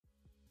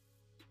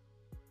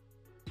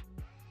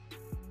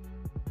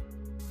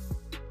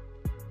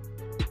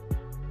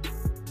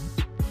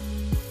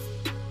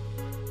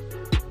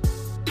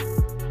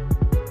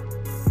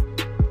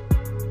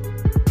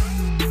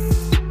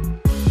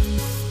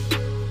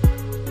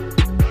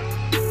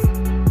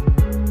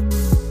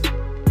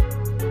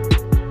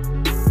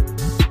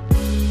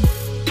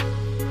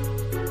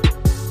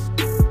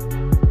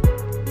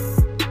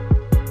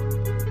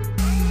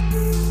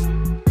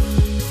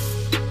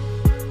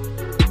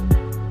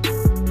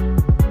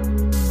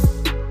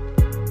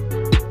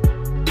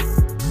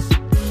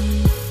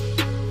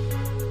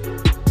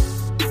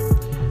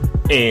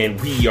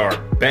And we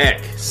are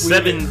back.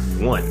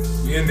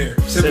 7-1. We in there.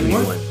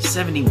 71?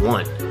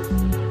 71.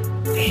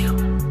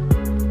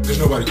 Damn. There's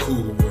nobody cool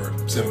who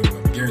wore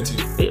 71.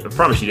 Guaranteed. I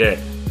promise you that.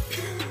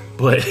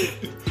 But,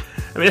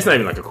 I mean, that's not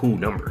even like a cool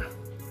number.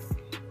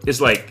 It's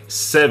like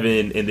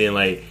 7 and then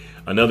like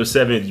another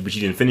 7, but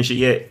you didn't finish it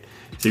yet.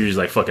 So you're just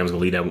like, fuck, I'm just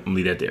going to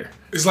leave that there.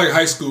 It's like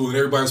high school and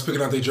everybody was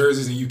picking out their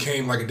jerseys and you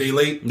came like a day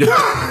late.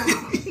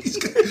 He's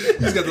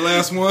got the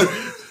last one.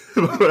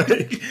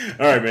 Like,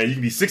 all right, man, you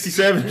can be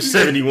 67 or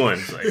 71.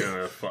 It's like,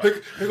 fuck.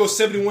 Here goes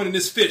 71 in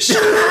this fish.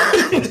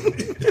 Let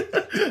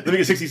me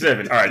get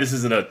 67. All right, this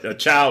isn't a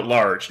child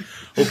large.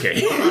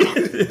 Okay.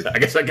 I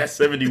guess I got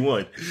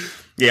 71.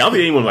 Yeah, I don't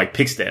think anyone like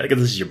picks that. I guess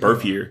this is your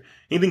birth year.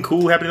 Anything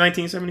cool happened in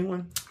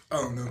 1971? I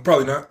don't know.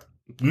 Probably not.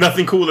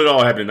 Nothing cool at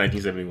all happened in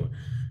 1971.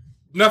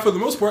 Not for the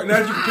most part.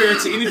 Not if you compare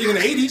it to anything in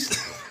the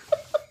 80s.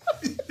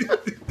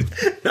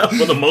 Not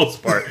for the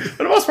most part.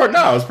 For the most part,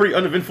 no. It was a pretty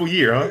uneventful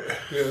year, huh?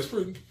 Yeah, it's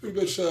pretty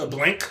much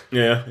blank.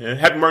 Yeah.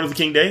 Happy Martin Luther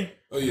King Day.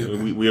 Oh, yeah.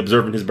 We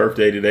observing his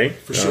birthday today.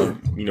 For sure.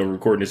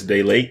 Recording this a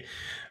day late.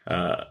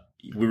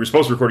 We were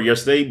supposed to record it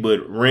yesterday,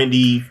 but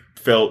Randy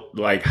felt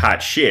like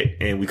hot shit,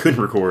 and we couldn't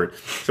record.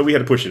 So we had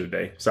to push it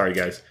today. Sorry,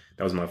 guys.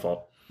 That was my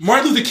fault.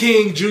 Martin Luther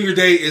King Jr.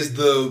 Day is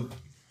the,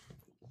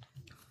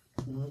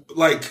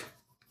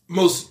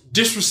 most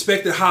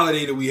disrespected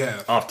holiday that we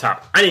have. Off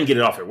top. I didn't get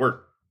it off at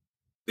work.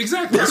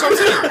 Exactly. That's what I'm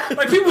saying.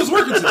 Like, people was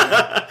working today.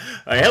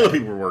 A hell of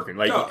people were working.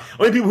 Like,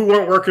 only people who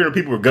weren't working are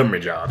people with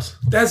government jobs.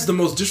 That's the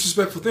most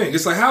disrespectful thing.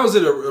 It's like, how is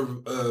it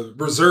a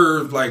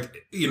reserved, what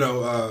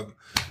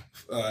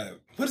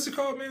is it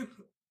called, man?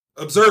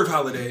 Observed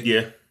holiday.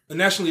 Yeah. A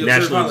nationally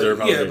observed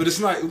holiday. Yeah, but it's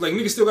not, like,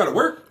 niggas still got to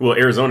work. Well,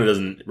 Arizona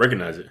doesn't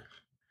recognize it.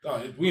 Oh,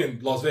 we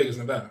in Las Vegas,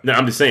 Nevada. No,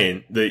 I'm just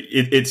saying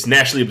it's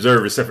nationally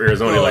observed except for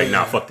Arizona.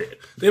 Nah, fuck that.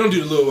 They don't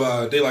do the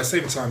little daylight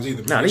saving times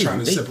either. They're trying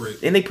to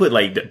separate. And they put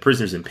like the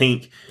prisoners in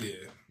pink. Yeah.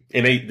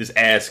 And they just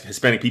ask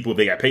Hispanic people if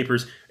they got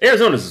papers.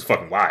 Arizona's is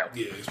fucking wild.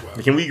 Yeah, it's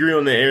wild. Can we agree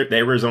on that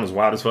Arizona's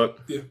wild as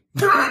fuck? Yeah.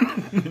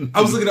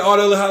 I was looking at all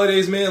the other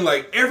holidays, man.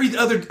 Like, every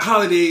other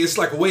holiday is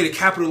like a way to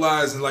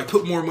capitalize and like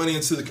put more money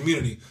into the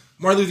community.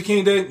 Martin Luther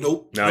King Day,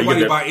 nope. No,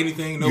 nobody buy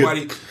anything.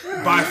 Nobody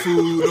buy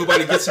food.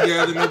 Nobody get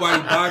together. Nobody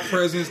buy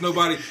presents.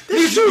 Nobody.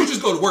 You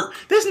just go to work.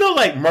 There's no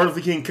like Martin Luther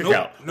King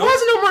cookout. Nope. Why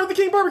is there no Martin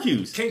Luther King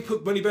barbecues? Can't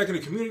put money back in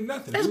the community.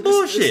 Nothing. That's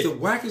bullshit. It's the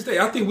wackest day.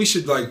 I think we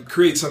should like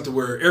create something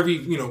where every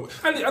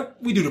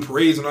we do the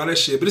parades and all that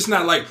shit, but it's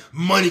not like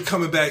money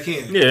coming back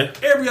in. Yeah.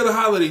 Every other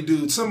holiday,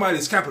 dude,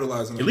 somebody's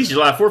capitalizing on it. At least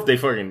July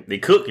 4th, they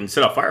cook and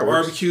set off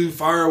fireworks. Barbecue,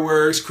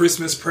 fireworks,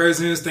 Christmas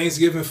presents,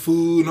 Thanksgiving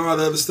food, and all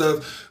the other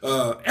stuff.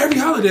 Every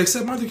holiday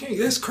except Martin Luther King.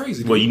 That's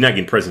crazy. Well, you're not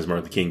getting presents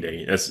Martin Luther King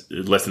Day. That's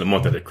less than a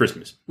month after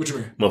Christmas. What you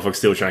mean? Motherfuckers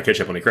still trying to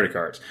catch up on their credit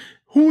cards.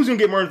 Who's going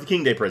to get Martin Luther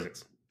King Day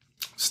presents?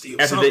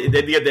 Steal after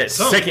they get that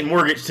second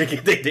mortgage to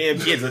get their damn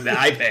kids an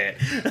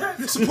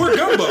iPad. Support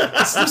Gumbo.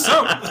 Let's do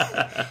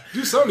something.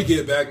 Do something to get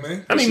it back,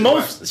 man. I mean,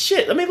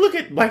 look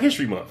at Black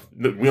History Month.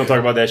 We don't talk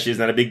about that shit. It's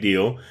not a big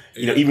deal.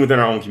 Even within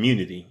our own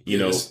community.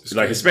 It's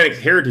like Hispanic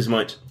Heritage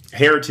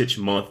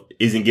Month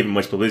isn't given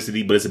much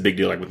publicity, but it's a big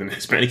deal, like within the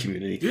Hispanic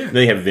community. Yeah.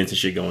 They have events and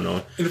shit going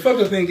on. And the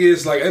fucking thing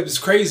is, like, it's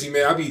crazy,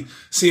 man. I be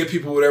seeing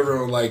people, whatever,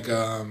 on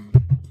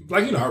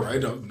all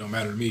right, don't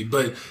matter to me,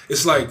 but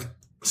it's like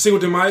Cinco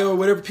de Mayo or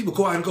whatever. People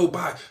go out and go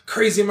buy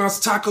crazy amounts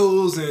of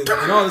tacos and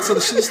all this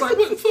other shit. It's like,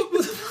 what the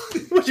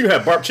fuck? What you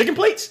have, barb chicken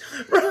plates?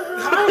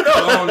 I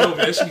don't know,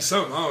 man. It should be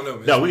something. I don't know,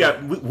 man. No,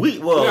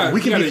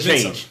 we can be the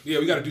change. Yeah,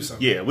 we got to do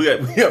something. Yeah, we got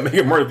to make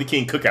a Martin Luther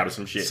King cookout or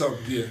some shit.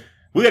 Something, yeah.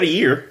 We got a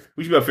year.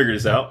 We should be able to figure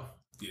this out.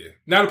 Yeah,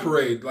 not a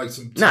parade, like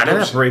some. Not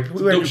a parade.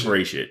 We got to do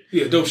parade shit.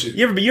 Yeah, dope shit.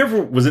 You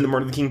ever was in the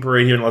Martin Luther King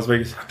parade here in Las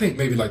Vegas? I think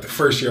maybe like the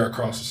first year I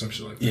crossed or some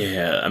shit like that.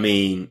 Yeah, I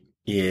mean,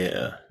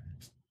 yeah.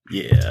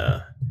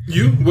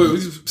 You?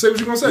 Say what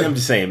you gonna say. I'm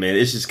just saying, man.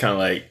 It's just kind of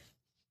like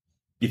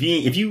if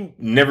you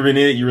never been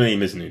in it, you really ain't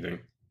missing anything.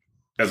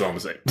 That's all I'm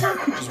gonna say.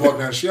 Just walk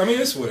down the street. I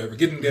mean, it's whatever.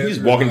 Getting gas.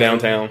 Just walking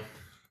downtown.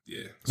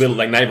 Yeah, but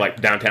like not even like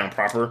downtown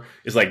proper.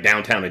 It's like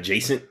downtown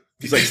adjacent.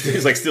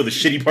 It's like still the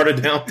shitty part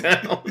of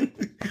downtown.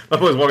 My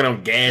boy's walking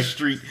on Gas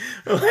Street.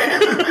 Like,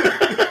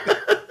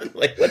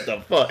 what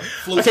the fuck?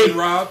 Floating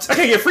robbed. I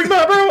can't get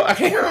Fremont, bro.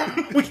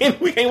 We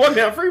can't walk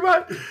down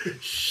Fremont.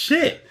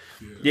 Shit.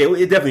 Yeah,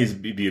 it definitely needs to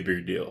be a bigger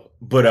deal.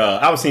 But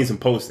I was seeing some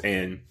posts,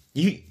 and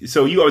you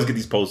always get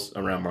these posts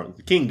around Martin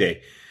Luther King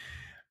Day.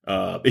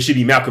 It should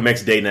be Malcolm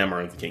X Day, not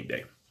Martin Luther King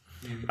Day.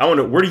 Mm-hmm. I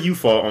wonder, where do you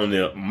fall on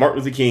the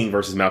Martin Luther King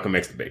versus Malcolm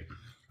X debate?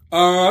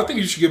 I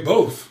think you should get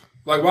both.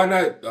 Like, why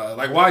not?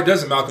 Why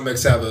doesn't Malcolm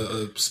X have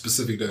a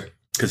specific day?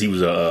 Because he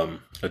was a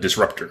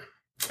disruptor.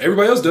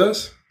 Everybody else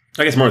does.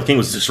 I guess Martin Luther King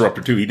was a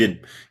disruptor too. He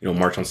did,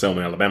 march on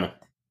Selma, Alabama.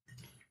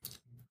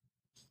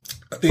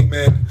 I think,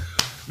 man,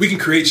 we can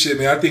create shit,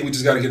 man. I think we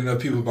just got to get enough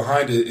people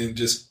behind it and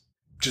just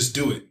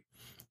do it.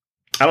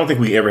 I don't think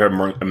we ever had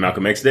a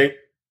Malcolm X Day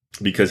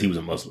because he was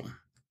a Muslim.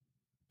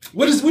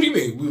 What do you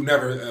mean? We've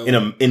never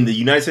in the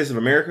United States of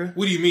America.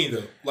 What do you mean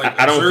though? Like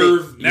I don't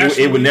think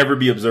it would never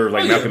be observed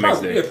like Malcolm X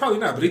Day. Yeah, probably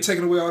not. But they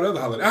taking away all the other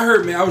holidays. I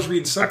heard, man. I was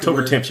reading something.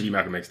 October 10th should be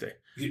Malcolm X Day.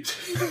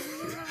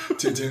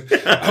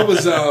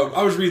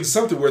 I was reading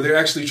something where they're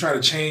actually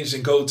trying to change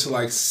and go to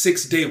like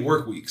 6-day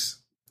work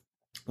weeks.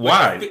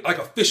 Why? Like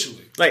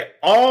officially. Like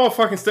all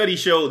fucking studies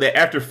show that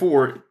after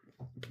 4,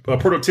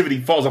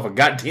 productivity falls off a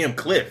goddamn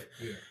cliff.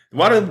 Yeah.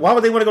 Why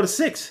would they want to go to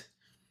 6?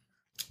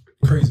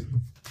 Crazy.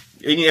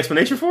 Any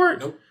explanation for it?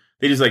 Nope.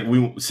 They just like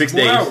 6 days.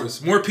 More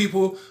hours, more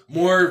people,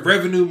 more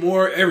revenue,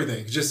 more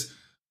everything. Just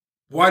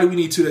why do we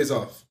need 2 days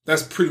off?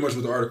 That's pretty much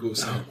what the article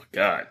was saying. Oh my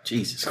God,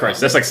 Jesus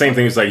Christ! That's like same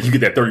thing as like you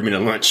get that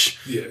 30-minute lunch.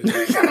 Yeah.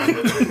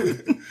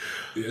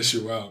 Yeah,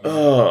 sure. Wow.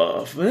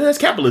 Oh, that's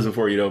capitalism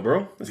for you, though,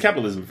 bro. That's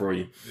capitalism for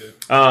you.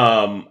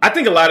 Yeah. I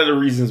think a lot of the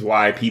reasons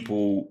why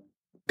people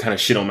kind of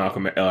shit on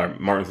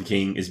Martin Luther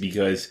King is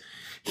because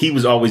he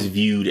was always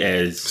viewed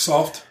as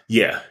soft.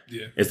 Yeah.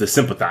 As the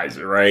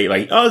sympathizer, right?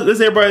 Like, oh, let's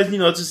everybody,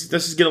 let's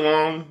just get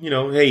along.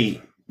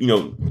 Hey, we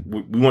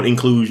want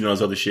inclusion, all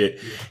this other shit.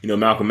 Yeah.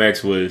 Malcolm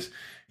X was,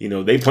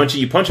 they punch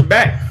you punch them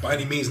back by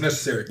any means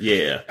necessary.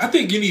 Yeah. I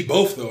think you need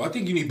both, though. I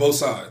think you need both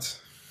sides.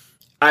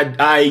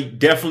 I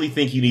definitely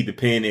think you need the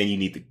pen and you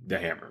need the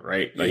hammer,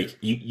 right? Yeah. Like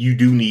you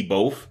do need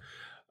both.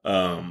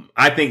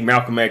 I think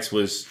Malcolm X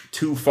was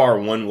too far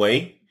one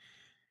way.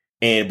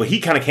 But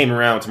he kind of came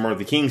around to Martin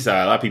Luther King's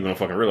side. A lot of people don't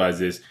fucking realize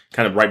this.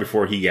 Kind of right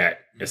before he got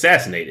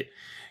assassinated.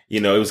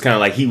 It was kind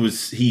of like he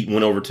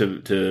went over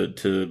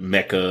to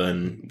Mecca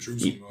and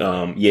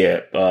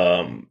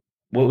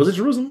what was it?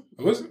 Jerusalem?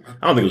 Was it?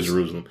 I don't think it was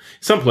Jerusalem.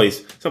 Someplace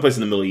in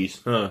the Middle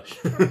East.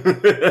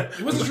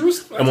 It wasn't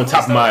Jerusalem. I'm on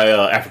top of my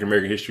African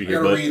American history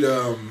here. I gotta read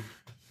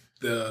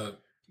the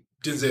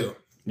Denzel.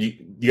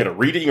 You gotta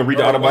read it. You can read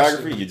the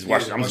autobiography. You just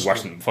watch. I'm just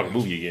watching the fucking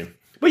movie again.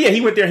 But yeah, he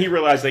went there and he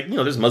realized like,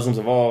 there's Muslims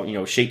of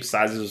all, shapes,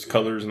 sizes,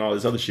 colors, and all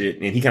this other shit.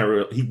 And he kind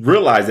of he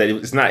realized that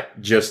it's not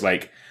just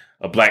like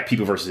a black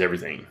people versus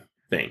everything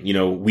thing.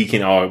 We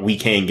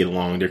can get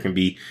along. There can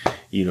be,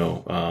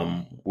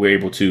 we're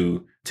able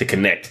to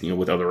connect,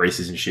 with other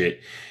races and shit.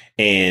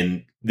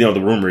 And, the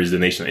rumor is the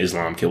Nation of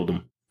Islam killed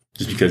him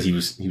just because he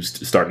was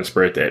starting to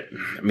spread that.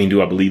 I mean,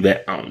 do I believe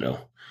that? I don't know.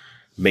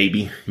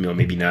 Maybe,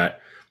 maybe not.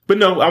 But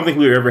no, I don't think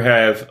we would ever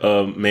have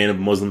a man of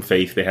Muslim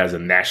faith that has a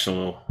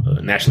nationally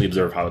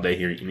observed holiday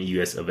here in the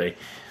U.S. of A.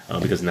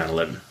 Because of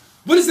 9/11.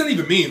 What does that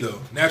even mean, though?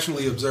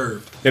 Nationally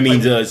observed. That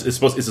means it's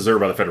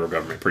observed by the federal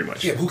government, pretty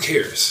much. Yeah, who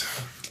cares?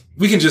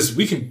 We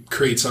can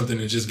create something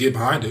and just get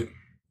behind it.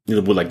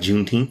 What, like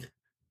Juneteenth?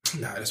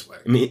 Nah, that's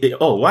whack. I mean,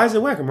 why is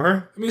it whack,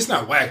 Amar? I mean, it's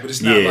not whack, but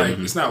it's not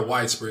it's not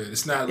widespread.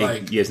 It's not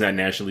like it's not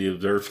nationally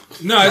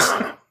observed. No, it's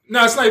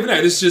not even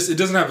that. It's just it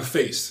doesn't have a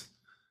face.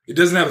 It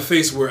doesn't have a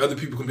face where other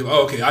people can be like,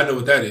 oh, okay, I know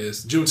what that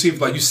is.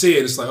 Juneteenth, like you said,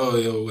 it's like, oh,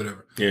 yeah,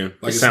 whatever. Yeah,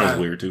 like, it sounds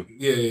weird too.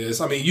 Yeah.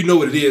 I mean, you know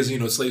what it is,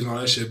 slaves and all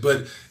that shit,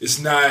 but it's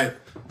not,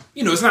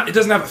 it's not. It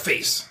doesn't have a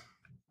face.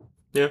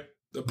 Yeah,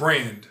 the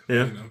brand.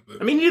 Yeah,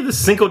 I mean, you have the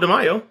Cinco de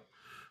Mayo.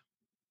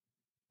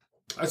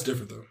 That's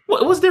different though.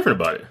 What's different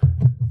about it?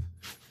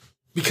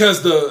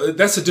 Because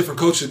that's a different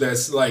culture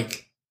that's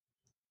like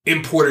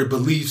imported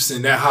beliefs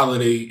in that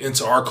holiday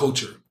into our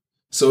culture.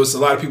 So it's a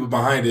lot of people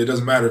behind it. It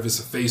doesn't matter if it's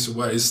a face or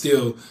what. It's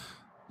still,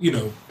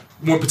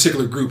 one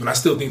particular group. And I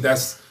still think I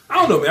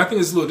don't know, man. I think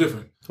it's a little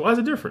different. Why is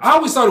it different? I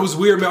always thought it was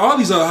weird, man. All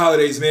these other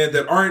holidays, man,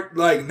 that aren't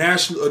like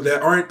national,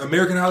 that aren't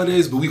American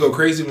holidays, but we go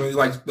crazy when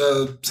like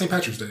St.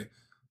 Patrick's Day.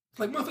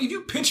 Like, motherfucker, if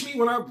you pinch me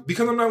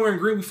because I'm not wearing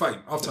green, we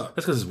fighting off top.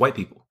 That's because it's white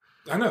people.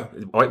 I know.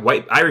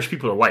 White Irish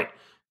people are white.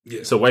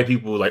 Yeah. So white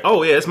people are like,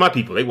 oh yeah, it's my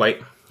people. They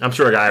white. I'm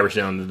sure I got Irish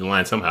down the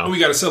line somehow. We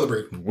got to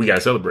celebrate.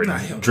 Nah,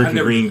 drinking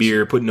green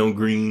beer, putting on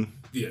green.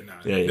 Yeah,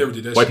 never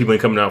did that. White people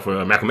ain't coming out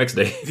for Malcolm X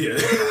Day. Yeah.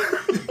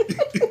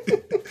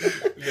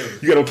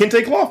 You got on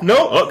kente cloth?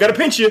 No. Oh, gotta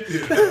pinch you.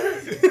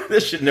 Yeah.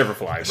 This shit never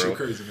fly, bro. Shit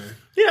crazy, man.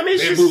 Yeah, I mean,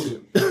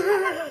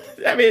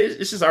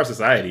 it's just our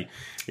society.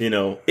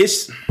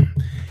 It's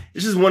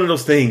just one of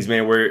those things,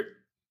 man, where,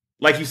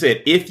 like you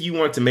said, if you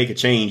want to make a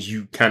change,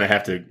 you kind of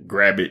have to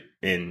grab it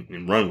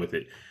and run with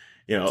it.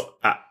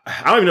 I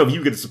don't even know if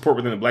you get the support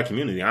within the black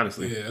community,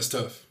 honestly. Yeah, that's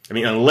tough. I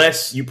mean,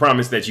 unless you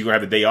promise that you're going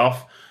to have the day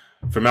off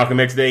for Malcolm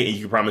X Day and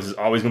you can promise it's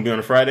always going to be on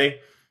a Friday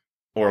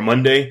or a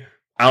Monday,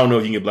 I don't know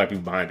if you can get black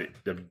people behind it.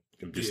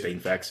 I'm just stating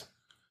facts.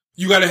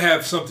 You got to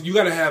have something. You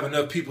got to have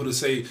enough people to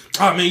say,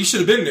 oh, man, you should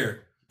have been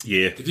there.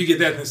 Yeah. If you get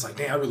that, then it's like,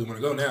 damn, I really want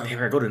to go now. Damn,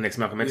 I got to go to the next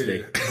Malcolm X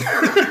Day.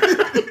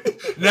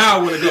 Now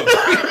I want to go.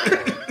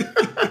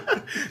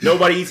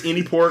 Nobody eats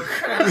any pork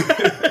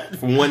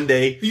for one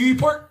day. You eat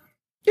pork?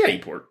 Yeah, I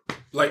eat pork.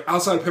 Like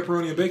outside of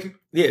pepperoni and bacon?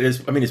 Yeah,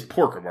 it's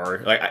pork,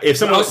 Amari. Like if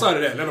someone outside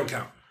of that don't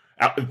count.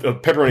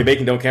 Pepperoni and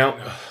bacon don't count.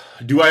 No.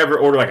 Do I ever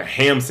order like a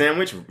ham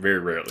sandwich? Very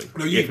rarely.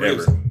 No, you eat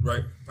ribs,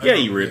 right? I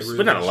eat ribs,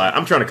 but not a lot.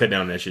 I'm trying to cut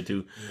down on that shit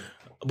too. Yeah.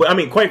 But I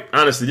mean, quite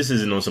honestly, this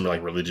isn't on some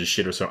like religious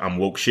shit or some I'm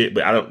woke shit.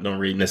 But I don't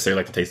really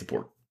necessarily like the taste of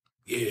pork.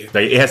 Yeah.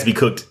 Like, it has to be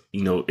cooked,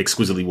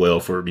 exquisitely well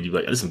for me to be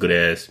like, this is some good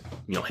ass,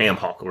 ham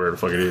hock or whatever the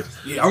fuck it is.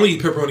 Yeah, I only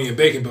eat pepperoni and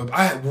bacon, but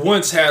I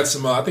once had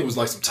some, I think it was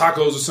like some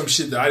tacos or some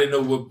shit that I didn't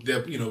know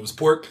was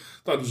pork. I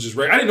thought it was just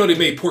regular. I didn't know they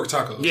made pork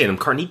tacos. Yeah, them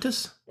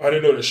carnitas. I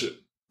didn't know that shit.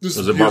 This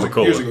was a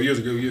barbacoa.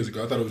 Years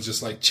ago. I thought it was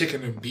just like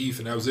chicken and beef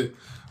and that was it.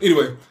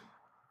 Anyway,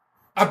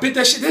 I bet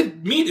that shit,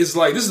 that meat is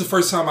like, this is the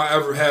first time I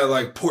ever had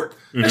like pork.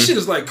 Mm-hmm. That shit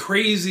is like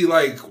crazy,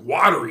 like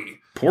watery.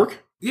 Pork?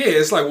 Yeah,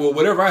 it's like, well,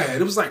 whatever I had,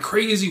 it was like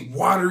crazy,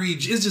 watery. It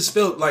just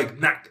felt like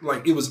not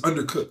like it was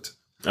undercooked.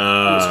 It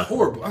was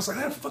horrible. I was like,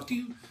 how the fuck do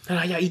you?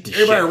 Yeah, eat this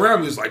Everybody shit. around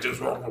me was like, just.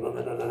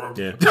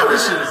 Yeah.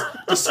 This shit is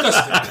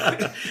disgusting.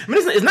 I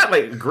mean, it's not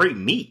like great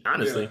meat,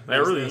 honestly. Yeah,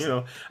 like,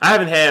 really, I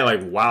haven't had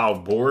like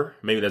wild boar.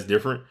 Maybe that's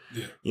different.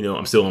 Yeah.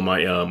 I'm still on my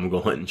I'm gonna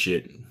go hunting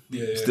shit.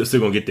 Yeah. Still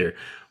gonna get there,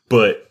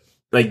 but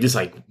like just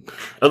like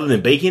other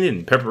than bacon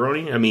and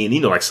pepperoni, I mean,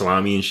 like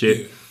salami and shit.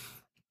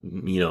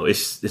 Yeah.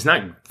 It's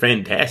not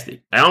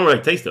fantastic. I don't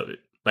like the taste of it.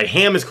 Like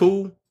ham is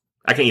cool.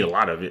 I can't eat a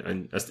lot of it,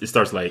 and it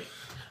starts like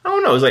I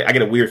don't know. It's like I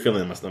get a weird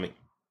feeling in my stomach.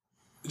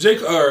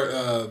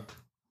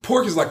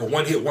 Pork is like a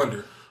one-hit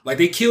wonder. Like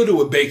they killed it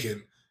with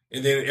bacon,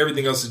 and then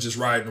everything else is just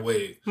riding the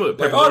wave. Like,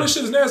 this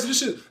shit is nasty. This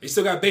shit, they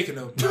still got bacon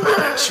though.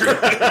 That's true.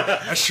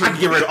 I can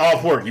get rid of all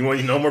pork. You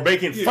want no more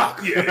bacon? Yeah.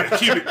 Fuck yeah.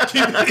 Keep it.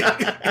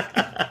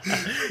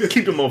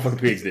 Keep the motherfucking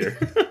pigs there.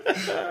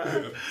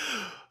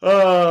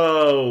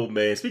 Oh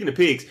man! Speaking of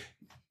pigs,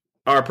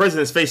 our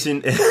president's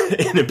facing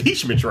an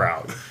impeachment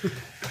trial.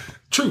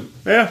 True.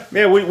 Yeah.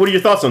 What are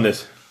your thoughts on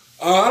this?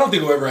 I don't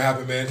think it'll ever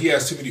happen, man. He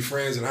has too many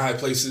friends in high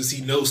places.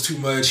 He knows too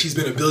much. He's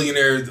been a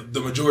billionaire the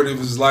majority of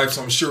his life,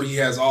 so I'm sure he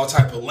has all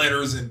type of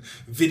letters and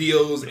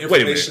videos and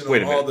information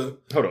Wait a minute. all the.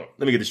 Hold on.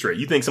 Let me get this straight.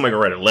 You think somebody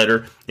gonna write a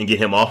letter and get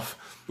him off?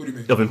 What do you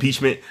mean? Of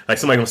impeachment? Like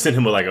somebody gonna send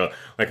him a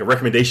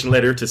recommendation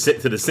letter to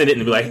the Senate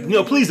and be like,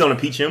 please don't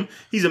impeach him.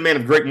 He's a man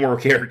of great moral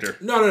character.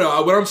 No.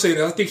 What I'm saying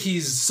is, I think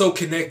he's so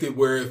connected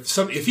where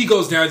if he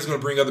goes down, he's gonna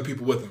bring other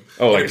people with him.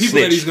 Oh, like the people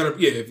snitch. that he's gonna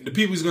if the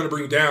people he's gonna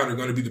bring down are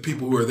gonna be the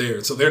people who are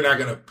there, so they're not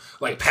gonna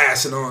like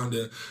pass it on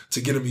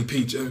to get him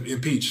impeached.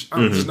 I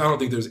don't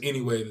think there's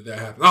any way that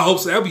happens. I hope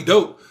so. That'd be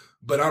dope.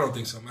 But I don't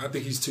think so, man. I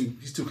think he's too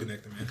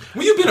connected, man.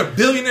 When you've been a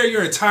billionaire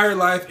your entire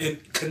life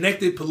and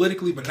connected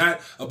politically, but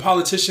not a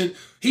politician,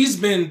 he's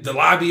been the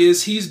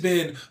lobbyist. He's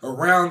been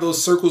around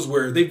those circles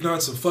where they've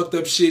done some fucked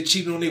up shit,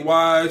 cheating on their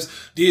wives,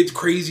 did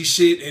crazy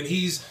shit, and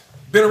he's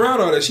been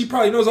around all that. He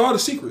probably knows all the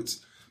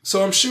secrets.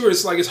 So I'm sure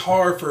it's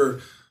hard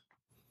for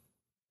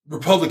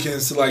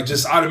Republicans to like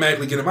just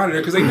automatically get him out of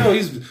there because they know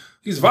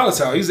he's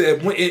volatile. He's at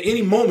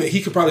any moment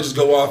he could probably just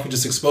go off and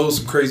just expose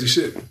some crazy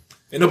shit,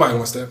 and nobody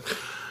wants that.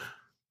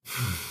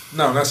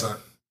 No, that's not.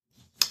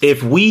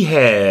 If we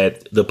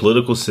had the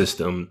political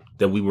system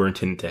that we were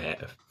intended to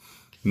have,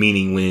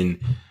 meaning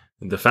when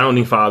the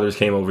founding fathers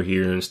came over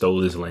here and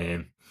stole this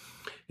land,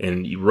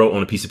 and you wrote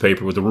on a piece of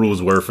paper what the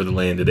rules were for the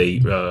land that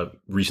they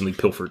recently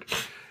pilfered,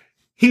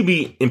 he'd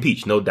be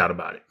impeached, no doubt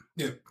about it.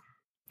 Yeah.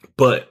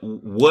 But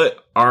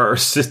what our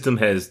system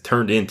has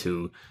turned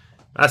into,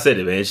 I said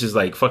it, man, it's just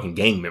like fucking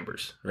gang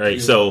members, right?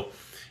 Yeah. So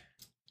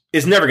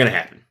it's never going to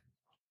happen.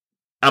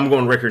 I'm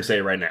going on record and say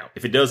it right now.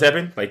 If it does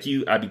happen, like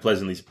you, I'd be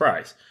pleasantly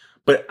surprised.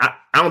 But I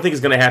don't think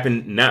it's going to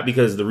happen, not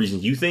because of the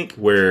reasons you think,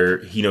 where,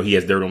 he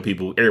has dirt on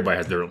people. Everybody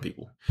has dirt on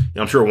people.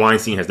 I'm sure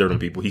Weinstein has dirt on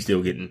people. He's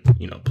still getting,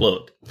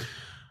 plugged.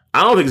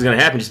 I don't think it's going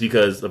to happen just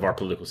because of our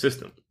political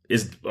system.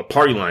 It's a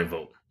party line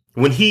vote.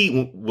 When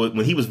he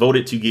was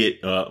voted to get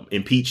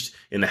impeached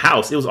in the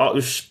House, it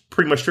was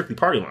pretty much strictly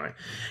party line.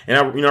 And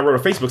I wrote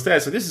a Facebook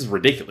status, like, this is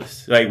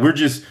ridiculous. Like, we're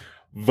just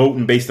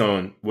voting based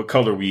on what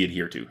color we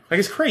adhere to. Like,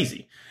 it's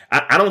crazy.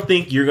 I don't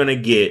think you're going to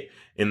get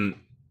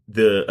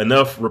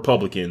enough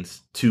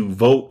Republicans to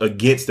vote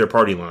against their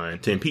party line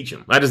to impeach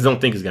him. I just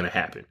don't think it's going to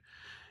happen.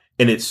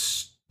 And it's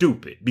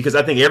stupid because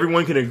I think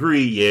everyone can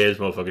agree, yeah, this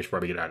motherfucker should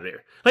probably get out of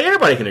there. Like,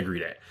 everybody can agree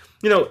that.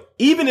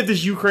 Even if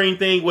this Ukraine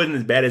thing wasn't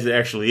as bad as it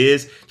actually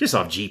is, just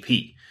off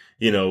GP.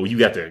 You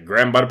got the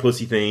grab him by the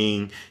pussy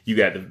thing. You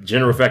got the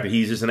general fact that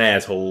he's just an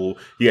asshole.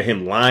 You got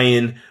him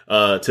lying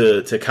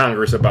to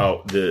Congress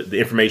about the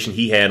information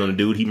he had on the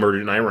dude he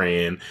murdered in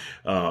Iran.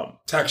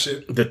 Tax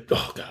shit.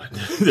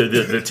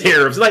 The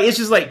tariffs. Like, it's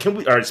just like,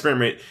 our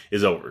experiment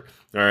is over.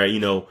 All right,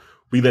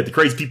 we let the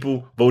crazy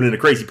people vote in a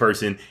crazy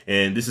person,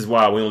 and this is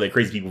why we don't let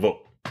crazy people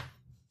vote.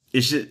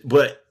 It's just,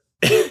 but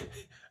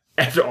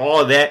after all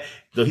of that,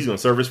 though, he's going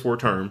to serve his 4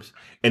 terms,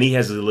 and he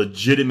has a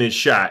legitimate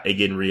shot at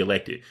getting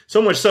reelected.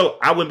 So much so,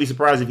 I wouldn't be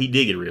surprised if he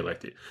did get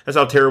reelected. That's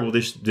how terrible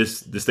the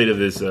state of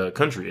this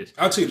country is.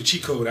 I'll tell you the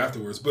cheat code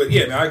afterwards, but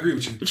yeah, man, I agree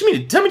with you. What you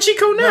mean? Tell me cheat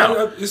code now.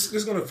 No, it's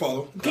going to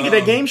follow. Can you get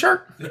that Game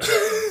Shark?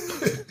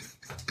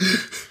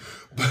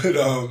 But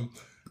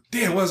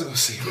damn, what was I going to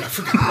say? I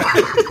forgot.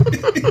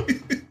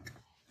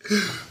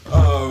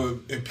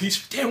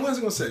 Impeachment. Damn, what was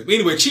I going to say? But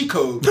anyway, cheat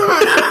code.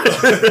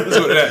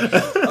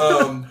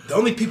 The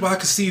only people I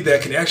could see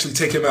that could actually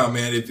take him out,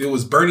 man, if it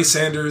was Bernie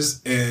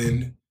Sanders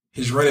and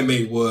his running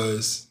mate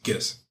was,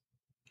 guess.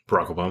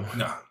 Barack Obama?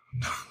 Nah.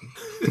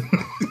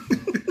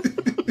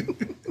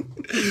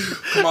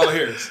 Kamala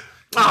Harris.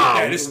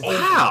 How?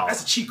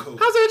 That's a cheat code.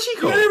 How's that a cheat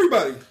code? Not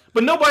everybody.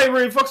 But nobody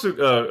really fucks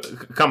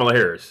with Kamala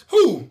Harris.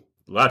 Who?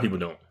 A lot of people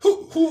don't.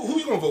 Who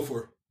you gonna vote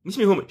for?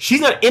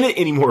 She's not in it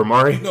anymore,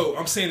 Mari. No,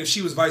 I'm saying if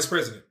she was vice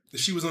president, if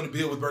she was on the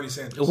bill with Bernie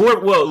Sanders.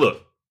 Well,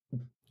 look,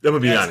 I'm gonna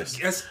be honest.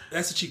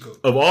 That's a cheat code.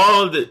 Of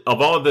all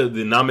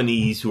the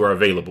nominees who are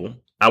available,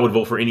 I would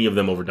vote for any of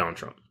them over Donald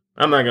Trump.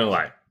 I'm not gonna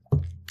lie.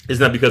 It's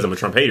not because I'm a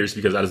Trump hater. It's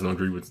because I just don't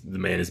agree with the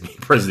man as being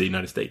president of the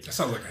United States. That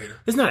sounds like a hater.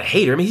 It's not a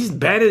hater. I mean, he's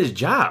bad at his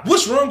job.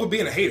 What's wrong with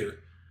being a hater?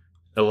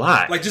 A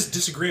lot. Like just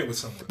disagreeing with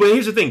someone. But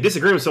here's the thing: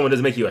 disagreeing with someone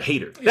doesn't make you a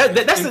hater. Yeah,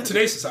 that's in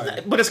today's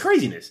society. But it's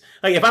craziness.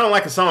 Like if I don't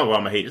like a song, well,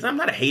 I'm a hater. I'm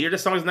not a hater. The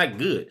song's not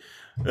good.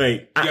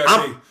 Like you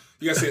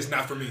gotta say it's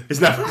not for me. It's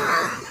not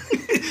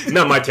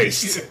not my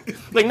taste.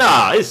 Like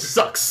nah, it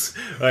sucks.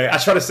 Like, I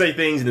try to say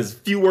things in as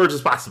few words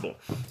as possible,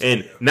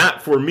 and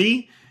not for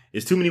me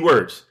is too many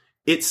words.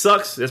 It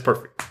sucks. That's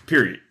perfect.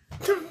 Period.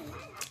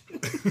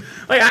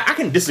 Like I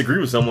can disagree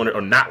with someone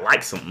or not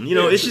like something. You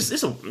know, it's just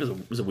it's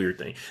a weird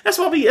thing. That's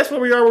why we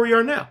are where we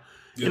are now.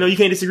 Yeah. You know, you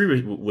can't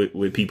disagree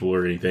with people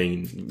or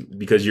anything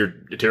because you're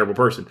a terrible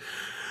person.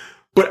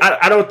 But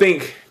I don't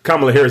think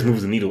Kamala Harris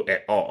moves the needle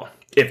at all.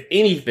 If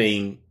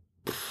anything,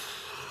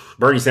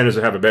 Bernie Sanders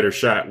will have a better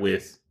shot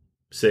with,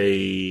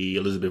 say,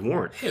 Elizabeth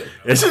Warren. Hell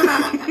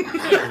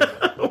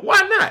no.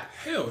 Why not?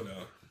 Hell no.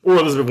 Or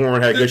Elizabeth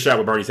Warren had a good shot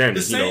with Bernie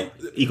Sanders.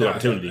 Equal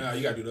opportunity.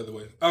 You gotta do it the other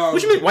way.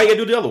 What you mean? Why you gotta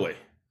do it the other way?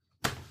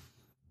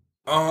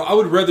 I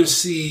would rather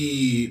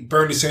see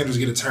Bernie Sanders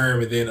get a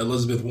term and then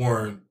Elizabeth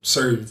Warren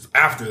serve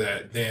after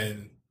that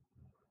than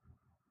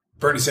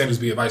Bernie Sanders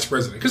be a vice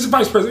president. Because the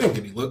vice president don't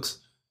get any looks.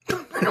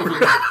 You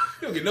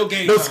don't get no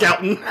game time. No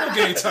scouting. No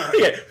game time.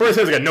 Yeah, Bernie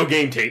Sanders got no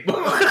game tape.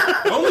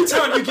 The only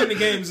time you get in the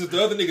game is if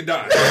the other nigga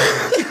dies.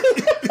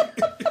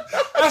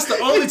 That's the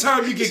only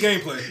time you get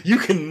gameplay. You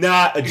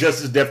cannot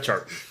adjust his depth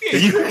chart. Yeah.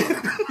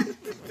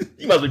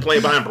 You must be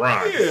playing behind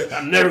Brian. Yeah.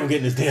 I'm never gonna get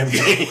in this damn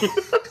game.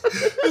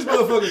 This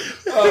motherfucker,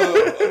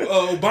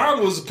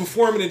 Obama was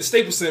performing in the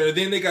Staples Center,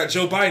 then they got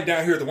Joe Biden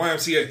down here at the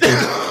YMCA.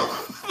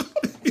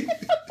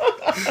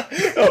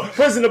 Oh,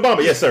 President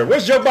Obama, yes sir.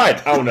 Where's Joe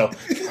Biden? I don't know.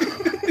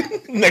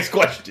 Next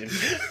question.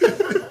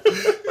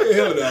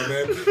 Hell no,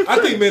 man.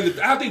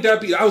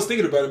 I was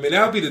thinking about it, man.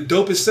 That would be the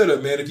dopest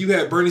setup, man. If you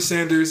had Bernie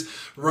Sanders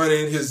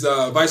running, his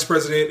vice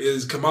president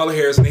is Kamala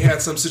Harris, and they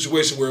had some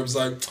situation where it was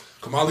like,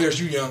 Kamala Harris,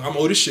 you young, I'm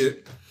old as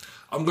shit.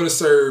 I'm going to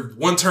serve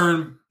one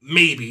term,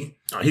 maybe.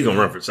 Oh, he's going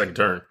to run for the second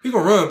term. He's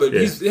going to run, but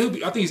I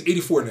think he's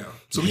 84 now.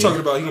 So we're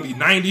talking about he's going to be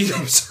 90.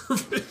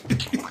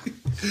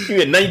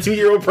 You a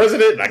 92-year-old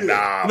president? Like,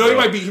 nah. No,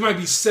 bro. He might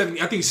be 70.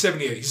 I think he's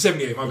 78. He's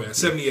 78, my bad.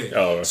 78.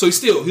 Oh. So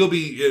he'll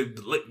be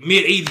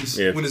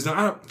mid-80s when it's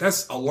done.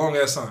 That's a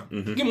long-ass time.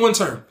 Mm-hmm. Give him one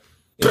term.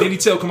 And then he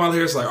tell Kamala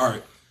Harris, like, all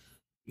right,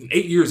 in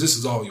 8 years, this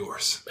is all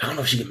yours. I don't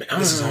know if she can.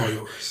 This is all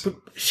yours. But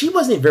she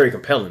wasn't very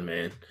compelling,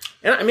 man.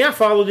 And I mean, I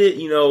followed it,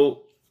 you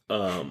know.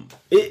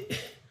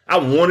 I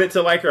wanted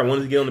to like her. I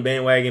wanted to get on the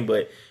bandwagon,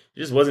 but it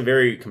just wasn't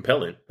very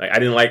compelling.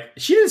 Like,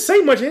 she didn't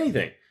say much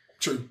anything.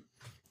 True.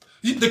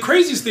 The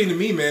craziest thing to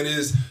me, man,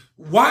 is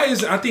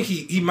I think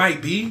he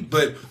might be,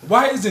 but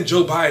why isn't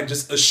Joe Biden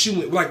just a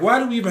shoo-in? Like, why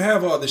do we even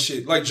have all this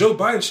shit? Like, Joe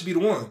Biden should be the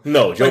one.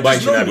 No, Joe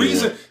Biden should not be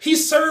the one. He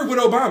served with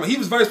Obama. He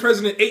was vice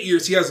president 8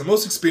 years. He has the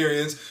most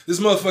experience. This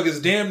motherfucker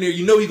is damn near,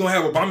 he's going to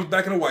have Obama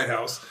back in the White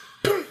House.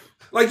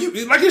 Like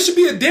it should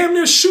be a damn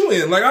near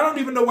shoo-in. Like, I don't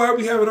even know why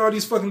we having all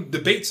these fucking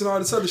debates and all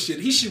this other shit.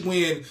 He should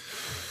win.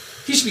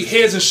 He should be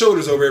heads and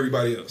shoulders over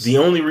everybody else. The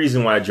only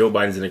reason why Joe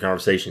Biden's in the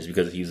conversation is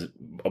because he's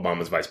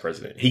Obama's vice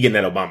president. He getting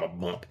that Obama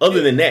bump.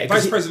 Other than that,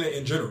 vice president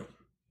in general.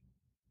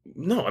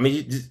 No, I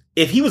mean,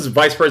 if he was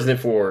vice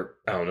president for,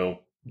 I don't know,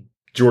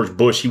 George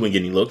Bush, he wouldn't get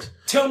any looks.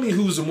 Tell me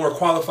who's a more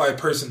qualified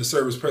person to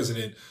serve as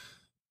president.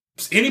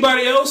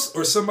 Anybody else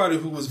or somebody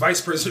who was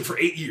vice president for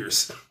 8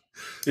 years?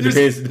 It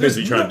depends what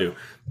you're trying to do.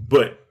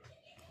 But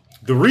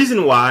the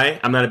reason why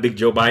I'm not a big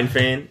Joe Biden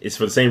fan is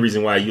for the same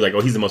reason why you like,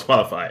 oh, he's the most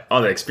qualified.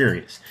 All that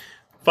experience.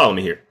 Follow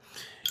me here.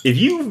 If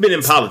you've been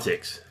in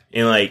politics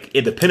and like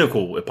at the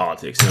pinnacle of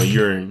politics, you know,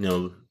 you're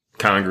in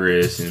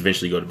Congress and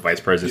eventually go to vice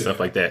president, stuff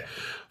like that,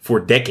 for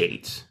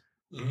decades.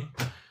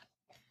 Mm-hmm.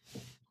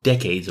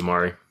 Decades,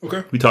 Amari.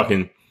 Okay. We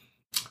talking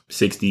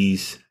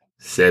 60s,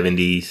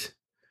 70s,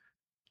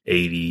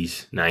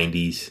 80s,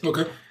 90s.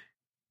 Okay.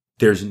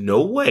 There's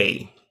no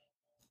way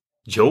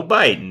Joe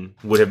Biden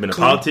would have been a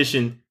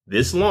politician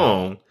this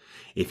long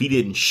if he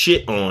didn't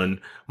shit on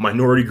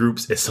minority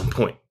groups at some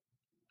point.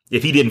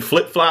 If he didn't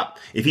flip-flop,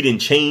 if he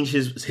didn't change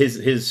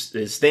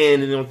his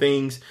stand on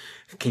things,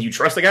 can you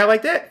trust a guy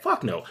like that?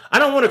 Fuck no. I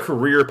don't want a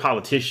career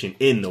politician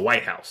in the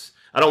White House.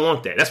 I don't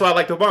want that. That's why I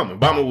liked Obama.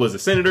 Obama was a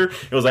senator.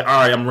 It was like, all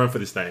right, I'm running for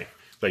this thing.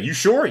 Like, you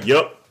sure?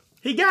 Yup.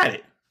 He got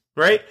it.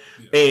 Right?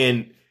 Yeah.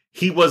 And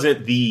he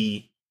wasn't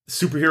the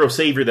superhero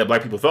savior that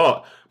black people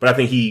thought, but I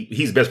think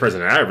he's the best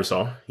president I ever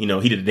saw. You know,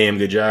 he did a damn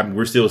good job.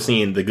 We're still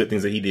seeing the good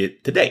things that he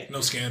did today.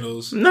 No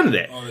scandals. None of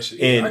that. All that shit.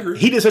 Yeah, and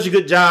he did such a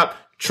good job.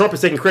 Trump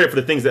is taking credit for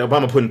the things that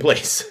Obama put in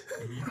place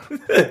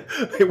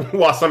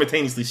while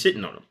simultaneously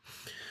shitting on him.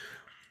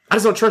 I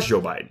just don't trust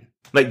Joe Biden.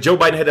 Like Joe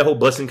Biden had that whole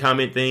busing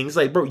comment thing. It's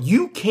like, bro,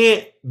 you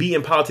can't be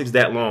in politics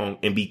that long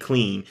and be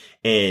clean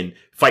and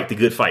fight the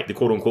good fight, the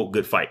quote unquote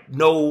good fight.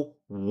 No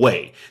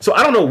way. So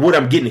I don't know what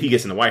I'm getting if he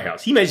gets in the White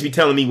House. He may just be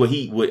telling me what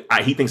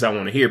he thinks I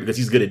want to hear because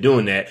he's good at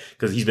doing that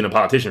because he's been a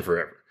politician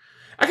forever.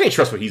 I can't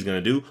trust what he's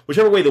going to do.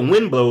 Whichever way the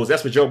wind blows,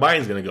 that's what Joe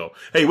Biden's going to go.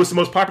 Hey, what's the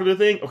most popular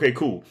thing? Okay,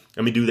 cool.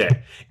 Let me do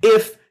that.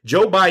 If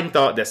Joe Biden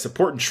thought that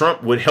supporting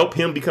Trump would help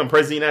him become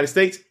president of the United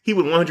States, he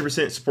would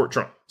 100% support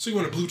Trump. So you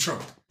want a blue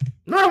Trump?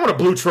 No, I don't want a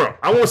blue Trump.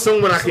 I want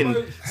someone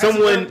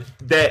someone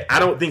that I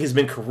don't think has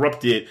been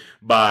corrupted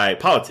by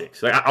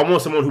politics. Like I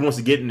want someone who wants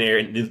to get in there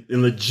and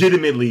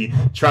legitimately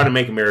try to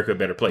make America a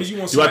better place.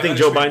 Do I think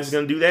Joe Biden's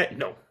going to do that?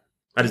 No,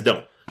 I just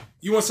don't.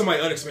 You want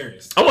somebody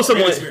unexperienced. I want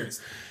someone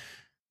inexperienced.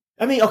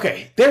 I mean,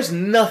 okay, there's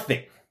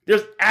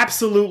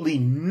absolutely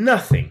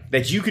nothing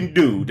that you can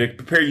do to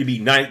prepare you to be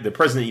the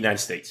president of the United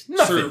States.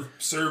 Nothing.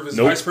 Serve as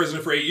vice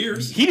president for 8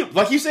 years. He,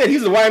 like you said,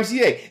 he's the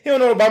YMCA. He don't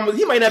know Obama.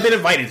 He might not have been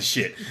invited to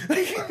shit.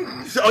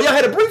 So, y'all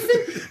had a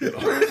briefing?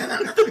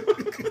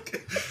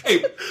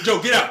 Hey,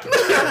 Joe, get out.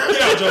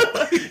 Get out,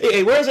 Joe.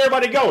 Hey, where's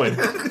everybody going?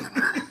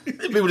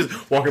 People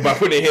just walking by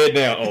putting their head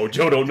down. Oh,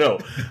 Joe don't know.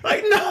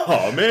 Like,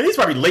 no, man. He's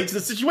probably late to the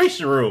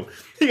Situation Room.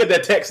 He got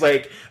that text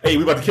like, hey,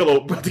 we about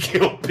to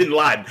kill Bin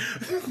Laden.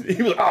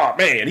 He was like, oh,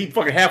 man. He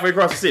fucking halfway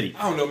across the city.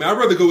 I don't know, man. I'd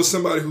rather go with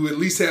somebody who at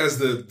least has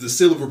the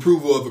seal of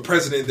approval of a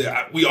president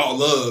that we all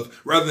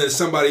love rather than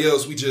somebody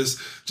else we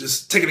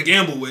just taking a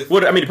gamble with.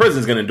 Well, I mean, the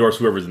president's going to endorse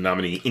whoever's the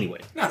nominee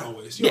anyway. Not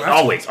always. Yeah,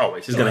 always.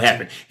 It's going to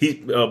happen.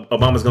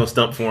 Obama's going to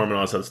stump for him and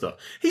all this other stuff.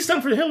 He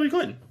stumped for Hillary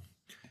Clinton.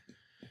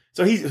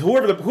 So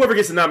whoever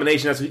gets the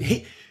nomination,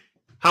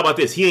 how about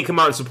this? He ain't come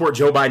out and support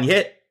Joe Biden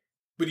yet.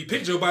 But he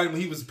picked Joe Biden when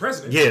he was the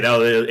president. Yeah,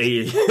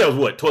 that was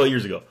what, 12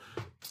 years ago.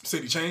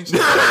 Said he changed?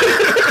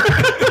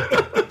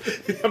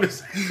 I'm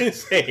just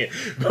saying.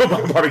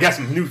 Probably got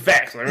some new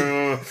facts. Like,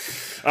 I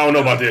don't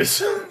know about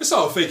this. It's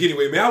all fake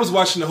anyway, man. I was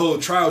watching the whole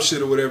trial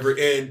shit or whatever,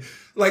 and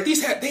like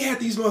they had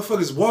these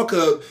motherfuckers walk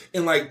up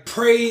and like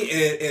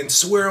pray and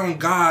swear on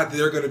God that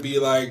they're gonna be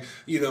like,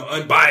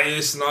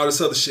 unbiased and all this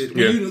other shit.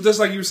 Yeah. Just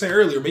like you were saying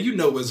earlier, man, you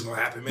know what's gonna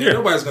happen, man. Yeah.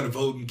 Nobody's gonna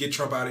vote and get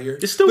Trump out of here.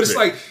 It's stupid. But it's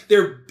like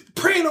they're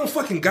praying on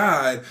fucking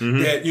God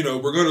that,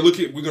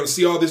 we're gonna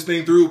see all this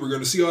thing through, we're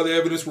gonna see all the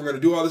evidence, we're gonna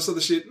do all this other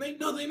shit.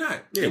 No, they're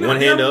not. Yeah,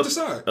 one hand up,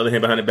 other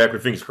hand behind the back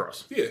with fingers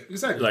crossed. Yeah,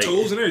 exactly. Like,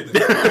 toes and everything.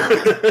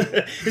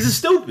 This is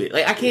stupid.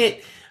 Like I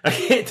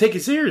can't take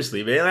it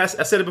seriously, man. I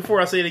said it before,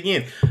 I'll say it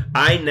again.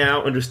 I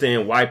now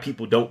understand why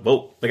people don't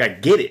vote. Like I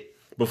get it.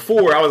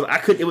 Before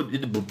it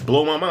would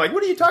blow my mind. Like,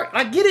 what are you talking?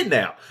 I get it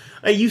now.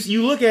 Like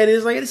you look at it,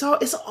 it's like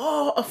it's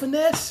all a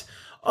finesse.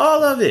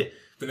 All of it.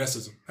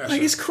 Finesseism.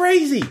 Like it's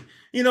crazy.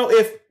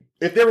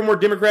 If there were more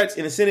Democrats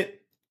in the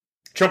Senate,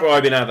 Trump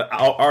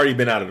already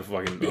been out of the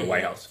fucking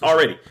White House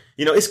already.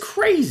 It's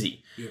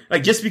crazy. Yeah.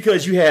 Like just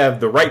because you have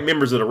the right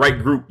members of the right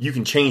group, you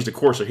can change the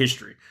course of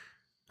history.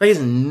 Like it's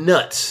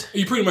nuts.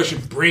 You pretty much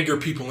should bring your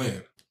people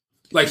in.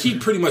 Like he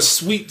pretty much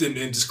sweeped and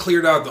just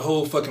cleared out the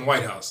whole fucking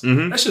White House.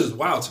 Mm-hmm. That shit is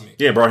wild to me.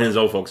 Yeah, brought his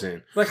old folks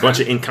in. Like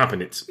bunch of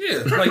incompetence. Yeah,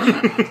 like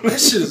that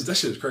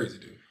shit is crazy,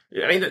 dude.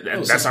 Yeah, I mean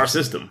that's our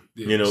system.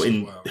 Yeah,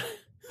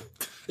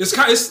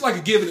 it's like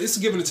a give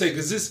and take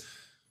because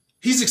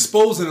he's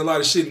exposing a lot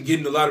of shit and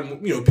getting a lot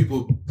of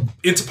people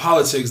into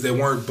politics that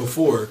weren't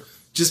before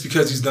just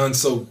because he's done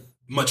so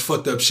much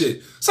fucked up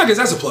shit. So I guess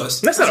that's a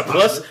plus. That's not a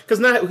plus because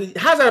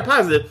how's that a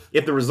positive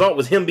if the result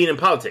was him being in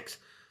politics?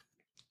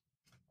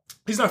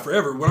 He's not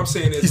forever. What I'm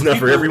saying is he's not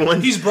for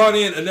everyone. He's brought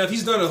in enough.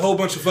 He's done a whole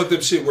bunch of fucked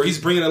up shit where he's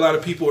bringing a lot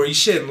of people, or he's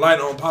shedding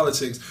light on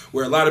politics,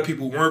 where a lot of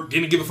people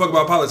didn't give a fuck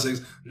about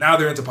politics. Now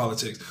they're into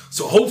politics.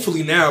 So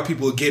hopefully now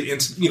people will get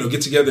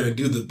together and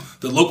do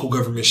the local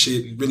government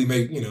shit and really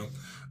make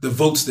the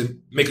votes that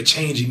make a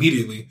change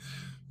immediately.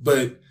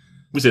 But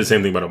we said the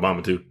same thing about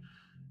Obama too.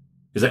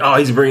 He's like,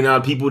 he's bringing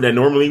out people that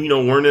normally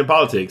weren't in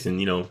politics,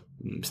 and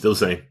still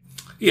saying.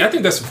 Yeah, I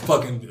think that's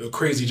a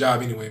crazy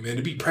job anyway, man.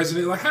 To be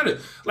president,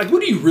 what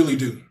do you really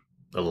do?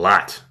 A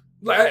lot.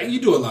 Like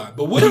you do a lot,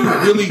 but what do you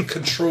really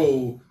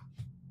control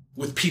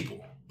with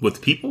people?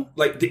 With people?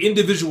 Like the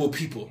individual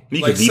people.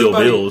 You can veto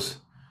bills.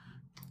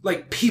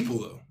 Like people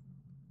though.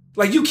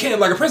 Like you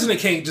can't, like a president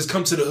can't just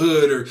come to the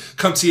hood or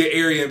come to your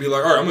area and be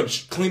like, all right, I'm going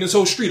to clean this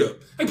whole street up.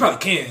 He probably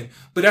can,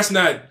 but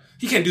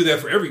he can't do that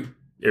for every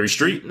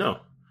street. No.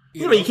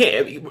 You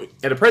can't.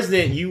 At a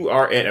president, you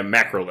are at a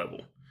macro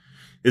level.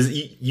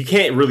 You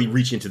can't really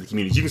reach into the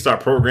communities. You can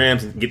start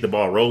programs and get the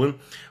ball rolling.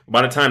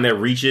 By the time that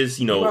reaches,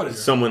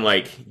 someone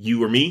like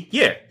you or me,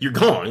 yeah, you're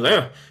gone.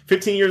 Like,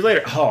 15 years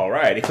later, all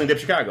right, they cleaned up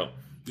Chicago.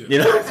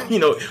 Yeah.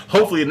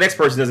 Hopefully the next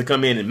person doesn't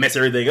come in and mess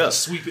everything up.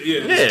 Sweep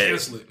it,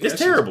 cancel it. It's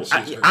terrible.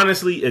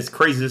 Honestly, as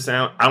crazy as it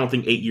sounds, I don't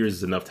think 8 years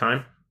is enough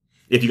time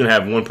if you're going to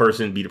have one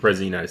person be the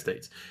president of the United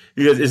States.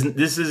 Because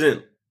this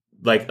isn't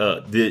like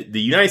the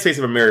United States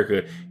of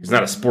America is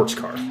not a sports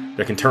car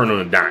that can turn on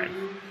a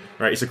dime.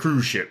 Right? It's a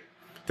cruise ship.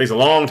 It takes a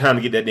long time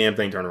to get that damn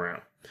thing turned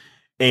around.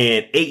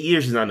 And 8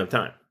 years is not enough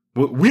time.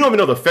 We don't even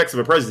know the effects of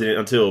a president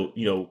until,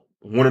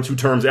 1 or 2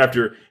 terms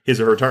after his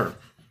or her term.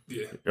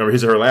 Yeah. Or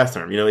his or her last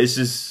term. It's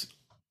just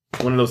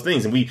one of those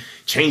things, and we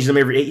change them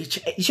every. You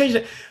change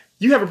it.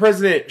 You have a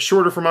president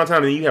shorter for amount of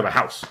time than you have a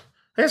house.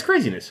 That's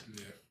craziness.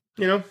 Yeah.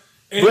 You know,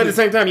 and but at the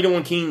same time, you don't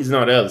want kings and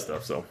all that other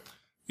stuff. So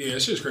yeah,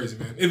 it's just crazy,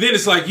 man. And then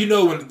it's like, you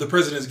know, when the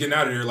president's getting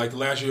out of there, like the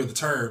last year of the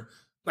term,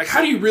 like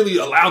how do you really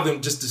allow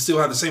them just to still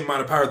have the same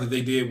amount of power that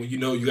they did when you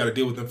know you got to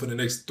deal with them for the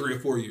next 3 or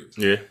 4 years?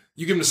 Yeah,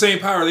 you give them the same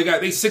power.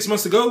 They 6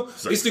 months to go.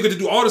 They still get to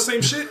do all the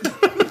same shit.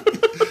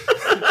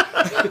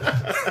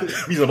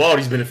 These have all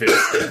these benefits.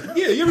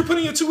 Yeah, you ever put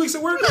in your 2 weeks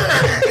at work?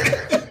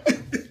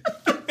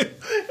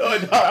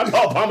 I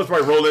call Obama's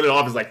probably roll in the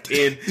office like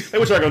 10. Like,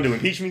 what y'all gonna do?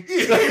 Impeach me?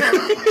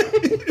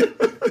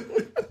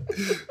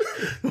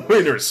 We're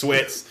in there with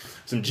sweats,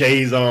 some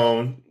J's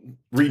on,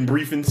 reading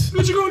briefings.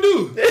 What you gonna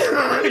do?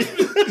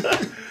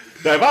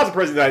 Now, if I was the president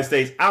of the United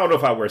States, I don't know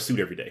if I'd wear a suit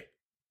every day.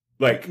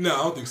 Like, no, I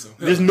don't think so.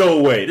 There's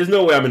no way. There's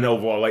no way I'm in the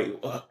overall. Like,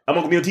 I'm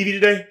gonna be on TV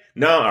today?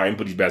 No, all right,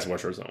 put these basketball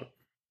shirts on.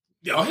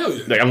 Yeah, oh, hell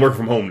yeah. Like, I'm working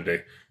from home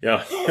today.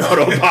 Yeah,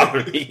 don't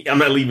bother me. I'm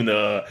not leaving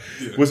the.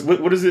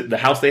 What is it? The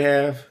house they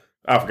have?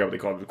 I forgot what they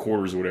call it, the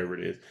quarters or whatever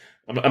it is.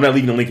 I'm not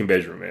leaving the Lincoln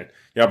bedroom, man.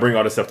 Y'all bring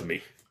all this stuff to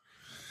me.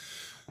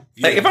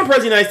 Yeah. Like, if I'm president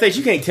of the United States,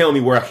 you can't tell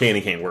me where I can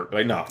and can't work.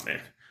 Like, nah, man.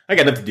 I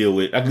got nothing to deal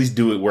with. I can at least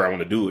do it where I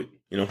want to do it,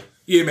 you know?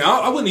 Yeah, man.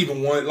 I wouldn't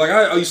even want... Like,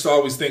 I used to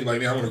always think, like,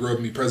 man, I want to grow up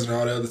and be president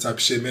and all that other type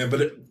of shit, man.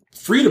 But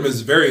freedom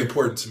is very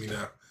important to me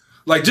now.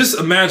 Like, just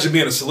imagine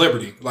being a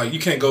celebrity. Like, you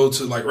can't go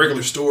to, like,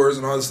 regular stores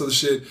and all this other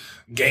shit.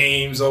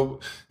 Games. Or,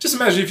 just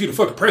imagine if you're the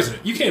fucking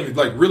president. You can't even,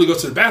 like, really go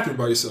to the bathroom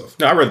by yourself.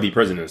 No, I'd rather be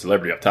president than a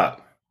celebrity up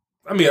top.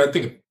 I mean, I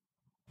think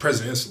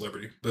president is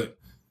celebrity, but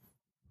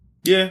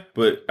yeah,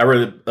 but I'd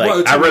rather be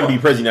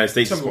president of the United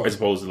States as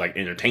opposed to like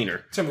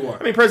entertainer. Tell me why.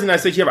 I mean, president of the United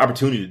States, you have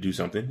opportunity to do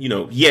something. You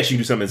know, yes, you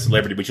do something as a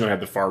celebrity, but you don't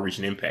have the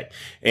far-reaching impact.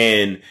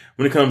 And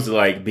when it comes to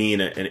like being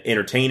an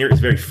entertainer,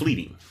 it's very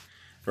fleeting,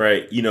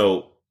 right? You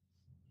know,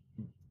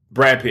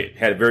 Brad Pitt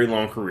had a very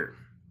long career,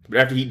 but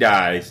after he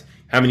dies,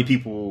 how many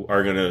people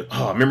are gonna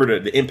remember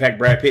the impact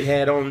Brad Pitt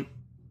had on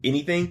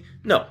anything?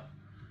 No,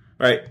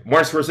 right?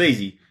 Martin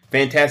Scorsese.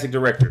 Fantastic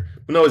director.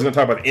 But no one's going to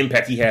talk about the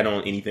impact he had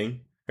on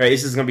anything. Right?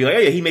 It's just going to be like, oh,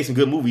 yeah, he made some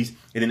good movies.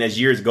 And then as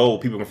years go,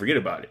 people are going to forget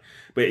about it.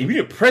 But if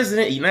you're the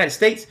president of the United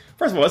States,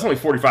 first of all, that's only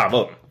 45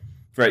 of them.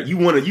 Right?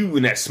 You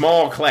in that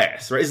small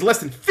class. Right? It's less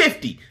than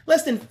 50.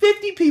 Less than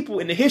 50 people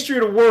in the history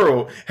of the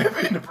world have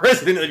been the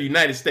president of the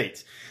United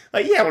States.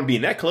 Like, yeah, I want to be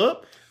in that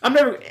club. And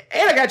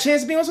I got a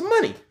chance to be on some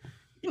money.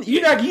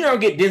 You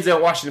don't get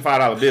Denzel Washington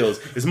 $5 bills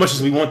as much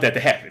as we want that to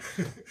happen.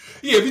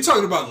 Yeah, if you're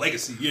talking about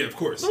legacy, yeah, of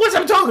course. What's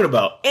I'm talking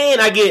about? And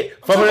I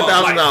get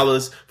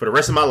 $400,000 for the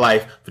rest of my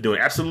life for doing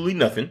absolutely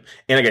nothing.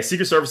 And I got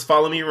Secret Service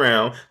following me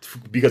around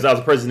because I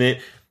was the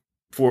president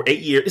for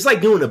 8 years. It's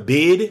like doing a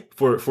bid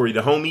for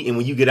the homie, and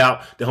when you get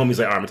out, the homie's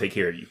like, all right, I'm going to take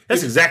care of you.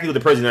 That's exactly what the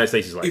president of the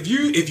United States is like.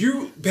 If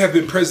you have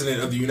been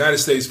president of the United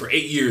States for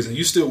 8 years and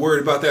you still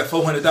worried about that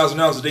 $400,000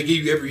 that they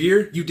give you every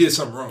year, you did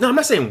something wrong. No, I'm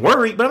not saying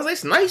worried, but I was like,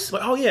 it's nice.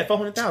 Like, oh, yeah,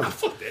 $400,000.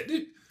 Fuck that,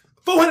 dude.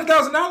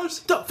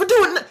 $400,000? For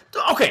doing...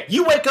 Okay,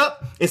 you wake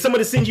up and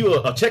somebody sends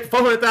you a check for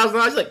 $400,000.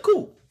 You're like,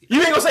 cool. You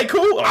ain't gonna say cool?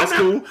 Oh, that's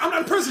cool. I'm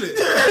not a president.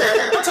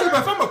 I'm talking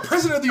about if I'm a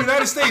president of the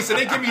United States and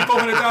they give me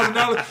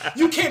 $400,000,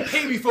 you can't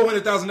pay me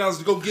 $400,000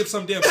 to go give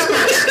some damn...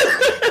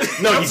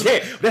 No, you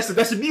can't. That's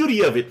the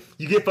beauty of it.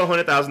 You get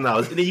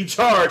 $400,000 and then you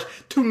charge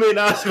 $2 million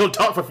to go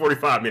talk for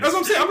 45 minutes.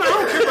 That's what I'm saying. I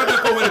don't care about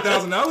that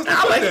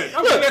 $400,000.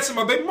 I'm giving that to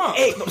my baby mom.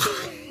 Hey,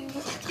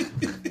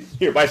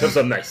 here, buy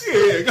something nice.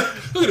 Yeah.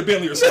 Go get a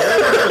Bentley or something.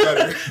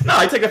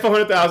 No, you take that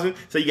 $400,000.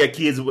 So you got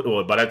kids.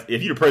 Well, but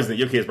if you're the president,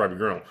 your kids probably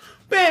grown.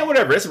 Man,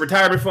 whatever. It's a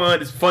retirement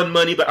fund. It's fun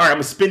money. But all right, I'm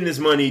gonna spend this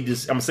money. I'm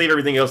gonna save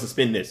everything else and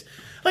spend this.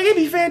 Like, it'd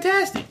be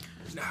fantastic.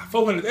 Nah,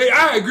 $400,000. Hey,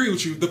 I agree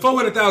with you. The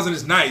 $400,000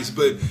 is nice,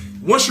 but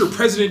once you're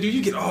president, dude,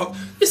 you get all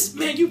this.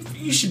 Man,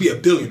 you should be a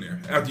billionaire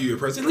after you're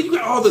president. Like, you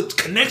got all the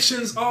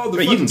connections, all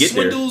the fucking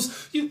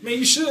swindles.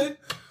 You should.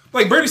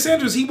 Like Bernie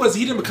Sanders, he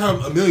didn't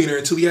become a millionaire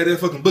until he had that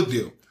fucking book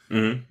deal.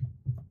 Mm-hmm.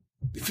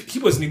 He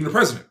wasn't even the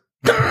president.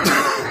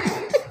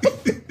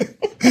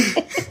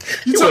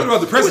 You talking about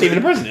the president? He wasn't even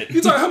the president.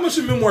 You talking how much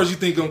of memoirs you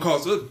think gonna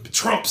cost?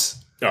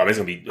 Trump's. Oh, it's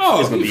gonna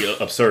be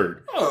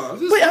absurd. But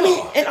I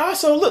mean, and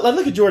also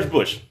look at George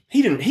Bush.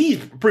 He's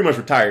pretty much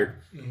retired,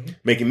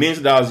 making millions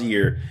of dollars a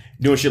year,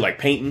 doing shit like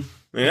painting.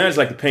 I mean, I just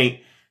like to paint.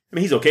 I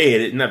mean, he's okay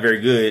at it, not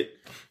very good.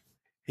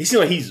 He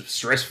seems like he's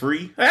stress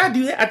free. I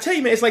do that. I tell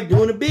you, man, it's like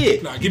doing a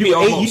bid. Nah, you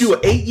do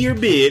an 8-year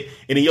bid,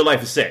 and then your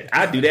life is set.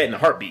 I do that in a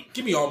heartbeat.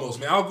 Give me almost,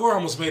 man. Al Gore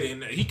almost made it,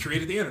 and he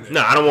created the internet. No,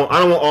 I don't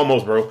want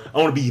almost, bro. I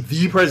want to be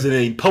the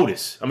president.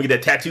 POTUS. I'm gonna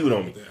get that tattooed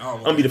on me.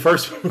 I'm gonna be the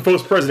first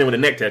president with a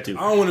neck tattoo.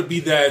 I don't want to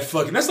be that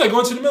fucking. That's like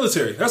going to the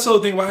military. That's the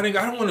whole thing. Why I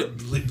don't want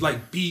to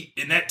like be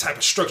in that type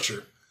of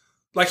structure.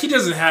 Like he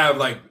doesn't have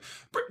like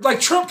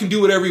Trump can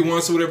do whatever he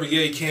wants or whatever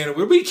he can,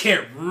 but he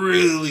can't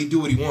really do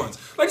what he wants.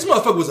 Like this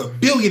motherfucker was a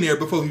billionaire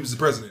before he was the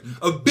president.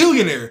 A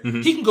billionaire.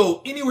 Mm-hmm. He can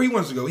go anywhere he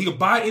wants to go. He can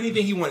buy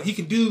anything he wants. He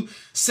can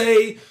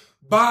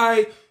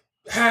buy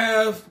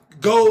have,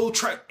 go,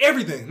 try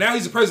everything. Now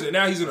he's the president.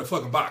 Now he's in a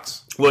fucking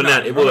box. Well,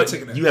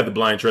 you have the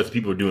blind trust.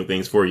 People are doing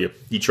things for you.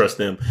 You trust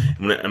them.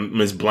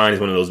 When it's blind is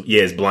one of those,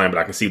 yeah, it's blind, but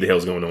I can see what the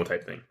hell's going on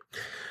type thing.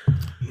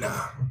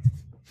 Nah.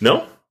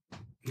 No?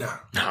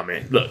 Nah,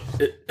 man. Look.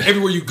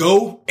 Everywhere you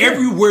go,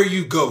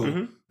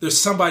 there's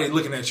somebody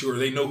looking at you or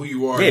they know who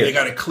you are. Yeah. And they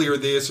got to clear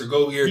this or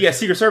go here. You got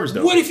Secret Service,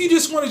 though. What if you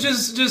just want to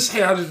just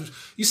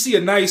have, you see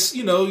a nice,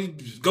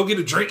 go get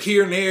a drink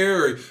here and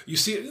there, or you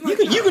see... Like,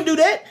 you can do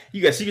that.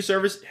 You got Secret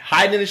Service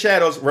hiding in the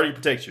shadows, ready to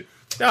protect you.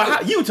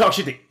 Now, you can talk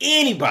shit to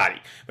anybody,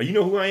 but you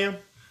know who I am?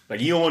 Like,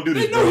 you don't want to do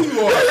this, they know who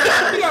you are.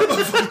 You got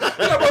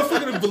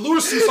motherfucking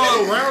velour suits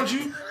all around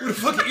you with a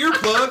fucking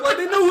earplug. Like,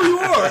 they know who you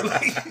are.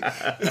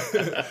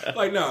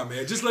 Like nah,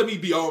 man. Just let me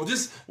be all.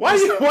 Why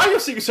your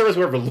Secret Service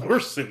wear velour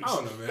suits? I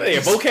don't know, man. They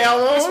a vocal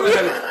on?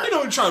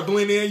 You trying to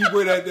blend in. You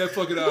wear that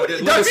fucking that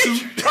leather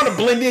suit. Trying to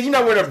blend in. You're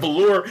not wearing a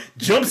velour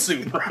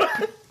jumpsuit, bro.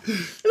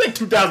 It's like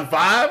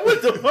 2005.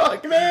 What the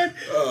fuck, man?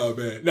 Oh,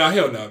 man. Nah,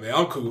 hell no, man.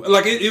 I'm cool.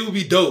 Like, it would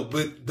be dope,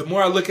 but the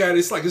more I look at it,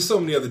 it's like there's so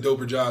many other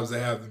doper jobs that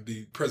have to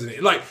be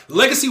president. Like,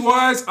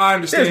 legacy-wise, I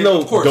understand. There's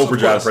no doper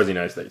job president of the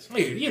United States.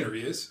 Yeah, there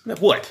is.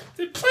 What?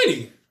 There's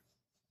plenty.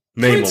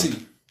 Name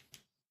them.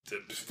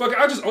 Fuck,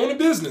 I just own a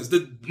business.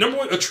 The number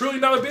one, $1 trillion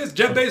business,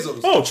 Jeff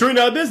Bezos. Oh, $1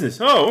 trillion business.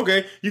 Oh,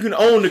 okay. You can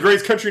own the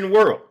greatest country in the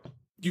world.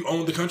 You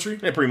own the country?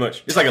 Yeah, pretty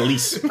much. It's like a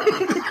lease. I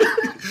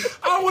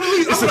don't want to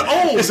lease. I want to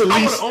own. It's a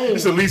lease.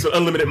 It's a lease with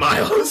unlimited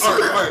miles. All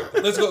right.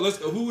 Let's go.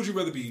 Who would you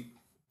rather be,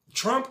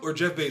 Trump or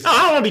Jeff Bezos?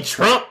 I don't want to be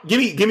Trump. Give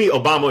me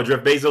Obama or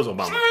Jeff Bezos.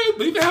 Obama. All right,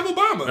 but you can have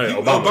Obama. Hey,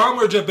 Obama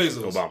or Jeff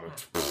Bezos? Obama.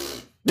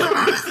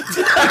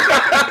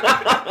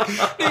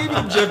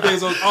 Even Jeff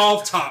Bezos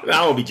off top.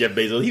 I won't be Jeff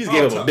Bezos. He just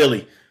gave up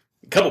a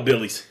couple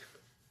billies.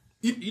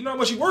 You know how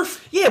much he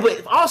worth? Yeah,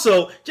 but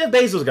also Jeff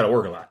Bezos got to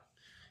work a lot.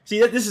 See,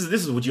 this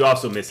is what you're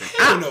also missing.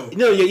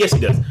 Yes,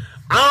 he does.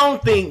 I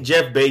don't think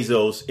Jeff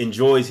Bezos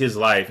enjoys his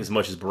life as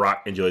much as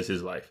Barack enjoys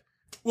his life.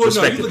 Well,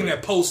 no, you're looking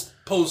at post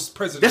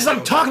president. That's what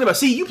I'm talking about.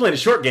 See, you playing the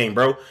short game,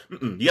 bro.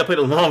 You gotta play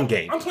the long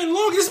game. I'm playing the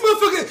long game. This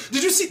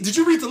motherfucker. Did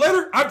you read the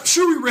letter? I'm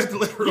sure we read the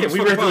letter. Yeah, we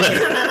read the letter.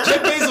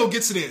 Jeff Bezos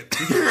gets it in.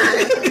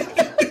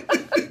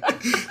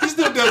 He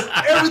still does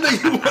everything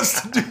he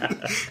wants to do.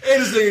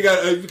 And this nigga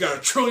got a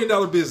 $1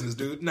 trillion business,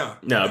 dude. No,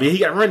 but he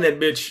got to run that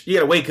bitch. He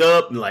got to wake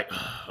up and like,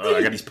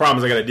 I got these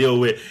problems I got to deal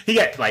with. He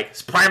got like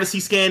privacy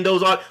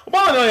scandals on.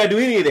 Obama don't got to do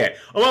any of that.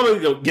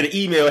 Obama go get an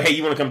email. Hey,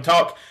 you want to come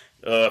talk?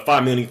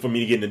 $5 million for me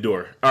to get in the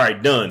door. All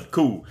right, done.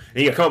 Cool. And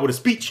he got to come up with a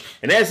speech,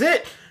 and that's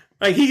it.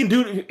 Like he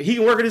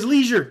can work at his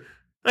leisure.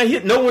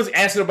 Like, no one's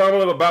asking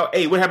Obama about,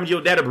 hey, what happened to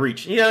your data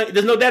breach?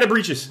 There's no data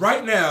breaches.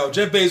 Right now,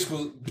 Jeff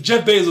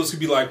Bezos could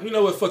be like, you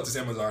know what, fuck this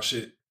Amazon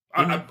shit.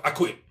 I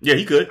quit. Yeah,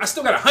 he could. I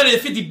still got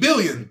 $150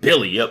 billion.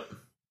 Yep.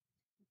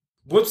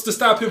 What's to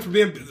stop him from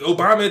being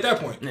Obama at that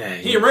point? Nah,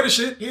 he ain't running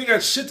shit. He ain't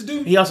got shit to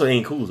do. He also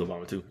ain't cool as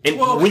Obama, too. And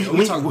when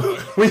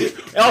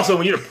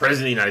you're the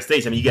president of the United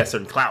States, I mean, you got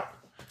certain clout.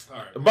 All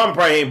right. Obama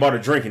probably ain't bought a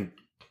drink in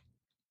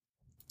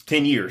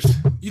 10 years.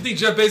 You think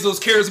Jeff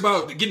Bezos cares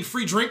about getting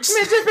free drinks?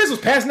 Man, Jeff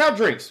Bezos passing out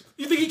drinks.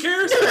 You think he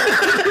cares?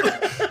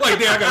 Like,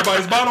 damn, I gotta buy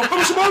this bottle. How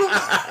much the bottle?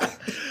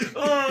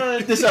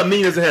 This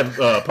mean doesn't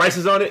have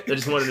prices on it. I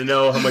just wanted to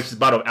know how much this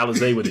bottle of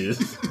Alizé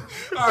is.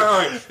 All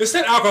right.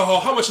 Instead of alcohol,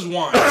 how much is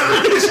wine?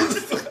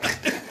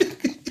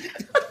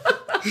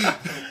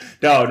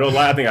 No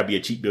lie. I think I'd be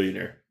a cheap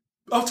billionaire.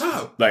 Off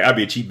top. Like, I'd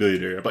be a cheap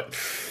billionaire. But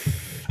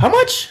how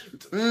much?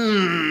 All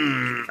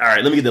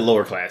right, let me get the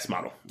lower class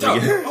model.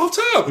 Off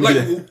top. Like,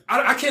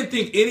 I can't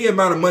think any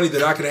amount of money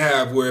that I could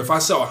have where if I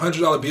saw a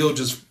 $100 bill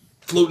just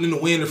floating in the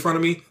wind in front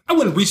of me, I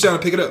wouldn't reach down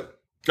and pick it up.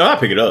 Oh, I'll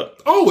pick it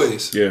up.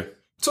 Always. Yeah.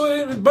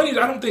 So money,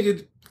 I don't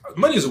think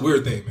money is a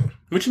weird thing, man.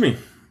 What you mean?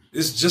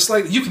 It's just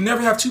like you can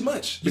never have too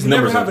much. You can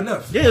never have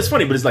enough. Yeah, it's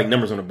funny, but it's like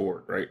numbers on the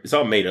board, right? It's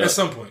all made up. At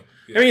some point.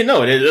 Yeah. I mean,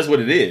 no, that's what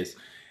it is.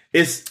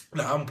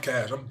 I'm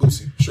cash. I'm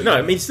Boosie. No,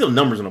 I mean, it's still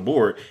numbers on the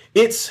board.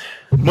 It's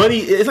money.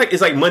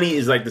 It's like money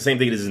is like the same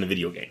thing it is in a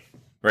video game,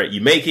 right?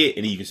 You make it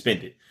and then you can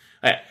spend it.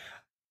 I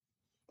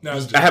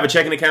have a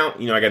checking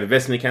account. I got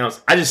investment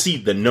accounts. I just see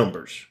the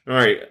numbers. All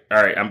right.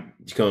 I'm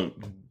just gonna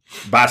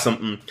buy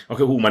something.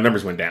 Okay, my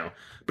numbers went down,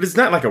 but it's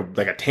not like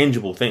a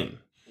tangible thing.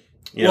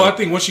 Well, I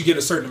think once you get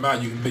a certain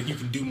amount, you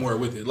can do more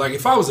with it. Like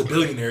if I was a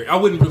billionaire, I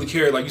wouldn't really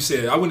care. Like you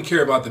said, I wouldn't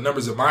care about the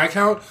numbers of my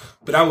account,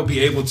 but I would be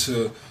able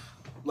to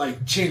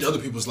like change other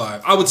people's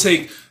lives. I would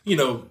take,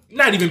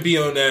 not even be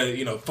on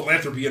that,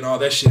 philanthropy and all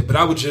that shit, but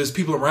I would just,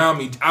 people around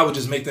me, I would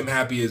just make them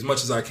happy as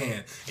much as I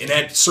can. And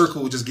that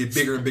circle would just get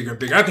bigger and bigger and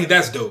bigger. I think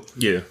that's dope.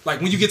 Yeah.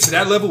 Like when you get to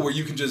that level where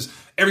you can just,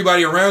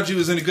 everybody around you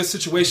is in a good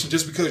situation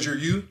just because you're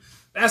you,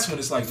 that's when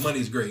it's like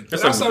money's great.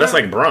 That's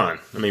like Bron.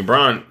 I mean,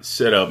 Bron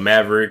set up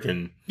Maverick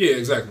and... Yeah,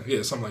 exactly.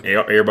 Yeah, something like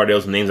that. Everybody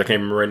else's names I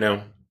can't remember right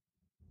now.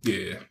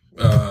 Yeah.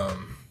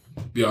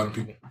 Beyond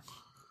people.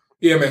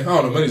 Yeah, man. I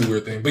don't know. Money's a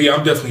weird thing. But yeah,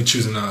 I'm definitely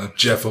choosing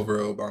Jeff over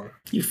Obama.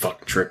 You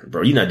fucking tripping,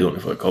 bro. You're not doing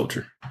it for the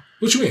culture.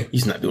 What you mean?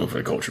 He's not doing it for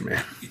the culture,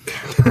 man.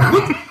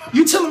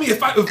 You telling me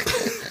if I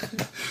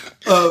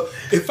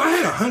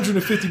had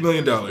 $150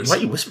 million... Why are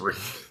you whispering?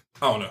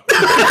 I don't know.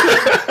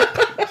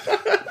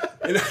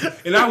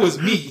 and I was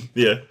me.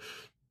 Yeah.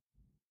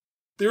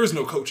 There is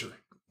no culture.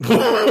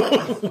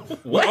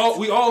 What?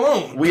 We all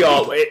own. We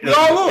all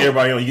own.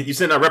 Everybody own. You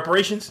send out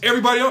reparations?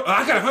 Everybody own.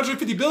 I got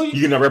 150 billion.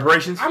 You getting out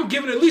reparations? I'm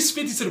giving at least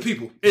 50 to the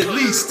people. At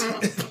least.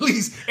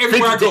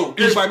 Everywhere I go,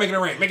 everybody making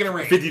it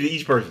rain. 50 to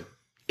each person.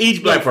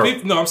 Each black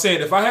person. No, I'm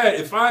saying if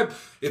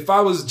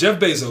I was Jeff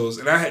Bezos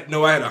and I had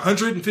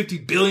 150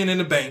 billion in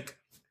the bank,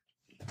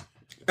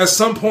 at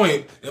some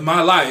point in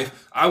my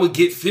life, I would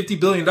get $50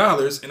 billion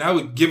and I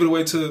would give it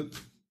away to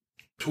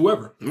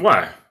whoever.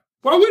 Why?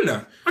 Why wouldn't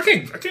I?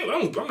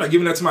 I'm not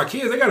giving that to my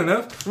kids. They got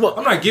enough. Well,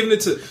 I'm not giving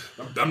it to.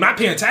 I'm not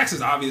paying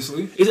taxes,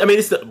 obviously.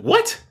 It's the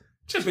what?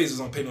 Jeff Bezos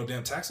don't pay no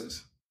damn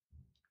taxes.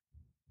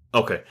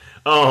 Okay.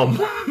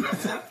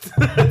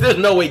 There's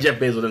no way Jeff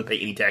Bezos doesn't pay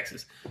any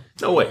taxes.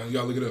 No way. You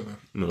gotta look it up, man.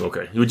 No,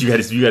 okay. What you got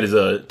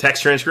his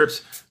tax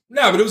transcripts?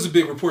 No, but it was a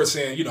big report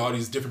saying all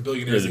these different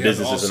billionaires, the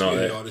businesses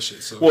and all this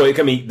shit. So, well,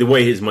 I mean, the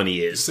way his money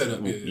is set up,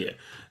 yeah.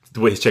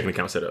 The way his checking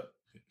account's set up.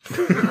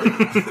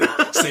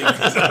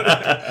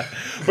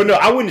 But no,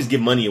 I wouldn't just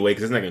give money away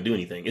because it's not going to do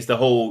anything. It's the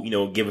whole,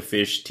 give a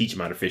fish, teach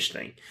them how to fish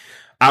thing.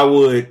 I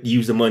would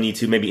use the money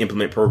to maybe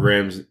implement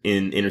programs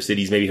in inner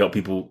cities, maybe help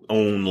people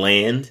own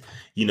land,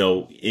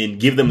 and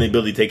give them the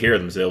ability to take care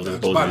of themselves. As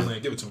opposed to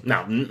land, give it to them.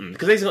 No,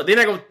 because they're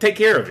not going to take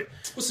care of it.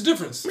 What's the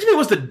difference? What do you mean,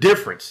 what's the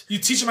difference? You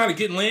teach them how to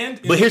get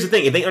land? But here's the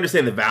thing. If they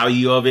understand the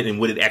value of it and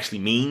what it actually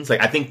means,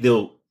 I think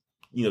they'll,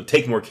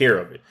 take more care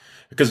of it.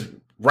 Because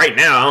right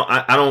now,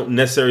 I don't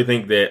necessarily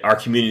think that our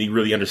community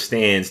really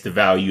understands the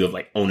value of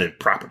owning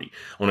property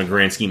on a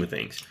grand scheme of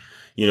things.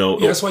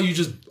 That's why you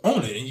just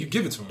own it and you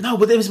give it to them. No,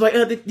 but it was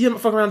you don't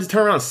fuck around, just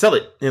turn around and sell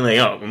it.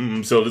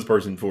 And sell this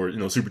person for,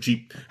 super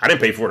cheap. I didn't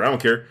pay for it. I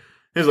don't care.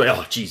 It's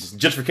oh, Jesus,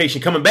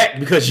 justification coming back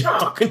because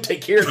y'all can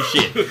take care of the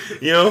shit.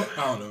 I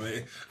don't know,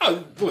 man.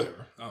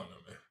 Whatever. I don't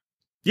know, man.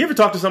 You ever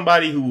talk to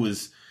somebody who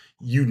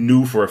you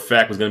knew for a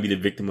fact was going to be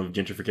the victim of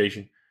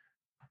gentrification?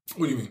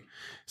 What do you mean?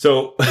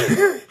 So,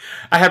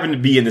 I happen to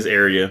be in this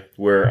area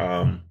where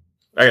I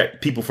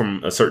got people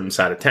from a certain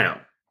side of town,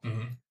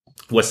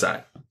 West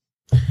Side,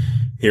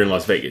 here in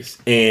Las Vegas,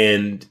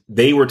 and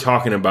they were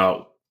talking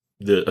about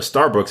a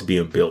Starbucks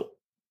being built.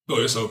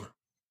 Oh, it's over.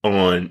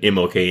 On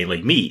MLK and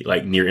Lake Mead,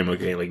 near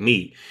MLK and Lake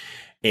Mead.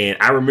 And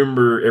I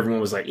remember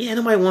everyone was like, yeah,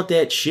 nobody want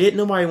that shit.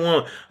 Nobody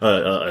want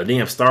a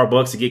damn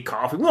Starbucks to get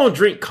coffee. We don't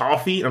drink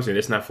coffee. And I'm saying,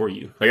 that's not for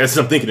you. That's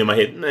what I'm thinking in my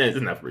head. Nah, it's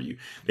not for you.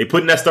 They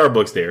put in that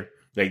Starbucks there.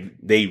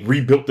 They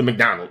rebuilt the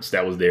McDonald's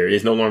that was there.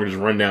 It's no longer just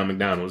run down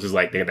McDonald's. It's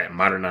they got that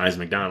modernized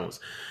McDonald's.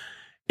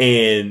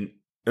 And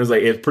it was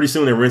pretty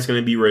soon the rent's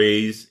going to be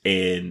raised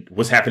and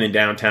what's happening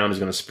downtown is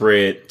going to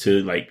spread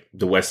to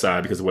the West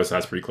Side because the West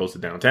Side's pretty close to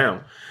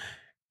downtown.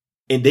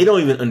 And they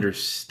don't even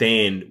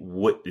understand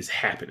what is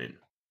happening,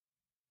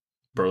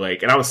 bro.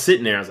 And I was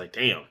sitting there, I was like,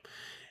 damn.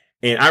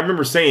 And I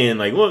remember saying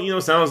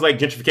well, sounds like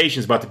gentrification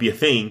is about to be a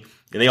thing.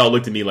 And they all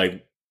looked at me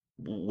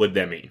what'd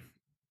that mean?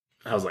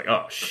 I was like,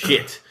 oh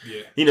shit.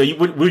 Yeah.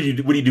 What do you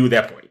do at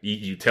that point?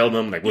 You tell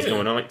them what's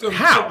going on?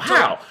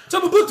 How? Tell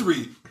them a book to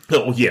read.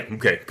 Oh yeah,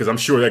 okay. Because I'm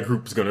sure that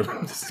group is gonna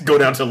go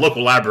down to a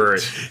local library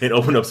and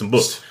open up some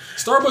books.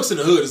 Starbucks in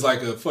the hood is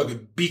like a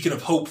fucking beacon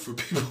of hope for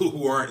people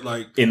who aren't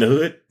in the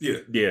hood.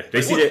 Yeah.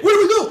 They see that. Where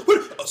do we go?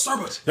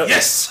 Starbucks. No,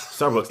 yes.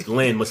 Starbucks. The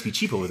land must be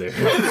cheap over there.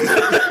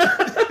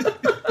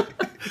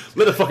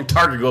 Let a fucking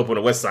Target go up on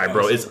the West Side,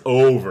 bro. It's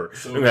over.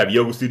 We're gonna have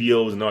yoga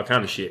studios and all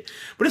kind of shit.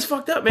 But it's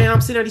fucked up, man. I'm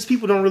sitting there. These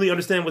people don't really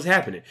understand what's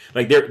happening.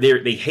 They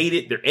hate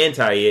it. They're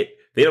anti it.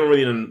 They don't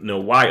really know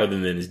why, other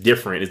than it's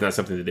different. It's not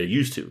something that they're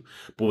used to.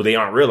 But what they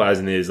aren't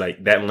realizing is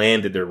that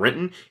land that they're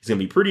renting is going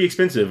to be pretty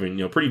expensive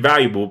and, pretty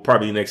valuable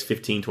probably in the next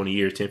 15, 20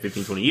 years, 10,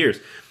 15, 20 years.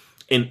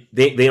 And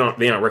they aren't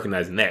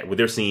recognizing that. What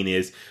they're seeing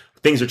is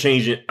things are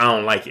changing. I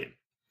don't like it.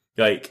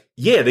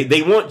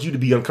 They want you to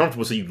be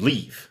uncomfortable so you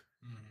leave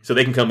so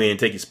they can come in and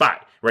take your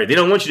spot, right? They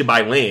don't want you to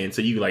buy land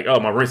so you oh,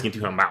 my rent's getting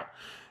too high, I'm out.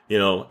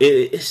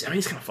 It's kind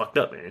of fucked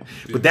up, man.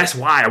 But that's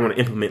why I want to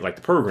implement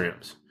the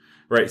programs.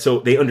 Right, so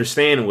they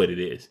understand what it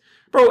is.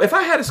 Bro, if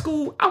I had a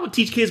school, I would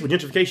teach kids what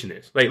gentrification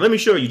is. Let me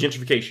show you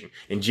gentrification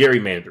and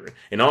gerrymandering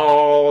and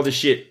all the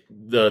shit,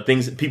 the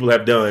things that people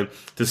have done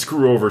to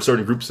screw over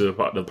certain groups of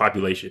the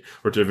population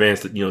or to advance,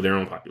 their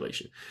own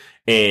population.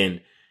 And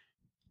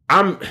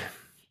I'm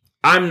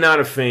not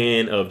a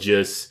fan of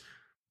just,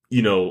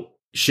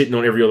 shitting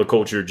on every other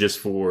culture just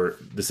for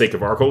the sake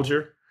of our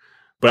culture.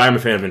 But I'm a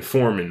fan of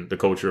informing the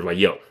culture of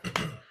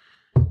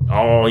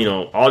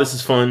all this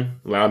is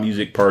fun, loud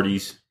music,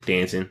 parties,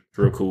 dancing,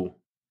 real cool.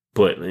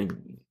 But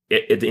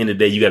at the end of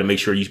the day, you got to make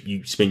sure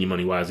you spend your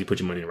money wisely, put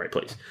your money in the right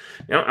place.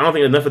 Now, I don't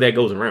think enough of that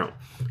goes around.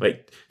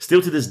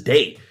 Still to this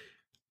day,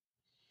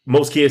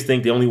 most kids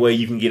think the only way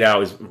you can get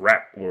out is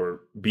rap or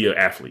be an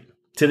athlete.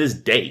 To this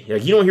day,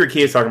 you don't hear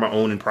kids talking about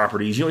owning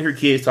properties. You don't hear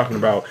kids talking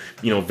about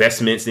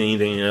investments and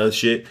anything and other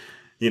shit.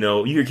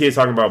 You hear kids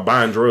talking about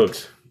buying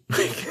drugs.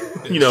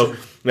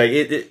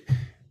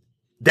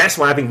 That's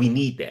why I think we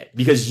need that,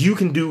 because you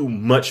can do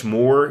much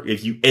more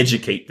if you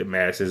educate the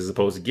masses as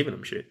opposed to giving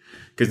them shit.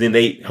 Because then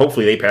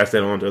hopefully they pass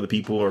that on to other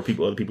people, or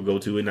other people go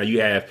to it. Now you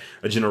have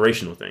a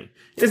generational thing.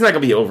 It's not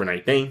going to be an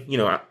overnight thing.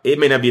 It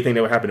may not be a thing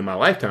that would happen in my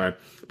lifetime,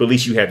 but at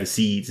least you have the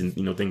seeds and,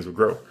 things will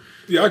grow.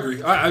 Yeah, I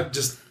agree. I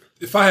just,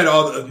 if I had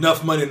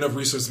enough money, enough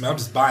resources, man, I'm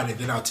just buying it,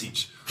 then I'll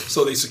teach.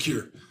 So they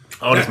secure.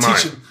 Oh, that's mine.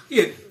 Teaching,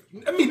 yeah.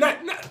 I mean, not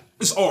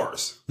it's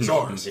ours. It's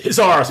ours. It's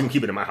ours. We can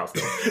keep it in my house,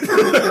 though.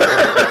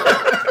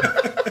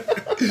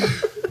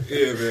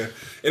 Yeah, man.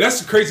 And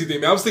that's the crazy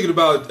thing, man. I was thinking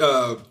about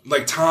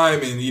like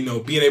time and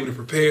being able to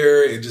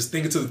prepare and just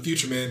thinking to the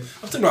future, man. I'm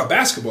thinking about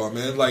basketball,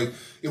 man. Like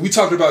if we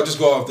talked about, just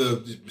go off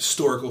the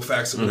historical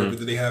facts or whatever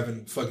that they have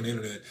in fucking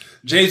internet.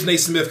 James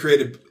Naismith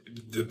created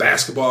the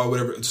basketball,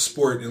 whatever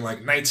sport, in like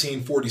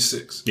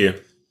 1946. Yeah.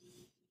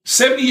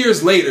 70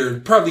 years later,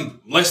 probably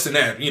less than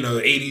that,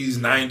 80s,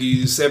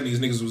 90s, 70s,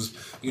 niggas was,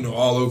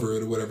 all over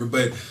it or whatever.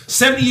 But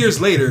 70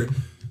 years later,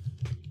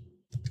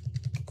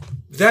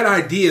 that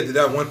idea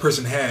that one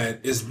person had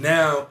is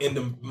now in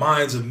the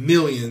minds of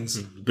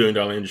millions. $1 billion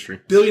industry.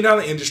 $1 billion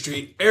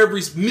industry.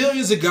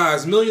 Millions of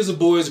guys, millions of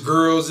boys,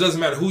 girls. It doesn't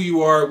matter who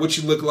you are, what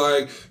you look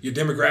like, your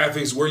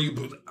demographics,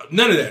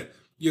 none of that.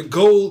 Your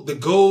goal,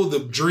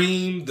 the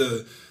dream,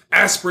 the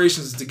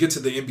aspirations is to get to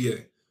the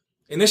NBA.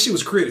 And that shit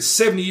was created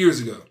 70 years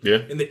ago. Yeah.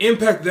 And the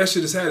impact that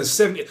shit has had is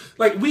 70.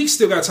 Like, we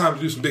still got time to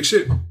do some big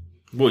shit.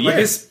 Well, yeah. Like,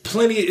 it's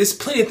plenty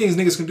of things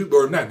niggas can do,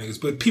 or not niggas,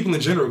 but people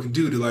in general can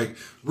do to, like,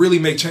 really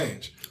make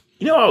change.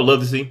 You know what I would love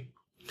to see?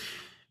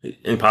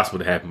 Impossible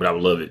to happen, but I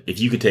would love it. If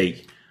you could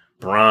take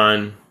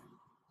Bron,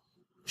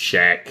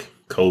 Shaq,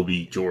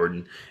 Kobe,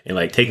 Jordan, and,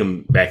 like, take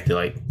them back to,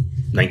 like,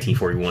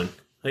 1941.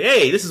 Like,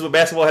 hey, this is what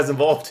basketball has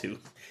evolved to.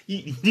 Do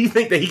you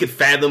think that he could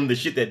fathom the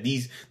shit that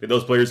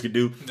those players could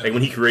do? No. Like,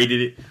 when he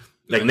created it?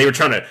 Like, when they were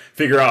trying to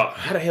figure out,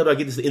 how the hell do I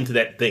get this into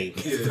that thing?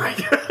 Yeah.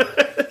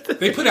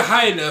 They put it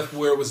high enough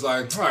where it was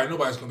like, all right,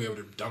 nobody's going to be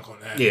able to dunk on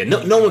that. Yeah,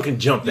 no one can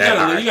jump that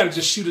high. You got to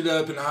just shoot it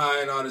up and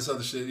high and all this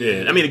other shit.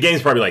 Yeah. I mean, the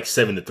game's probably like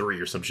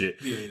 7-3 or some shit.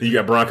 Yeah. Then you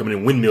got Bron coming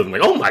in windmills and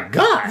like, oh my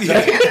God.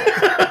 Yeah.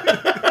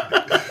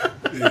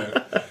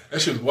 Yeah. That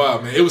shit was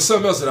wild, man. It was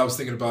something else that I was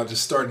thinking about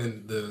just starting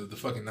in the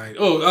fucking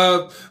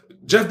 90s.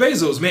 Jeff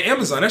Bezos, man,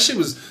 Amazon. That shit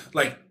was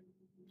like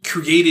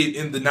created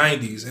in the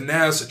 90s, and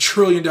now it's $1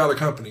 trillion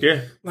company.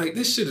 Yeah. Like,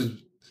 this shit is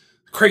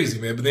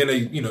crazy, man. But then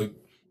they,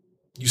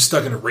 you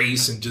stuck in a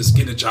race and just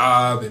getting a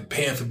job and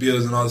paying for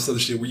bills and all this other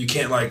shit where you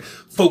can't, like,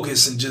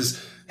 focus and just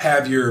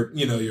have your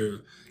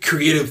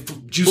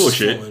creative juices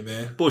flowing,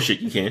 man.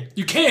 Bullshit, you can.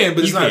 You can,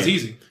 but it's not as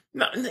easy.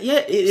 No, yeah,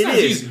 it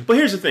is. Easy. But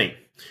here's the thing.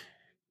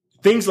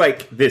 Things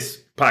like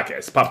this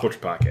podcast, Pop Culture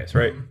Podcast,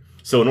 right? Mm-hmm.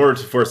 So in order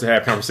for us to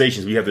have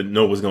conversations, we have to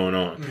know what's going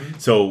on. Mm-hmm.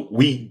 So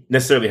we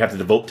necessarily have to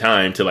devote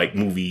time to, like,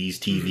 movies,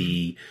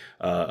 TV,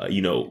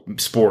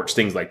 sports,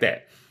 things like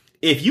that.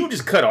 If you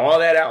just cut all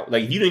that out,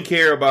 like, if you didn't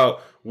care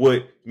about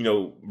what,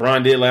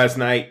 Bron did last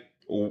night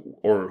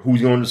or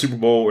who's going to the Super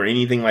Bowl or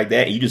anything like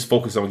that, and you just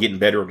focus on getting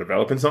better or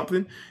developing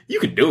something, you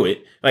could do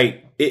it.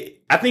 Like,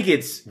 I think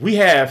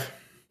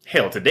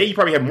today you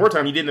probably have more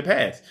time than you did in the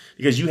past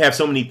because you have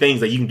so many things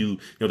that you can do,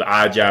 the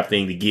odd job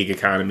thing, the gig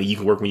economy. You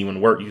can work when you want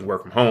to work. You can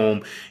work from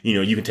home.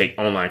 You can take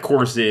online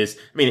courses.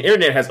 I mean, the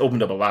internet has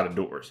opened up a lot of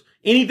doors.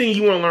 Anything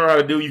you want to learn how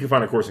to do, you can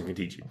find a course that can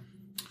teach you.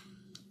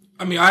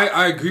 I mean,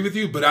 I agree with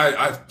you, but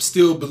I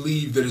still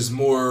believe there's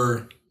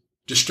more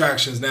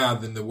distractions now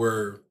than there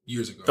were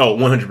years ago. Oh,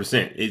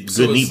 100%. It's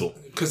good and evil.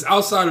 Because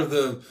outside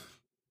of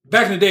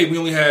back in the day, we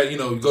only had, you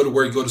go to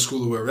work, go to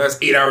school or whatever. That's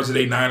 8 hours a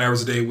day, 9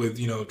 hours a day with,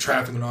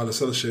 traffic and all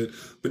this other shit.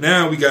 But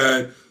now we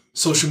got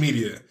social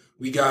media.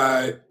 We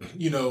got,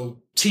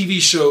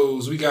 TV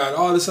shows. We got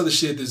all this other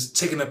shit that's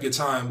taking up your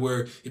time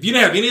where if you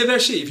didn't have any of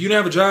that shit, if you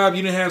didn't have a job,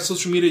 you didn't have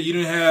social media, you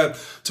didn't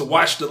have to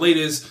watch the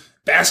latest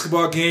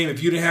basketball game,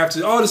 if you didn't have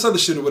to, all this other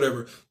shit or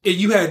whatever, and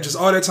you had just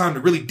all that time to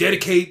really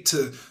dedicate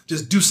to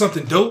just do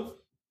something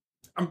dope,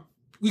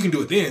 we can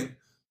do it then.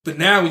 But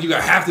now when you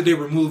got half the day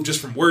removed just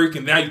from work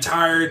and now you're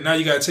tired, now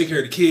you got to take care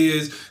of the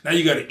kids, now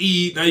you got to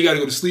eat, now you got to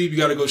go to sleep, you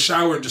got to go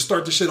shower and just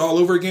start the shit all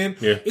over again.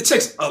 Yeah. It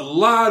takes a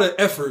lot of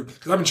effort,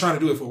 because I've been trying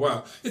to do it for a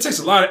while. It takes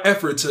a lot of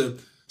effort to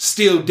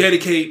still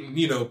dedicate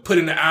and, put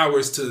in the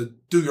hours to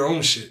do your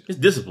own shit. It's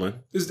discipline.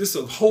 It's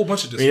a whole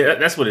bunch of discipline. Yeah,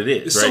 that's what it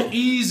is. It's so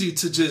easy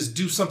to just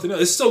do something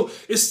else.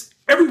 It's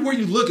everywhere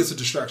you look, it's a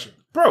distraction.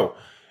 Bro,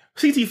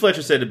 C.T.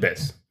 Fletcher said it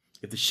best.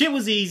 If the shit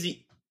was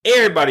easy,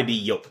 everybody be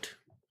yoked.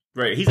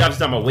 Right, he's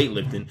obviously talking about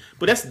weightlifting,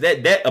 but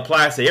that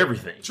applies to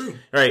everything. True.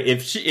 Right,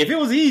 if it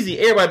was easy,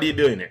 everybody be a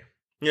billionaire.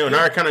 And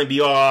our economy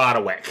be all out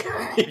of whack.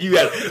 If you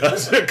got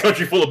a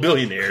country full of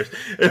billionaires,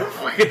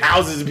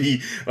 houses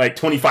be like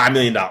 $25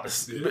 million.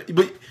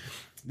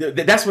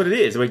 But that's what it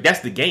is. Like, that's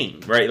the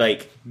game, right?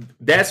 Like,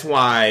 that's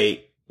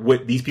why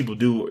what these people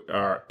do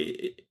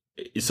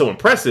is so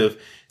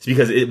impressive. It's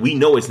because we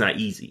know it's not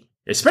easy,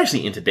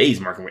 especially in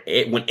today's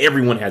market when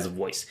everyone has a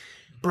voice,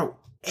 bro.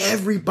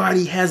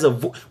 Everybody has a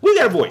voice. We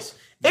got a voice.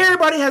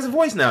 Everybody has a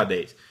voice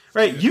nowadays,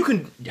 right? You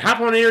can hop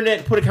on the internet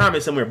and put a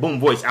comment somewhere, boom,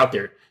 voice out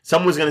there.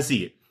 Someone's going to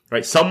see it.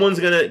 right? Someone's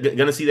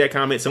gonna see that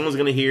comment. Someone's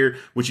gonna hear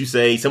what you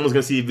say. Someone's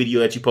gonna see a video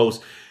that you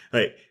post.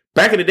 Like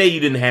back in the day, you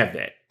didn't have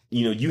that.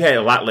 You had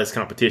a lot less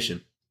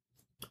competition,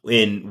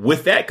 and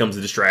with that comes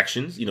the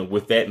distractions.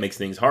 With that makes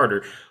things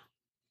harder.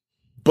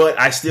 But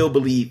I still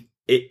believe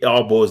it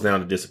all boils down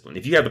to discipline.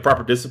 If you have the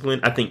proper discipline,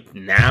 I think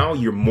now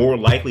you're more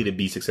likely to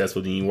be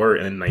successful than you were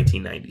in the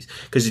 1990s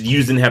because you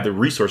just didn't have the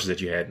resources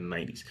that you had in the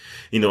 90s.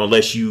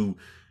 Unless you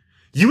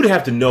would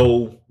have to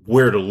know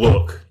where to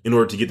look in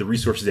order to get the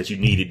resources that you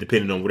needed,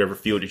 depending on whatever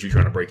field that you're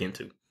trying to break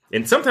into.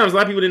 And sometimes a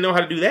lot of people didn't know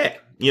how to do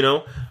that.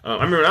 I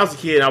remember when I was a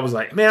kid, I was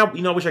like, man,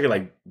 I wish I could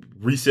like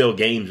resell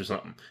games or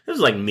something. It was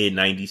like mid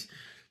 90s.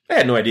 I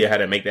had no idea how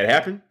to make that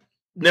happen.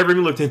 Never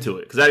even looked into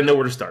it because I didn't know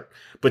where to start.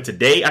 But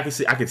today I can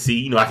see, I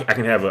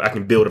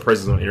can build a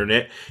presence on the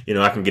internet.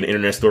 I can get an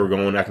internet store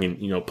going. I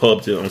can,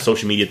 pub to on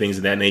social media, things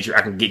of that nature.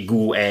 I can get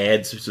Google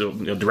ads, so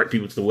direct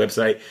people to the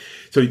website.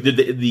 So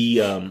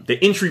the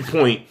entry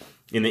point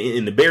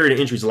in the barrier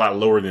to entry is a lot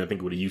lower than I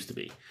think what it used to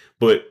be.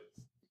 But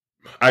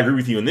I agree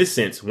with you in this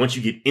sense. Once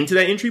you get into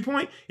that entry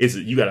point,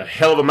 you got a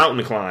hell of a mountain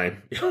to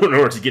climb in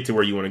order to get to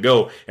where you want to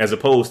go, as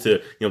opposed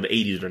to the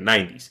 80s or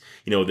 90s.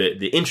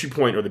 The entry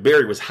point or the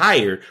barrier was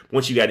higher.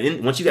 Once you got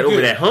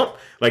over that hump,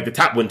 like the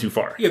top wasn't too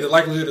far. Yeah, the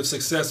likelihood of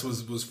success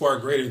was far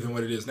greater than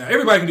what it is now.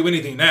 Everybody can do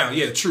anything now.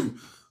 Yeah, true.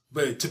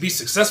 But to be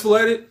successful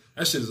at it,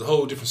 that shit is a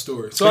whole different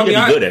story. So you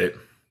gotta be good at it.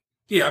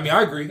 Yeah,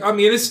 I agree.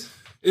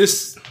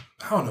 It's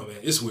I don't know, man.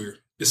 It's weird.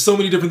 There's so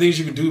many different things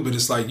you can do, but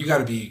it's like you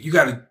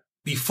gotta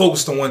be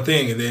focused on one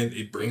thing, and then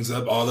it brings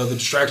up all the other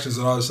distractions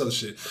and all this other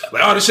shit.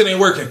 Like, oh, this shit ain't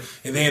working.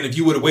 And then if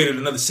you would have waited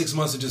another 6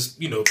 months and just,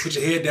 put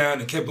your head down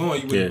and kept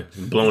going, you would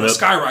have blown up,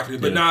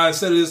 skyrocketed. But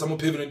instead of this, I'm gonna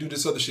pivot and do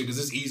this other shit because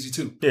it's easy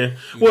too. Yeah.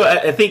 Well,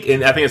 I think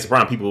it's a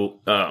problem. People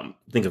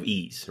think of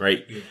ease,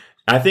 right? Yeah.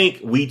 I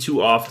think we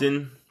too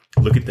often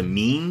look at the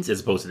means as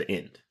opposed to the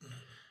end,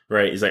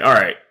 right? It's like, all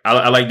right,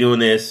 I like doing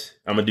this.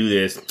 I'm gonna do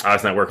this. Oh,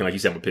 it's not working. Like you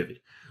said, I'm gonna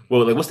pivot.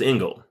 Well, like, what's the end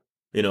goal?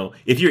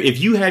 If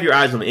you have your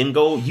eyes on the end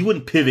goal, you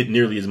wouldn't pivot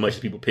nearly as much as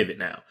people pivot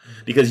now,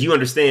 because you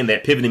understand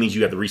that pivoting means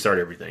you have to restart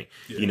everything.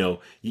 Yeah.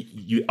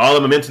 You all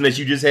the momentum that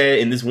you just had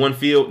in this one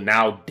field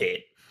now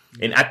dead.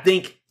 And I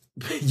think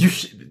you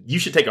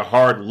should take a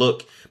hard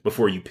look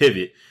before you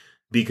pivot,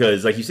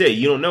 because like you said,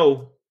 you don't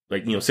know.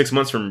 Like, 6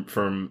 months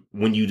from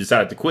when you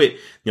decided to quit,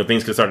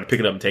 things could start to pick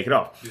it up and take it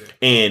off. Yeah.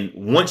 And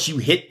once you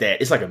hit that,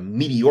 it's like a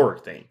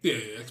meteoric thing. Yeah.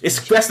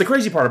 That's the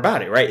crazy part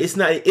about it, right? It's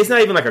not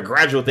even like a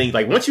gradual thing.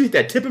 Like once you hit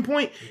that tipping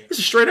point, it's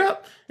a straight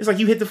up. It's like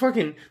you hit the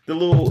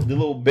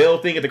little bell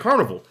thing at the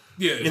carnival.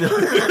 Yeah.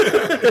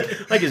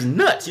 Like it's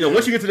nuts.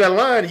 Once you get to that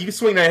line, you can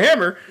swing that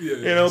hammer.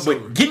 Yeah, but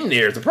over. Getting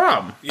there is a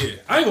problem. Yeah.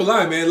 I ain't gonna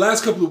lie, man.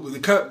 Last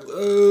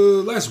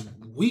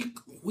week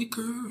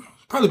or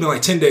probably been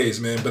like 10 days,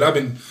 man. But I've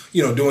been,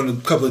 doing a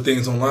couple of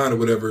things online or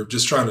whatever,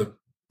 just trying to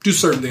do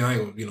certain things. I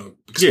ain't gonna,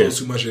 expose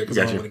too much of that because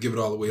I don't want to give it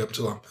all away up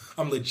until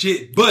I'm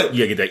legit. But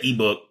you gotta get that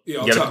ebook.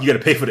 Yeah, you gotta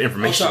pay for the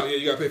information. Yeah,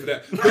 you gotta pay for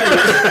that.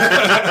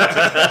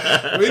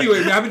 But anyway,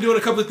 man, I've been doing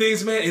a couple of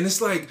things, man, and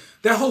it's like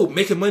that whole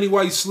making money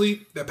while you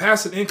sleep, that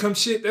passive income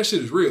shit. That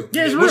shit is real.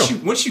 Yeah, it's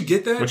real. Once you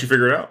get that, once you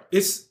figure it out,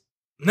 it's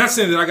not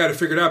saying that I got to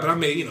figure it out, but I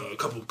made a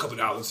couple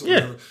dollars or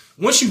whatever.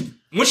 Once you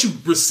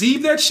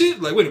receive that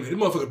shit, like, wait a minute, this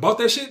motherfucker bought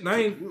that shit, and I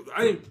ain't do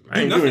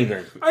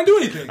anything. I ain't do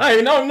anything.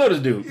 I don't even know this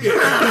dude.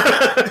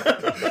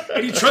 Yeah.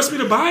 And you trust me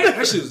to buy it?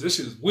 That shit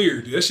is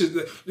weird,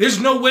 dude. There's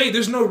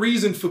no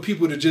reason for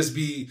people to just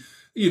be,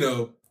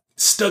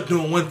 stuck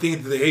doing one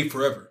thing that they hate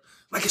forever.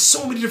 Like, it's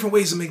so many different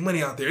ways to make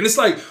money out there. And it's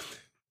like,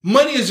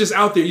 money is just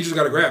out there. You just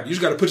got to grab it. You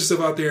just got to put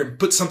yourself out there and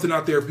put something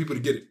out there for people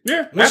to get it.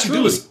 Yeah, once you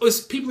do,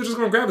 people are just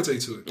going to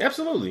gravitate to it.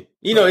 Absolutely.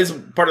 It's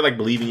part of like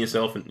believing in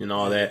yourself and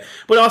all that.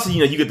 But also,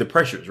 you get the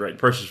pressures, right?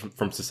 Pressures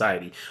from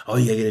society. Oh,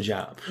 you got to get a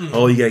job. Mm-hmm.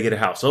 Oh, you got to get a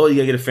house. Oh, you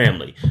got to get a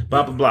family.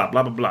 Blah, blah, blah,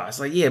 blah, blah, blah.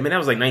 It's like, yeah, man, that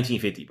was like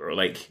 1950, bro.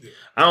 Like,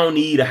 I don't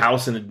need a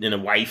house and a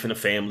wife and a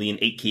family and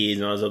 8 kids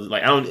and all this other.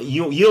 Like,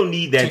 you don't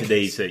need that in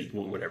today's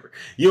whatever.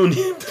 You don't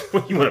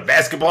need. You want a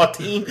basketball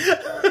team?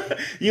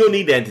 You don't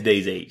need that in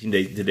today's age, in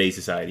today's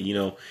society.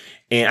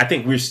 And I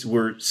think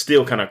we're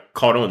still kind of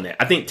caught on that.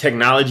 I think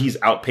technology is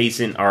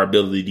outpacing our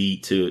ability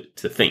to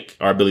think,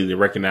 our ability to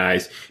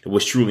recognize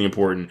what's truly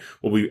important,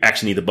 what we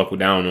actually need to buckle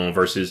down on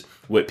versus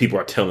what people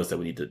are telling us that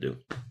we need to do.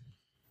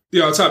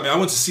 Yeah, I'll tell you, man. I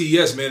went to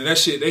CES, man, and that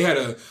shit, they had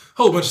a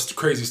whole bunch of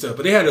crazy stuff,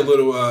 but they had a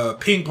little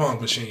ping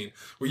pong machine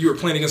where you were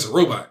playing against a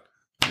robot.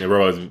 The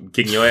robot was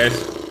kicking your ass?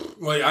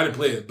 Well, yeah, I didn't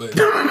play it, but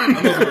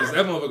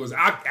that motherfucker was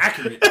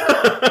accurate.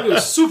 It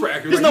was super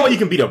accurate. There's no way you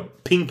can beat a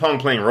ping pong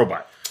playing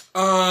robot.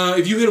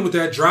 If you hit it with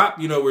that drop,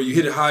 where you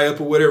hit it high up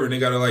or whatever, and they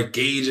gotta like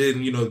gauge it,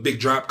 and the big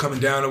drop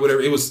coming down or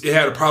whatever, it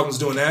had problems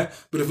doing that.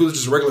 But if it was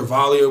just a regular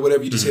volley or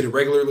whatever, you just hit it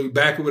regularly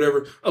back or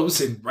whatever, it was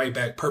hitting right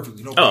back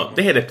perfectly. No problem.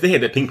 They had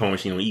that ping pong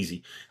machine on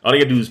easy. All they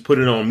gotta do is put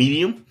it on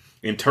medium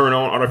and turn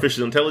on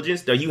artificial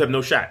intelligence. Now you have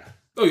no shot.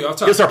 Oh yeah,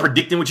 they'll start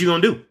predicting what you're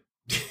gonna do.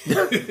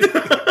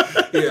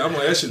 Yeah, I'm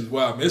like, that shit is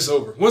wild, man. It's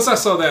over. Once I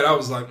saw that, I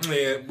was like,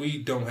 man, we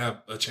don't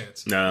have a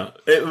chance. No.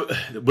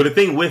 But the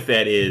thing with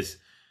that is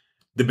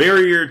the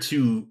barrier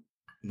to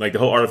like the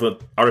whole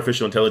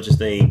artificial intelligence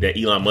thing that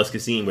Elon Musk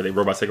is seeing, where they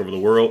robots take over the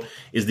world,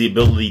 is the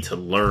ability to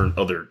learn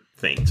other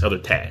things, other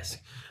tasks.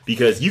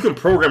 Because you can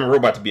program a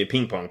robot to be a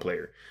ping pong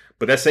player,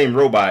 but that same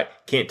robot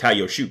can't tie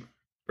your shoe,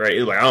 right?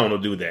 It's like, I don't know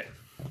what to do with that,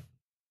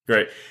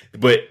 right?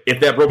 But if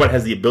that robot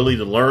has the ability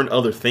to learn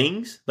other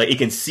things, like it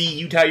can see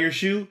you tie your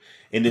shoe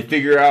and then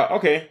figure out,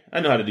 okay, I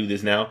know how to do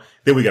this now,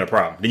 then we got a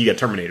problem. Then you got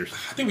Terminators.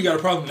 I think we got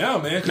a problem now,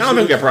 man. I don't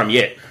think we got a problem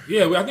yet.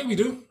 Yeah, I think we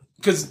do.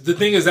 Because the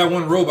thing is that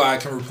one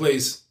robot can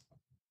replace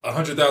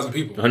 100,000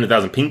 people.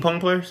 100,000 ping pong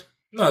players?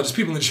 No, just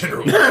people in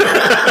general.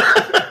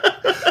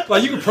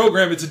 Like, you can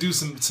program it to do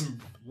some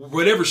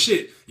whatever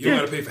shit. You don't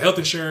got to pay for health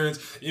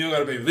insurance. You don't got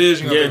to pay for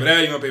this. You don't got to pay for that.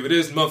 You don't got to pay for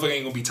this. The motherfucker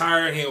ain't going to be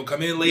tired. He ain't going to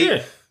come in late.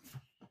 Yeah.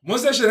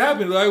 Once that shit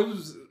happens, like,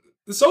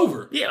 it's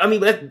over. Yeah, I mean,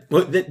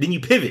 then you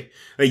pivot.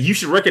 Like, you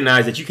should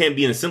recognize that you can't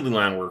be an assembly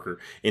line worker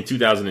in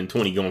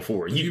 2020 going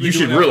forward. You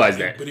should realize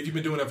that. But if you've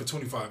been doing that for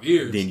 25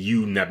 years, then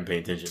you not been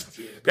paying attention.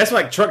 Yeah, that's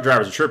like truck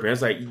drivers are tripping.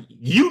 It's like,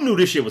 you knew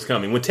this shit was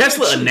coming. When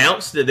Tesla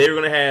announced that they were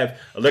going to have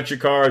electric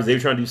cars, they were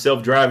trying to do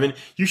self-driving,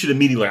 you should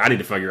immediately I need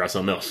to figure out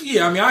something else.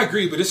 Yeah, I mean, I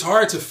agree, but it's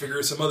hard to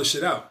figure some other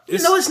shit out.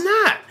 No, it's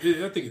not.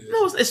 Yeah, I think it is.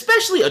 No,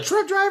 especially a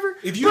truck driver.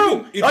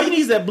 All you need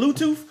is that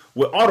Bluetooth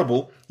with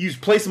Audible. You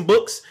just play some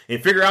books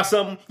and figure out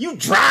something. You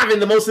driving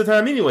the most of the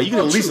time anyway. You can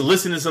at least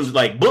listen to some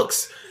like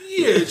books.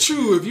 Yeah,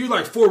 true. If you're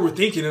like forward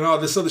thinking and all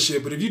this other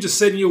shit, but if you just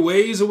set in your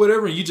ways or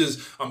whatever, and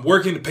I'm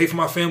working to pay for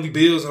my family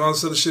bills and all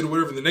this other shit or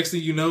whatever, the next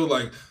thing you know,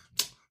 like,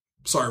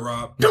 sorry,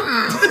 Rob.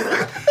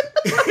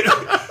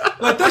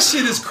 Like, that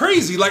shit is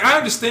crazy. Like, I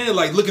understand,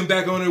 like, looking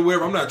back on it or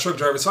whatever, I'm not a truck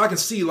driver, so I can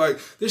see, like,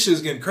 this shit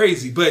is getting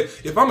crazy. But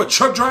if I'm a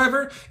truck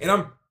driver and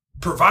I'm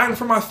providing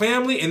for my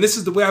family, and this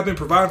is the way I've been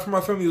providing for my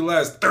family the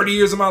last 30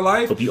 years of my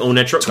life. Hope you own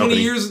that truck 20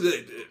 company. years,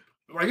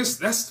 I guess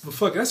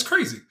that's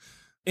crazy.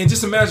 And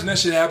just imagine that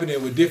shit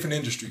happening with different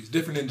industries.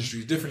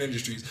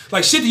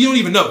 Like shit that you don't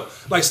even know.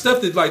 Like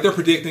stuff that like they're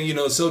predicting,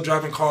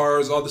 self-driving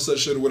cars, all this other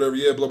shit or whatever.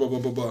 Yeah, blah, blah, blah,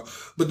 blah, blah.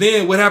 But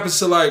then what happens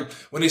to like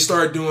when they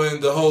start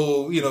doing the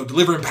whole,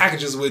 delivering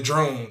packages with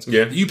drones?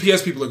 Yeah. The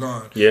UPS people are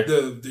gone. Yeah.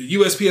 The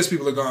USPS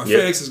people are gone. Yeah.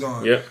 FedEx is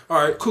gone. Yeah.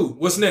 All right, cool.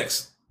 What's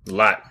next? A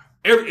lot.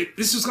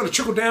 This is going to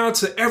trickle down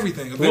to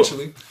everything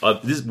eventually.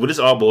 What this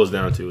all boils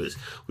down to is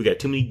we got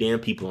too many damn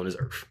people on this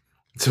earth.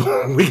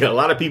 So we got a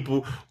lot of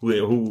people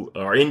who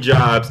are in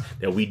jobs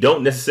that we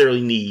don't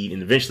necessarily need,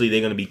 and eventually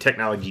they're going to be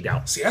technologied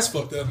out. See, that's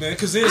fucked up, man.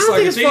 Because then it's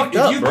like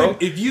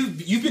if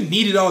you've been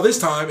needed all this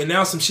time, and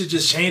now some shit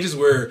just changes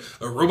where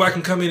a robot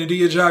can come in and do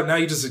your job. Now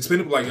you just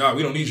expendable. Like,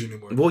 we don't need you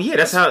anymore. Well, yeah,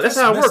 that's how it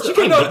works.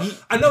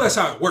 I know that's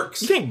how it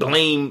works. You can't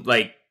blame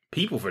like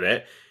people for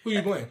that. Who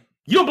you blame?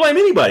 You don't blame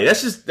anybody.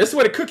 That's the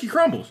way the cookie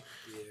crumbles.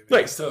 Yeah, man,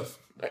 like, it's tough.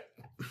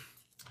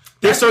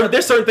 There's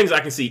certain things I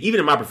can see,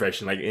 even in my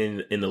profession, like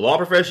in the law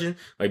profession,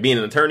 like being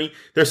an attorney.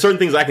 There's certain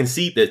things I can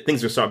see that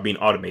things are starting being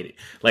automated.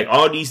 Like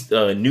all these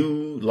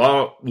new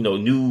law,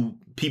 new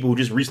people who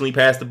just recently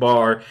passed the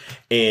bar,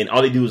 and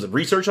all they do is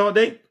research all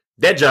day.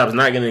 That job is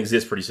not going to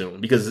exist pretty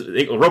soon because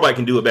a robot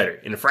can do it better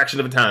in a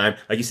fraction of a time.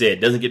 Like you said,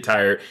 doesn't get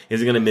tired,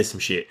 isn't going to miss some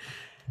shit.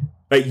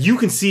 Like you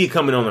can see it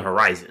coming on the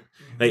horizon.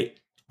 Like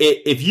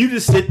if you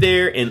just sit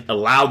there and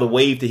allow the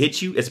wave to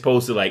hit you, as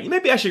opposed to like,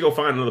 maybe I should go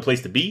find another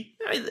place to be.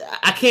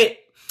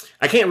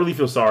 I can't really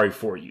feel sorry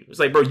for you. It's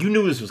like, bro, you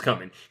knew this was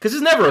coming. Because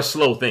it's never a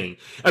slow thing.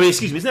 I mean,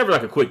 excuse me, it's never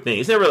like a quick thing.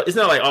 It's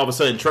not like all of a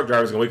sudden truck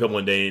drivers are going to wake up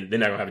one day and they're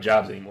not going to have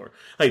jobs anymore.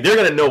 Like, they're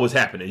going to know what's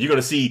happening. You're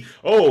going to see,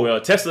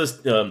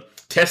 Tesla's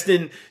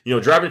testing,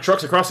 driving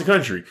trucks across the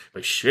country.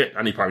 Like, shit,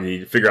 probably need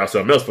to figure out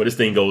something else before this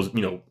thing goes,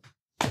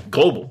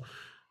 global.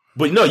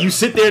 But no, you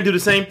sit there and do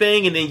the same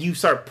thing, and then you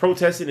start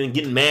protesting and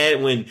getting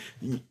mad when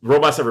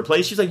robots are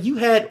replaced. She's like, you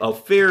had a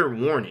fair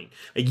warning.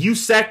 Like, you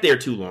sat there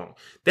too long.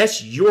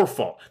 That's your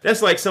fault.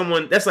 That's like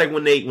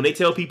when they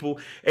tell people,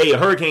 hey, a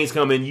hurricane's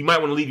coming, you might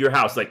want to leave your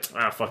house. Like,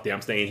 fuck that,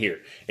 I'm staying here.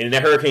 And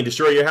that hurricane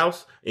destroy your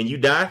house and you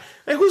die.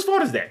 Like, whose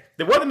fault is that?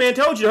 The weatherman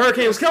told you the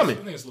hurricane was coming.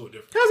 I think it's a little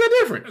different. How's that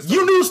different?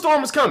 You knew the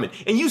storm was coming,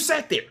 and you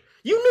sat there.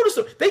 You knew the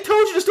storm. They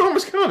told you the storm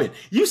was coming.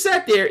 You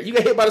sat there, you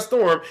got hit by the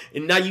storm,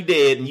 and now you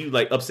dead, and you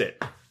like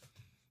upset.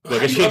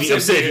 Like, I can't be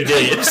upset you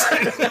dead.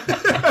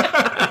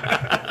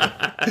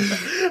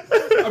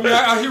 I mean,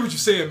 I hear what you're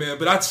saying, man,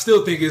 but I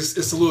still think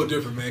it's a little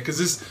different, man,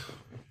 because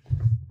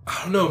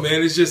I don't know,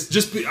 man. It's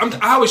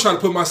I always try to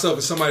put myself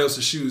in somebody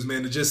else's shoes,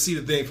 man, to just see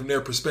the thing from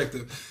their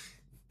perspective.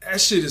 That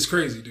shit is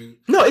crazy, dude.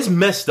 No, it's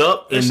messed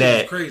up in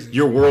that crazy.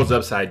 Your world's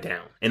upside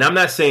down. And I'm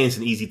not saying it's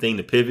an easy thing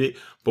to pivot,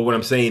 but what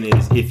I'm saying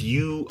is if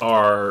you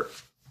are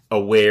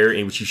aware,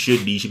 and which you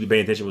should be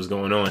paying attention to what's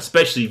going on,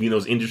 especially if you know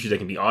those industries that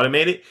can be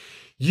automated.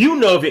 You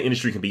know if your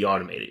industry can be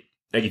automated.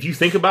 Like, if you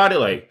think about it,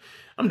 like,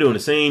 I'm doing the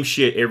same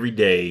shit every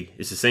day.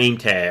 It's the same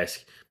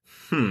task.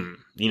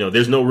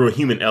 There's no real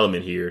human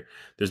element here.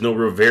 There's no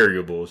real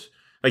variables.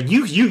 Like,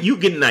 you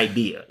get an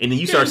idea. And then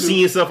you start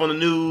seeing stuff on the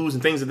news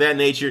and things of that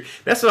nature.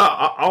 That's what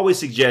I always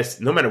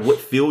suggest, no matter what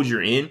field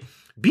you're in,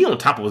 be on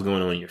top of what's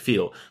going on in your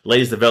field.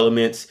 Latest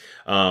developments,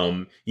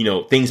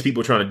 things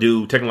people are trying to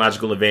do,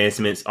 technological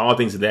advancements, all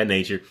things of that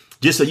nature,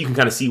 just so you can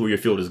kind of see where your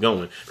field is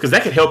going. Because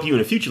that could help you in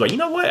the future. Like, you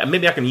know what?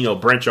 Maybe I can,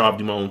 branch off,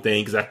 do my own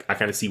thing because I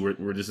kind of see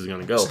where this is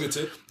going to go. That's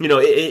a good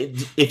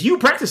tip. If you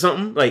practice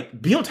something,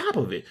 like, be on top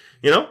of it,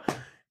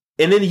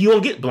 and then you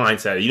don't get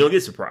blindsided. You don't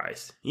get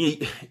surprised.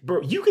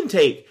 Bro, you can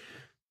take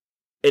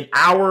an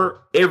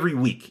hour every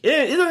week.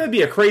 It doesn't have to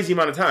be a crazy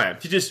amount of time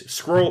to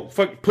just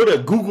put a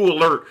Google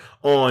alert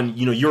on,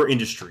 your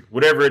industry,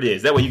 whatever it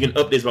is. That way you can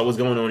updates about what's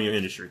going on in your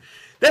industry.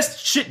 That's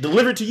shit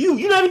delivered to you.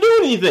 You're not even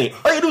doing anything.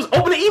 All you do is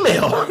open an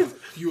email.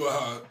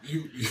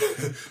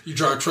 You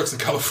drive trucks in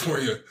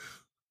California.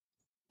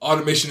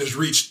 Automation has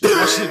reached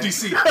Washington,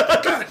 D.C.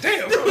 God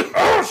damn.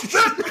 Oh, shit.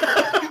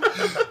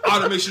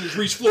 Automation has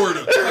reached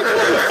Florida.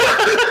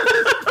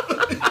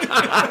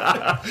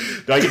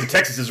 No, I get to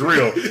Texas is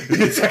real.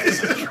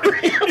 Texas is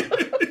real.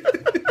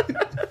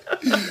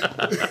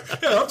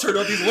 Yeah, I'll turn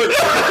up these alerts.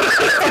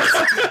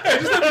 Hey,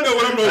 just let me know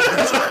what I'm doing.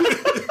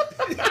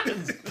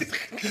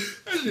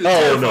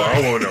 Oh, no,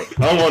 I won't know.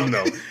 I want to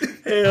know.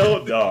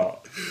 Hell no.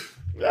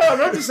 No,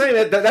 I'm just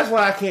saying that's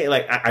why I can't,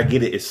 I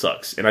get it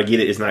sucks. And I get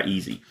it's not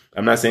easy.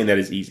 I'm not saying that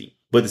it's easy.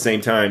 But at the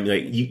same time,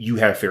 you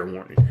have fair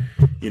warning.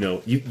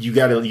 You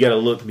gotta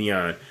look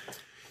beyond.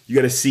 You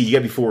got to see. You got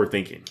to be forward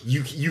thinking.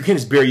 You can't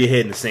just bury your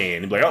head in the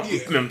sand and be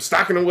like, I'm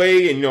stocking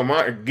away and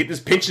get this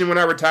pension when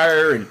I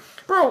retire. And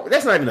bro,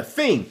 that's not even a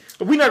thing.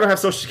 But we're not gonna have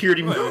Social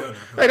Security. No.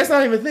 That's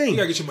not even a thing. You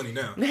gotta get your money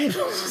now.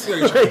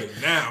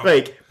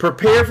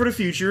 Prepare for the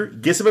future.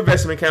 Get some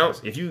investment accounts.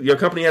 If your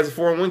company has a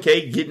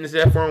 401k, get into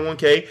that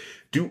 401k.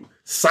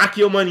 Sock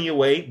your money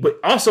away,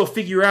 but also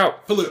figure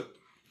out Flip.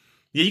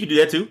 Yeah, you can do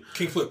that too.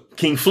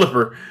 King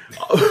Flipper.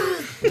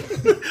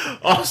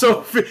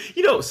 Also,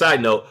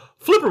 side note.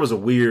 Flipper was a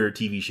weird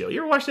TV show.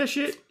 You ever watch that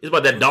shit? It's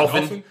about that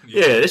dolphin.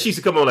 Yeah, that shit used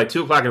to come on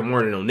 2 o'clock in the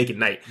morning on Nick at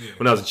Night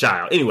when I was a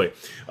child. Anyway,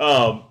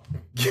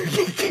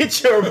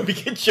 get your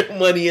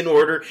money in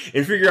order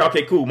and figure out,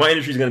 okay, cool, my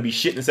industry is going to be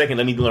shit in a second.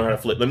 Let me learn how to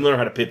flip. Let me learn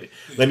how to pivot.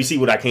 Let me see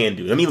what I can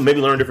do. Let me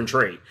maybe learn a different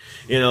trade.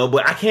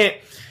 But I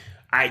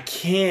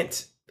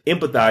can't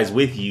empathize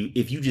with you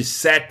if you just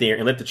sat there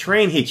and let the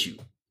train hit you.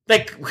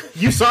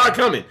 You saw it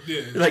coming.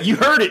 Yeah. You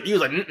heard it. You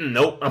was like,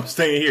 nope, I'm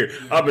staying here.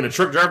 Yeah. I've been a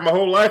truck driver my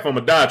whole life. I'm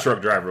a die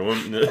truck driver.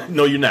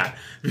 No, you're not.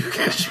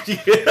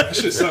 That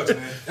shit sucks,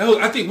 man.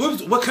 I think,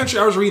 what country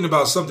I was reading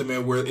about something,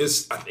 man, where I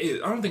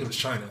don't think it was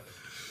China.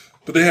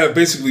 But they have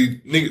basically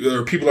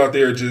people out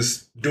there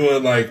just doing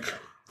I'm not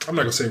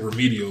going to say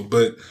remedial,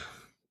 but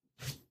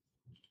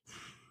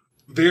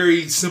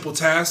very simple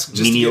tasks.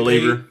 Menial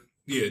labor.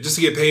 Yeah, just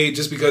to get paid,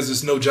 just because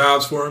there's no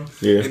jobs for them,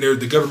 and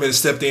the government has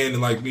stepped in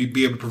and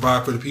be able to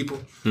provide for the people,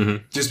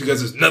 just because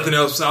there's nothing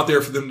else out there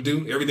for them to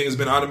do. Everything has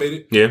been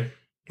automated. Yeah,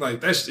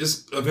 that's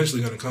just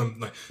eventually going to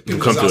come.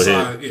 People come just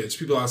outside. Yeah, it's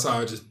people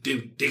outside just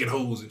digging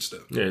holes and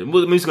stuff. Yeah,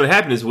 what's going to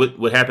happen is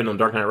what happened on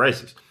Dark Knight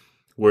Rises,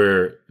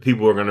 where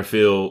people are going to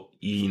feel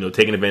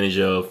taken advantage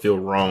of, feel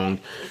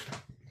wronged,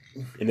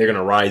 and they're going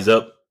to rise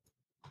up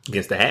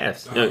against the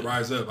halves.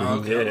 Rise up.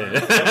 Okay.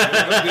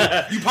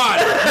 Yeah. You pod.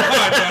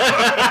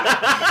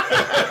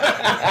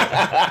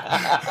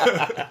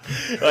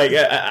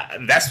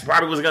 That's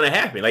probably what's going to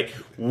happen.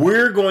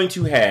 We're going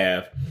to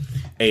have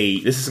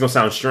this is going to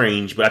sound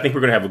strange, but I think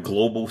we're going to have a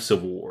global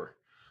civil war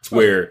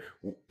where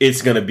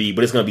it's going to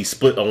be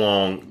split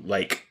along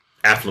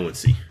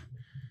affluency.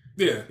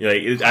 Yeah.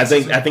 I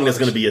think that's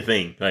going to be a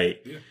thing.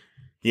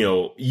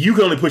 You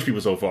can only push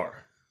people so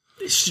far.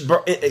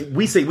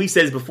 We said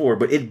this before,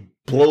 but it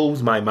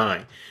blows my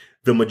mind.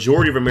 The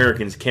majority of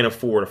Americans can't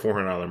afford a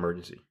 $400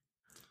 emergency.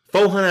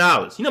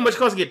 $400. You know how much it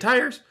costs to get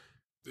tires?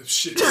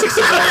 Shit,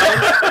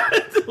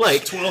 $1,600.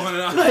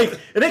 $1,200.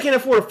 And they can't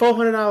afford a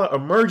 $400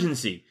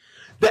 emergency.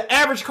 The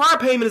average car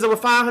payment is over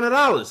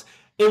 $500.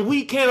 And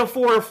we can't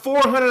afford a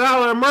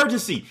 $400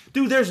 emergency.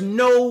 Dude, there's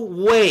no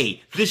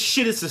way this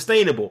shit is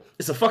sustainable.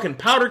 It's a fucking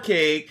powder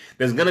keg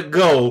that's gonna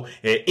go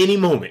at any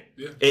moment.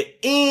 Yeah. At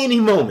any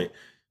moment.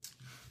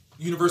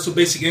 Universal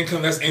basic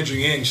income, that's Andrew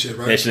Yang shit,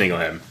 right? That shit ain't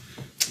gonna happen.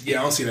 Yeah,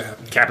 I don't see that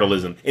happening.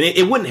 Capitalism. And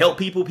it wouldn't help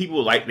people.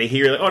 People they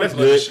hear, oh, that's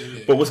good. Shit,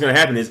 yeah. But what's going to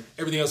happen is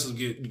everything else will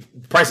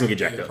get pricing will get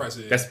jacked up.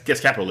 That's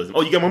capitalism.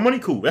 Oh, you got more money?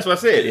 Cool. That's what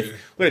I said. Yeah. If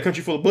we're in a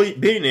country full of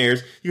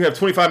billionaires, you have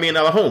 $25 million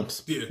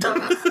homes. Yeah.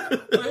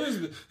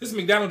 This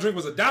McDonald's drink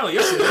was $1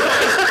 yesterday.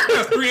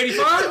 That's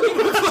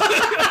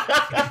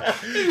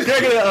 $3.85. Can I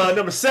get a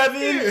number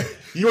 7? Yeah.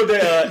 You want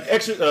the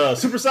extra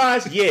super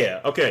size? Yeah.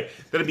 Okay.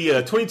 That'll be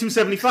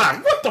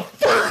 $22.75. What the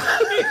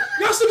fuck?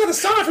 Y'all still got a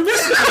sign from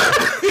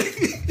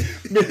yesterday.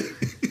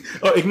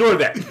 Oh, ignore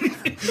that.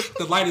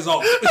 The light is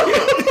off.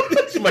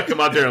 She might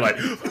come out there and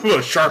put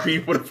a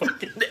Sharpie, put a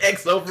fucking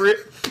X over it,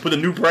 put a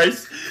new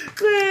price.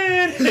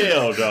 Man,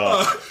 hell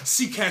no.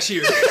 See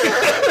cashier.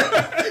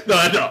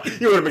 No.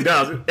 You go to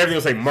McDonald's, everything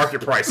will say market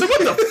price. So what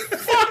the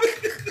fuck?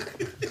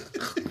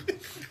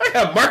 I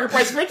got market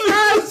price French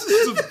fries.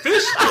 Some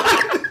fish.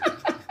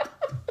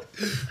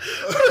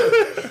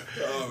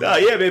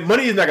 Yeah, man.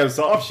 Money is not going to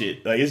solve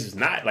shit. It's just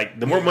not.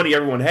 The more money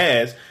everyone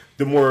has,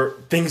 the more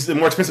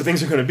expensive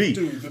things are going to be.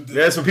 Dude,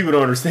 that's what people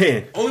don't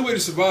understand. Only way to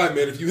survive,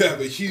 man, if you have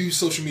a huge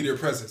social media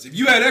presence. If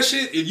you have that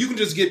shit, if you can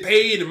just get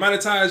paid and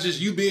monetize just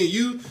you being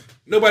you,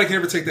 nobody can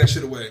ever take that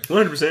shit away.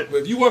 100%. But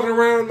if you walking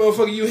around,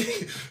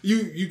 motherfucker,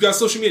 you got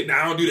social media.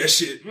 Nah, I don't do that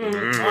shit. All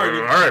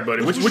right,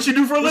 buddy. What you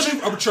do for a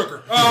living? I'm a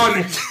trucker.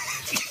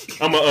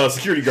 I'm a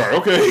security guard.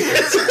 Okay.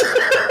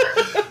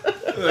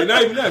 Like,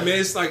 not even that, man.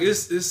 It's like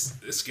it's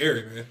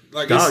scary, man.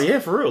 Like, yeah,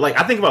 for real. Like,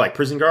 I think about like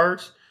prison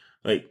guards.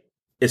 Like,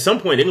 at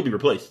some point they're gonna be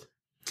replaced.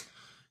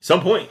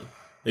 Some point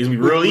it's gonna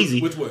be real easy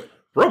with what?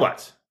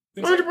 Robots.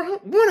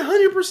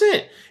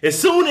 100%. As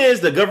soon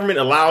as the government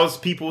allows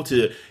people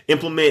to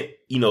implement,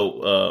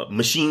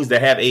 machines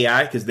that have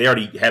AI, because they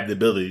already have the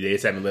ability, they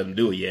just haven't let them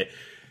do it yet.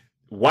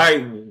 Why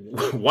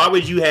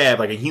would you have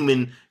like a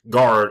human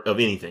guard of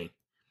anything?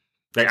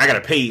 Like, I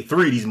gotta pay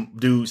 3 of these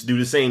dudes to do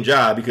the same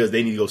job because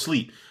they need to go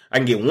sleep. I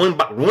can get one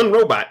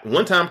robot,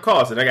 one-time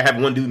cost, and I gotta have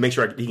one dude make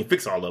sure he can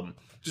fix all of them.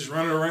 Just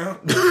running around,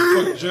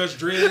 fucking Judge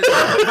Dredd.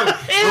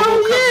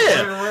 Hell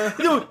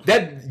yeah!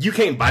 That you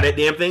can't buy that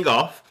damn thing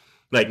off.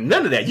 Like,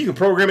 none of that. You can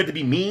program it to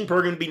be mean,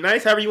 program it to be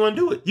nice, however you want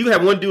to do it. You can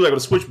have one dude like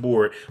with a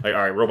switchboard, like,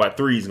 all right, robot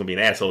 3 is gonna be an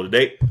asshole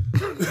today.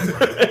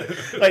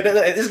 Like,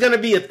 it's gonna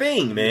be a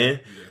thing,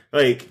 man.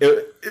 Like,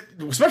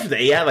 especially with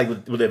the AI, like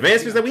with the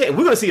advancements that we have,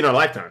 we're gonna see it in our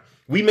lifetime.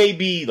 We may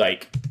be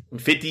like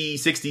 50,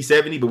 60,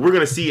 70, but we're going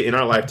to see it in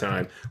our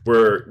lifetime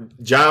where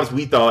jobs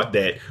we thought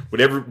that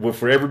would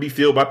forever be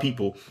filled by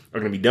people are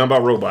going to be done by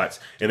robots,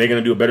 and they're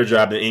going to do a better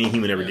job than any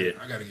human ever did.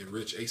 I got to get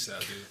rich ASAP,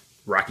 dude.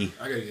 Rocky.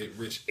 I got to get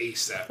rich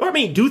ASAP. Well, I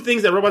mean, do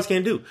things that robots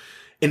can't do.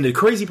 And the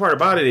crazy part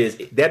about it is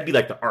that'd be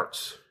like the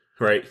arts,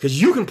 right?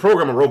 Because you can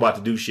program a robot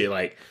to do shit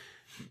like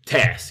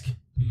task.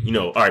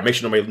 All right, make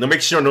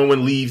sure no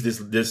one leaves this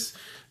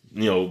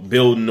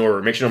building,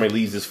 or make sure nobody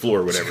leaves this floor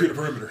or whatever. Secure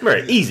the perimeter.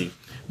 Right, easy.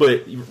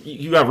 But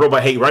you have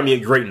robot, hey, write me a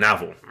great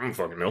novel. I don't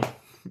fucking know.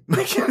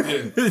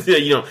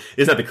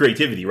 It's not the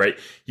creativity, right?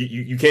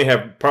 You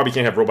probably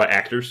can't have robot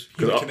actors.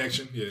 Human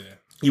connection, yeah.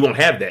 You won't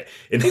have that,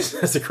 and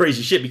that's the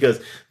crazy shit, because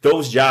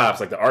those jobs,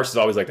 like the arts, is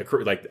always that's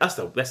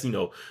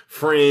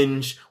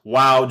fringe,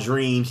 wild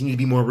dreams. You need to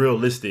be more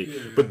realistic,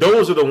 but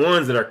those are the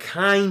ones that are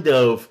kind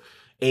of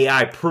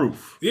AI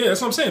proof. Yeah, that's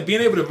what I'm saying.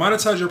 Being able to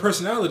monetize your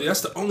personality, that's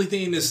the only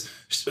thing that's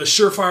a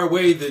surefire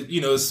way that,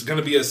 is going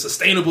to be a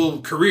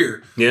sustainable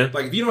career. Yeah.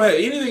 Like, if you don't have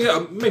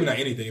anything, maybe not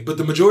anything, but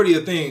the majority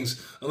of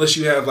things, unless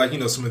you have, like,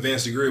 some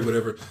advanced degree or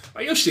whatever,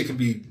 like, your shit can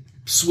be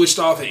switched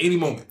off at any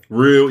moment.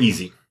 Real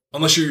easy.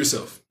 Unless you're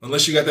yourself.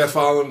 Unless you got that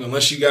following.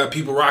 Unless you got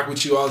people rock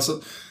with you. All this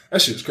stuff.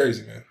 That shit's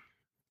crazy, man.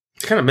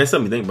 It's kind of messed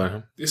up. You think about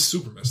it. It's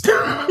super messed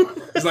up.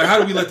 It's like, how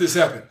do we let this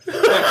happen?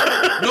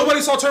 Like,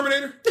 nobody saw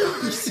Terminator?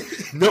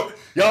 No.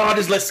 Y'all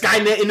just let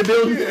Skynet in the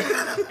building?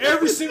 Yeah.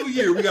 Every single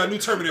year, we got a new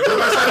Terminator.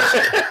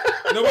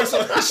 Nobody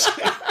saw that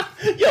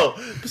shit. Yo,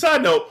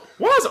 side note,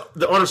 why is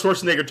the Arnold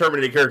Schwarzenegger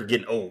Terminator character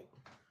getting old?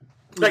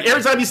 Like,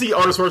 every time you see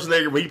Arnold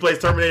Schwarzenegger, when he plays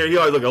Terminator, he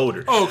always look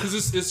older. Oh,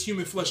 because it's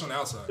human flesh on the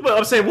outside. But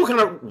I'm saying,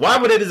 why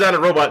would they design a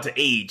robot to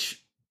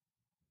age?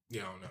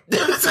 Yeah, I don't know.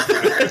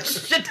 That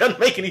shit doesn't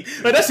make any...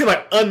 Like, that seems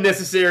like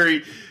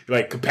unnecessary,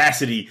 like,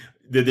 capacity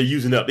that they're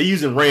using up. They're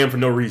using RAM for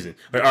no reason.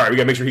 Like, all right, we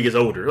gotta make sure he gets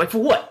older. Like, for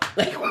what?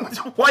 Like,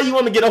 why you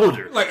want to get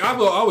older? Like,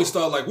 I've always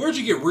thought, like, where'd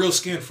you get real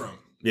skin from?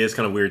 Yeah, it's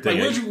kind of a weird thing.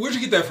 Like, where'd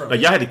you get that from?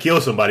 Like, y'all had to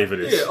kill somebody for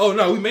this. Yeah. Oh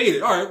no, we made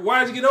it. All right.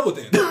 Why did you get old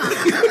then?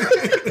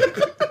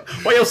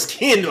 Why your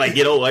skin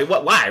get old? Like,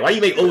 what? Why? Why you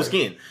make old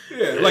skin?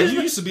 Yeah, like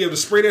you used to be able to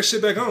spray that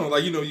shit back on.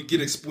 Like, you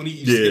get when you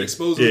used to get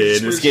exposed. Yeah,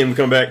 and the skin would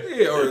come back.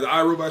 Yeah, or the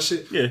iRobot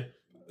shit. Yeah.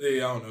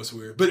 Yeah, I don't know. It's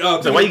weird.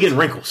 But so why you getting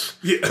wrinkles?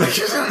 Yeah.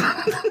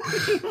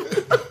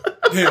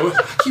 Yeah,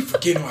 I keep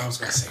forgetting what I was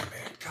gonna say,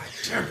 man. God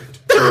damn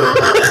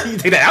it! You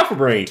take that Alpha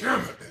Brain. Damn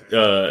it,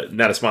 man.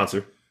 Not a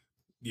sponsor.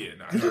 Yeah,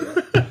 nah.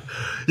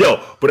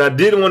 Yo, but I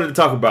did want to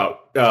talk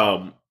about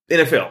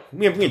NFL.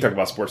 We ain't talk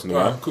about sports in a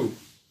while. Cool.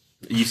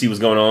 You see what's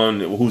going on?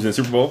 Who's in the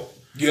Super Bowl?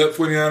 Yep,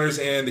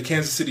 49ers and the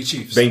Kansas City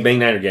Chiefs. Bang Bang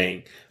Niner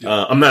gang.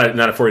 Yep. I'm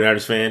not a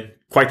 49ers fan.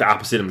 Quite the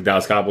opposite. I'm a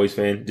Dallas Cowboys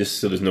fan. Just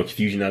so there's no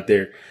confusion out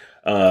there.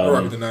 I'd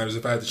rock with the Niners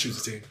if I had to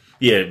choose a team.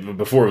 Yeah,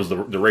 before it was the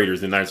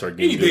Raiders, the Niners started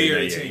getting Any Bay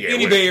Area team.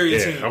 Any Bay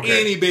Area team.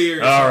 Okay. Any Bay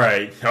Area team. All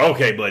right.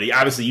 Okay, buddy.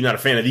 Obviously, you're not a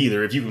fan of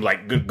either. If you can,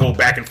 like, go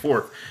back and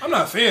forth. I'm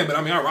not a fan, but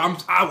I mean,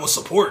 I will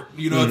support.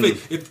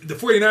 If the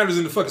 49ers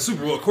in the fucking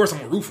Super Bowl, of course I'm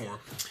going to root for them.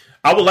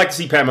 I would like to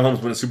see Pat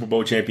Mahomes win a Super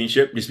Bowl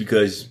championship just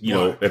because,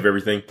 of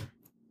everything.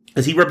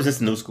 Because he represents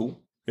the new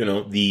school.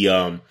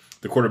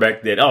 The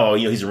quarterback that,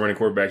 he's a running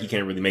quarterback. He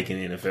can't really make it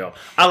in the NFL.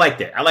 I like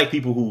that. I like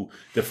people who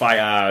defy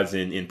odds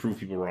and prove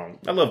people wrong.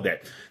 I love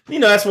that.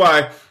 That's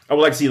why I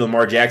would like to see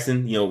Lamar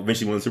Jackson,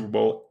 eventually win the Super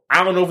Bowl.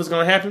 I don't know if it's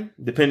going to happen,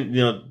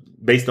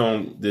 based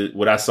on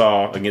what I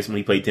saw against when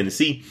he played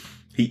Tennessee.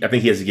 I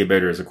think he has to get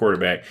better as a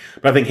quarterback.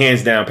 But I think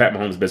hands down, Pat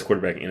Mahomes is the best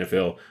quarterback in the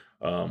NFL,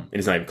 and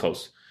it's not even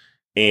close.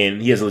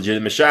 And he has a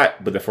legitimate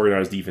shot, but the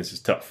 49ers defense is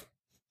tough.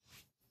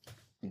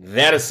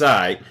 That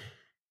aside,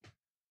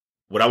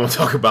 what I want to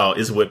talk about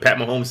is what Pat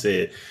Mahomes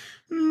said,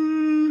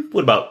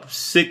 about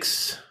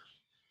 6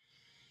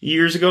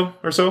 years ago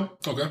or so?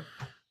 Okay.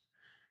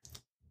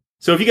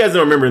 So if you guys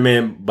don't remember a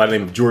man by the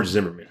name of George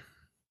Zimmerman,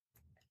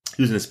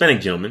 he was an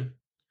Hispanic gentleman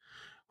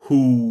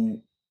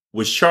who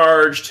was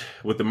charged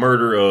with the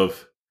murder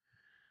of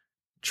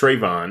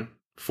Trayvon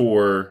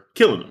for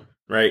killing him,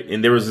 right?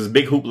 And there was this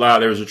big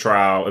hoopla. There was a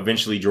trial.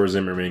 Eventually, George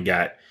Zimmerman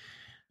got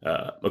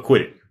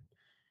acquitted.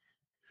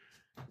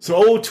 So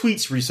old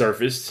tweets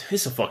resurfaced.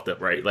 It's a fucked up,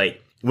 right?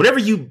 Like whenever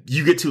you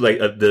get to like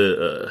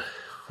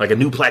like a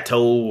new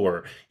plateau,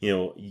 or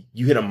you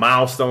hit a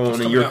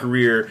milestone in your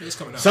career,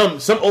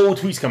 some old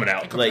tweets coming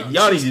out. Like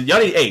y'all need.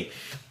 Hey,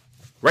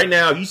 right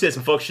now, if you said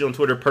some fuck shit on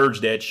Twitter, purge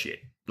that shit.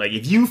 Like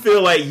if you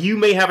feel like you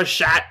may have a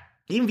shot,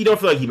 even if you don't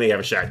feel like you may have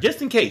a shot,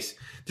 just in case,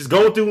 just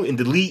go through and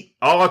delete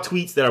all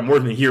tweets that are more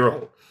than a year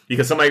old,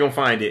 because somebody gonna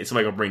find it and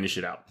somebody gonna bring this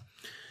shit out.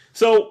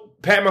 So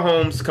Pat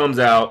Mahomes comes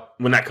out,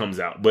 well, not comes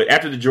out, but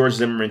after the George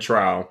Zimmerman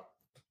trial,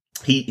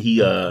 he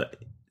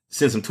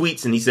sent some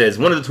tweets, and he says,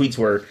 one of the tweets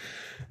were,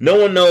 "No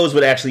one knows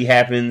what actually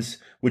happens,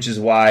 which is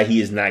why he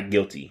is not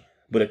guilty,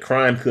 but a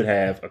crime could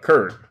have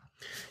occurred."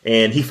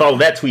 And he followed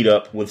that tweet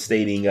up with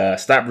stating,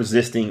 "Stop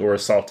resisting or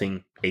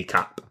assaulting a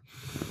cop."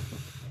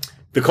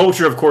 The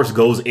culture, of course,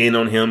 goes in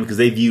on him because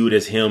they view it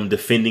as him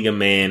defending a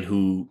man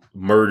who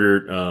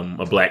murdered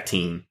a black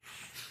teen.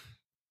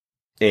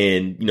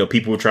 And,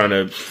 people were trying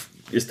to,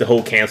 it's the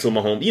whole cancel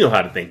Mahomes. You know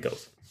how the thing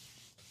goes.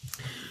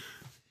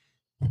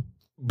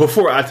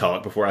 Before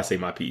I say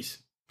my piece,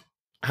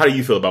 how do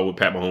you feel about what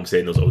Pat Mahomes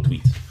said in those old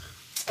tweets?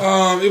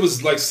 It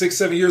was like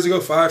 6-7 years ago,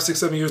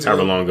 5-6-7 years ago.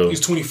 However long ago.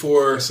 He's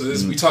 24, so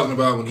we talking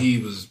about when he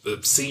was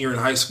a senior in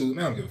high school.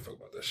 Man, I don't give a fuck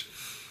about that shit.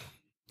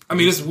 I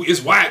mean,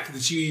 it's whack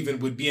that you even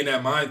would be in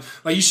that mind.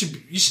 Like you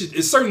should.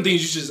 It's certain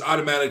things you should just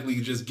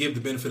automatically just give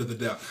the benefit of the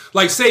doubt.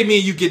 Like say me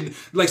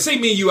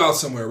and you out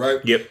somewhere,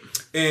 right? Yep.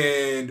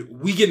 And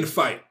we get in a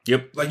fight.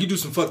 Yep. Like you do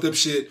some fucked up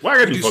shit. Why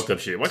gotta do fucked up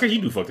shit? Why can't you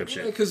do fucked up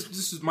shit? Because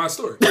this is my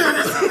story. All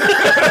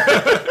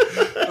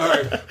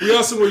right. We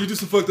out somewhere, you do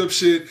some fucked up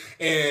shit,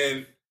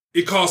 and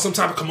it caused some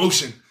type of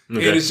commotion.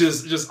 Okay. And it's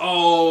just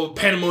all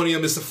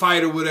pandemonium. It's a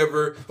fight or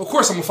whatever. Of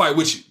course, I'm gonna fight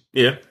with you.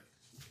 Yeah.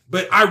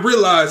 But I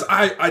realize,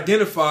 I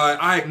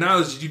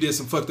acknowledge that you did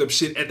some fucked up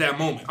shit at that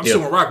moment. I'm still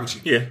gonna rock with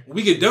you. Yeah. When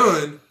we get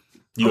done,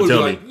 I'm gonna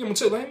tell me. I'm gonna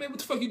tell you, like, hey, man, what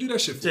the fuck you do that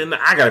shit for?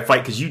 I gotta fight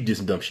because you did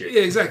some dumb shit.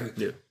 Yeah, exactly.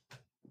 Yeah.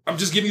 I'm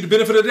just giving you the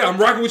benefit of the doubt.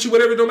 I'm rocking with you,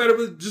 whatever, no matter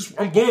what,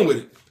 I'm going with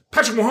it.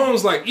 Patrick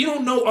Mahomes, like, you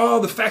don't know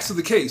all the facts of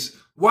the case.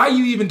 Why are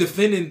you even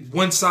defending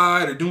one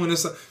side or doing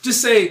this?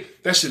 Just say,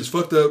 that shit is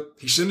fucked up.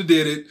 He shouldn't have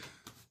did it.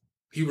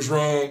 He was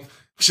wrong.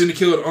 Shouldn't have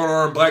killed an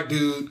unarmed black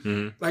dude.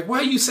 Mm-hmm. Like,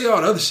 why do you say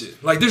all the other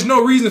shit? Like, there's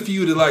no reason for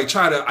you to, like,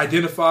 try to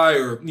identify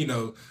or,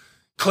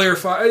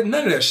 clarify.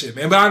 None of that shit,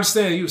 man. But I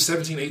understand he was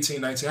 17,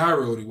 18, 19,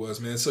 however old he was,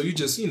 man. So you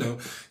just, you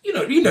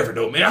never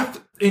know, man.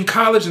 In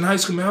college and high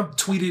school, man, I've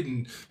tweeted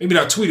and, maybe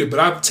not tweeted, but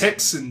I've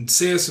texted and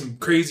said some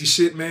crazy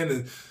shit, man.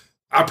 And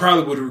I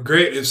probably would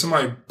regret if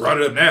somebody brought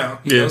it up now.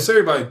 You know, so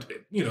everybody,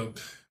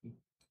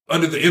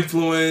 under the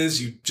influence,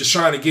 you just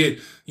trying to get,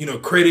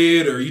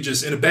 credit, or you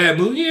just in a bad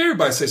mood. Yeah,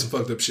 everybody say some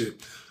fucked up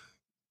shit.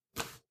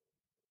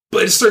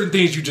 But it's certain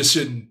things you just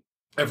shouldn't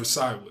ever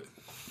side with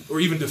or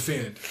even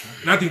defend.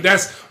 And I think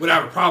that's what I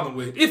have a problem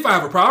with. If I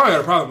have a problem, I got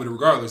a problem with it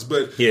regardless.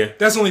 But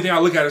that's the only thing I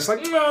look at. It's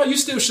like, no, you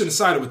still shouldn't have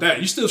sided with that.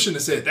 You still shouldn't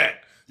have said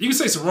that. You can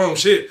say some wrong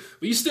shit,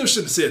 but you still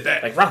shouldn't have said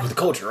that. Like, rock with the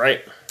culture,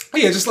 right?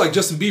 Yeah, just like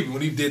Justin Bieber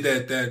when he did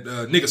that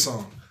nigga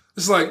song.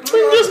 It's like,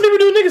 Justin Bieber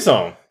do a nigga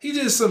song. He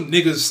did some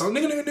nigga song.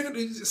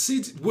 Nigga.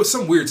 See,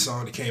 some weird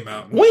song that came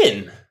out.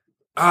 When?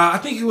 I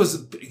think it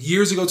was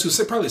years ago too.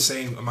 Probably the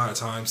same amount of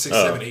time, 6,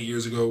 7, 8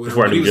 years ago.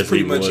 Before I knew it was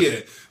pretty much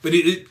was. But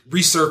it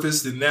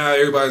resurfaced, and now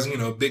everybody's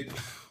big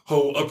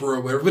whole uproar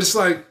or whatever. But it's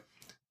like,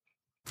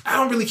 I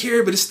don't really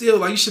care. But it's still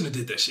like, you shouldn't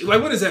have did that shit.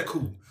 Like, when is that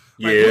cool?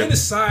 Like, when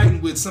is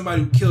siding with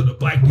somebody who killed a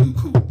black dude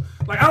cool?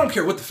 Like, I don't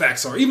care what the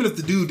facts are. Even if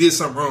the dude did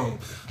something wrong,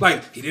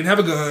 like, he didn't have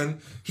a gun.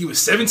 He was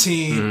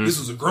 17. Mm-hmm. This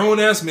was a grown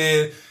ass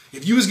man.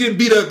 If you was getting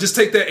beat up, just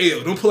take that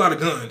L. Don't pull out a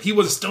gun. He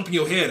wasn't stumping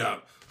your head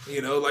out.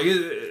 Like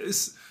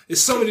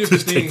it's so many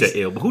different things. Take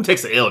the L, but who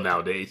takes the L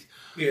nowadays?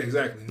 Yeah,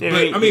 exactly. Yeah,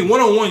 but I mean,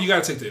 1-on-1, you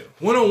gotta take the L.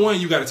 1-on-1,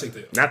 you gotta take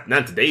the L.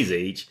 Not today's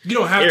age. You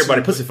don't have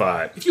everybody to.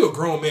 Pussified. If you're a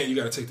grown man, you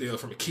gotta take the L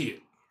from a kid.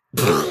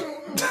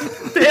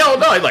 The hell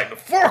no! Like,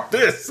 fuck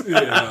this. Yeah,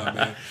 no,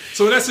 man.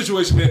 So in that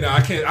situation, man,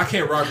 I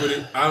can't rock with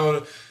it. I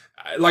don't.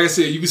 Like I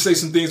said, you can say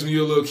some things when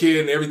you're a little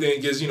kid and everything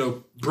gets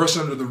brushed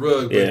under the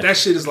rug. But that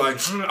shit is like,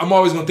 I'm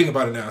always gonna think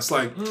about it now. It's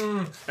like,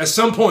 at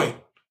some point,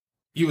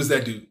 you was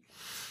that dude.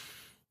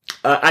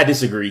 I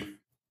disagree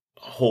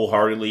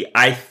wholeheartedly.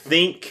 I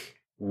think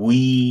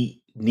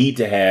we need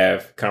to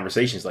have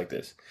conversations like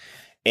this,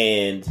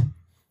 and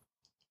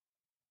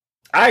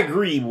I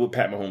agree with what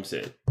Pat Mahomes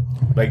said.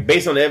 Like,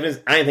 based on the evidence,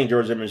 I didn't think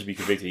George Zimmerman should be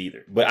convicted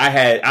either. But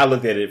I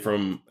looked at it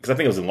from, because I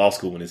think I was in law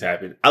school when this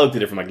happened. I looked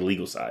at it from like the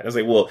legal side. I was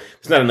like, well,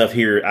 there's not enough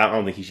here. I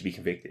don't think he should be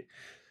convicted.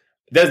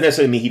 Doesn't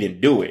necessarily mean he didn't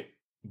do it,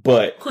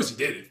 but of course he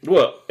did it.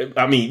 Well,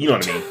 I mean, you know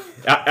what I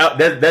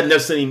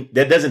mean.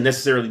 That doesn't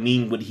necessarily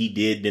mean what he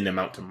did didn't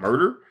amount to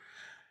murder.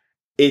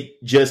 I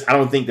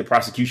don't think the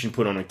prosecution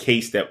put on a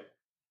case that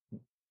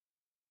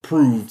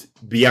proved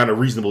beyond a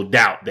reasonable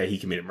doubt that he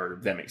committed murder.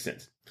 If that makes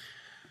sense.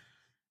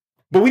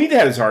 But we need to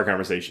have these hard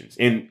conversations,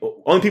 and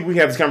only people we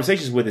have these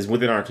conversations with is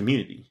within our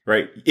community,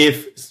 right?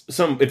 If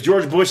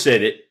George Bush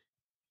said it,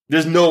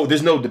 there's no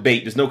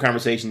debate, there's no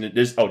conversation.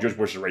 George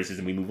Bush is racist,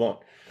 and we move on.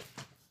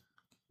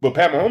 But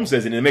Pat Mahomes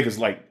says it, and it makes us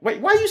like,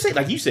 wait, why you say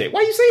like you said? Why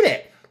you say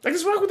that? Like,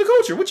 it's wrong with the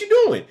culture. What you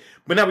doing?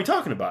 But now we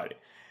talking about it,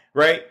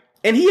 right?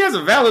 And he has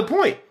a valid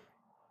point.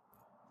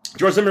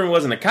 George Zimmerman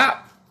wasn't a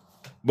cop,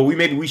 but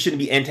we shouldn't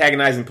be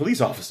antagonizing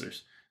police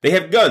officers. They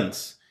have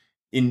guns.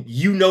 And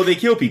they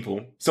kill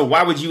people, so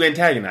why would you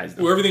antagonize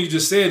them? Well, everything you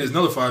just said is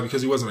nullified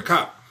because he wasn't a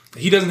cop.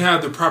 He doesn't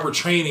have the proper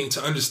training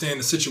to understand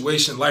the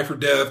situation, life or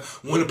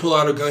death, when to pull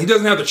out a gun. He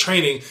doesn't have the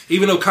training,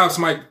 even though cops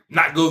might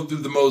not go through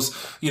the most,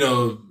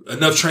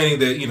 enough training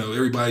that,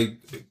 everybody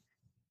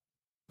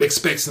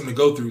expects them to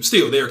go through.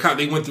 Still, they're a cop.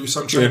 They went through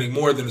some training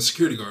more than a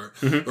security guard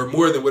or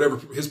more than whatever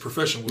his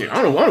profession was. Yeah,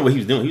 I don't know what he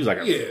was doing. He was like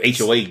a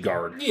HOA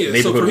guard. Yeah,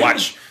 neighborhood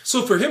watch.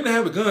 So for him to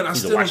have a gun, I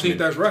still don't think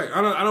that's right.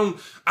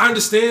 I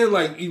understand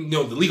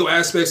the legal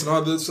aspects and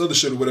all this other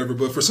shit or whatever,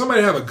 but for somebody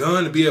to have a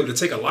gun to be able to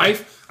take a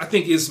life, I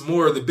think it's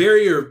more the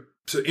barrier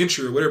to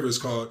entry or whatever it's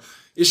called.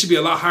 It should be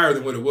a lot higher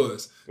than what it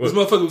was. This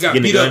motherfucker got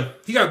beat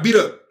up. He got beat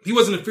up. He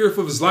wasn't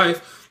fearful of his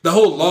life. The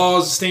whole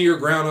laws, stand your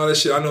ground, all that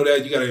shit. I know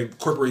that you got to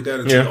incorporate that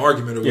into an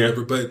argument or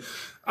whatever, but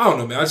I don't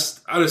know, man. I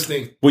just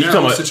think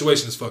the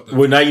situation is fucked up.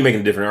 Well, now you're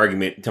making a different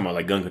argument. You're talking about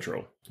like gun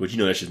control, which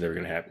that shit's never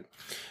going to happen.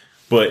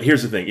 But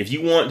here's the thing: if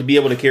you want to be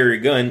able to carry a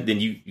gun, then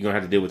you're going to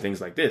have to deal with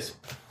things like this.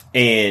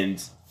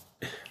 And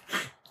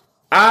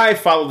I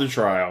followed the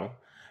trial.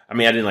 I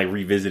mean, I didn't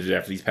revisit it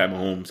after these Pat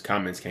Mahomes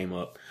comments came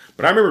up,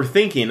 but I remember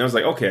thinking, I was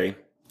like, okay,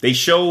 they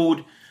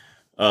showed.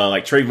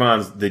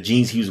 Trayvon's, the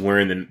jeans he was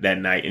wearing that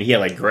night, and he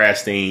had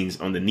grass stains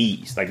on the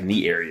knees, the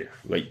knee area,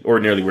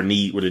 ordinarily where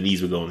the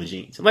knees would go in the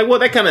jeans. I'm like, well,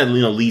 that kind of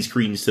leads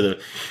credence to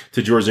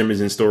George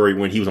Zimmerman's story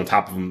when he was on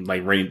top of him,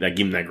 ready to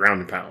give him that ground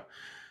and pound.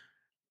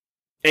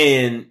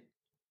 And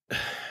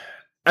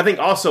I think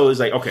also is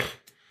okay,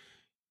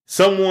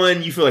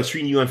 someone you feel like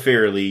treating you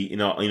unfairly,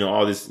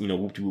 all this,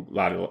 whoop de whoop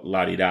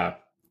la di da,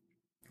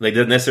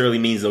 doesn't necessarily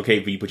mean it's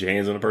okay for you to put your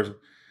hands on a person.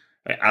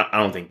 I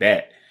don't think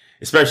that.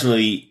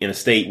 Especially in a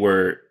state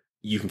where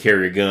you can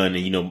carry a gun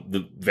and,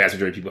 the vast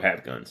majority of people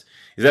have guns.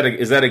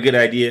 Is that a good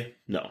idea?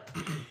 No.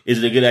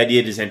 Is it a good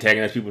idea to just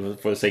antagonize people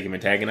for the sake of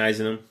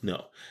antagonizing them?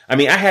 No. I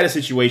mean, I had a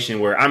situation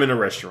where I'm in a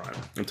restaurant.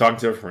 I'm talking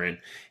to a friend,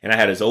 and I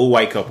had this old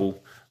white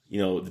couple,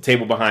 the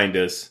table behind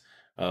us,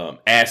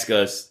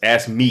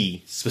 ask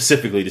me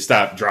specifically to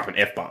stop dropping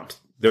F-bombs.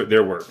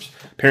 Their words.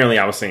 Apparently,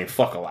 I was saying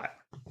fuck a lot.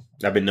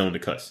 I've been known to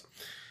cuss.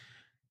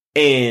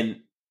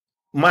 And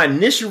my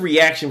initial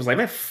reaction was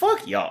man,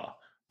 fuck y'all.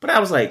 But I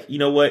was like, you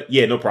know what?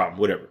 Yeah, no problem.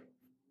 Whatever.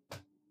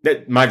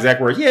 My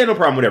exact words. Yeah, no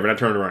problem. Whatever. And I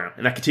turned around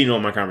and I continued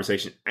on my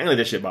conversation. I ain't let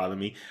that shit bother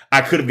me. I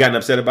could have gotten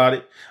upset about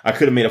it. I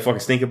could have made a fucking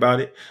stink about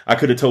it. I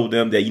could have told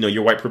them that,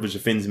 your white privilege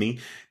offends me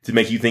to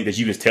make you think that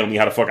you can tell me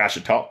how the fuck I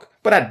should talk.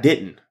 But I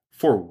didn't.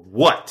 For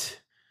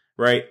what?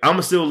 Right? I'm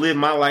going to still live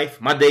my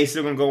life. My day's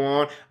still going to go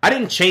on. I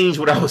didn't change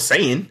what I was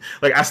saying.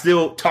 I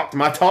still talked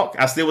my talk.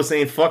 I still was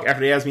saying fuck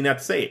after they asked me not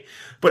to say it.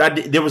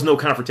 But there was no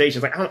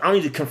confrontation. It's I don't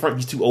need to confront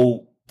these two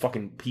old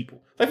fucking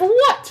people. For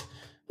what?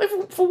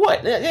 For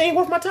what? It ain't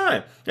worth my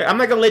time. I'm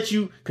not going to let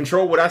you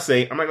control what I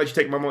say. I'm not going to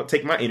let you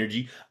take my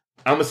energy.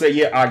 I'm going to say,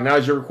 yeah, I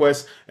acknowledge your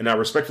request and I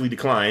respectfully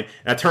decline.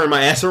 And I turn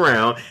my ass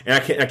around and I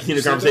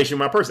continue the conversation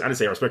with my person. I didn't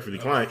say I respectfully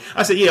decline.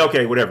 I said, yeah,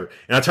 okay, whatever.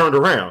 And I turned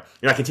around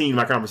and I continued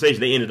my conversation.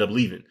 They ended up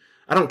leaving.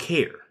 I don't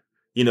care.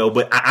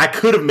 But I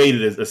could have made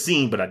it as a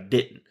scene, but I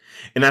didn't.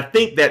 And I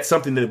think that's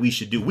something that we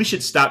should do. We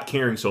should stop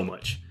caring so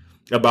much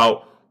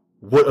about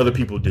what other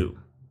people do.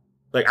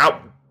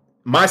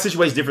 My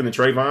situation is different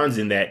than Trayvon's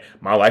in that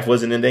my life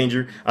wasn't in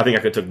danger. I think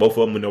I could have took both of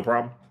them with no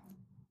problem.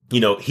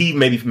 He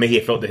maybe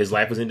have felt that his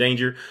life was in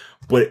danger.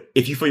 But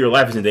if you feel your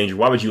life is in danger,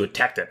 why would you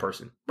attack that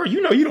person? Bro,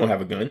 you don't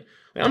have a gun.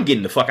 I'm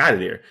getting the fuck out of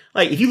there.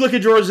 If you look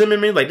at George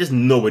Zimmerman, there's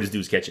no way this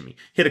dude's catching me.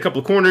 Hit a couple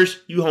of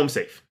corners, you home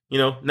safe.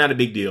 Not a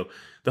big deal.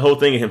 The whole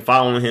thing of him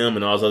following him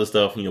and all this other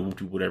stuff,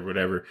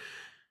 whatever.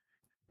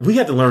 We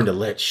have to learn to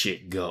let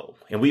shit go.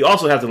 And we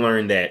also have to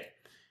learn that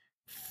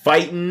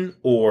fighting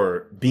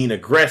or being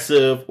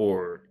aggressive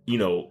or,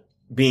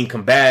 being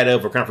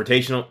combative or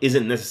confrontational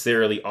isn't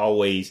necessarily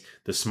always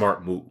the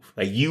smart move.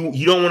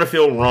 You don't want to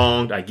feel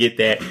wronged. I get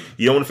that.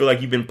 You don't want to feel like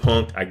you've been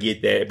punked. I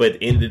get that. But at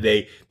the end of the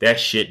day,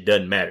 that shit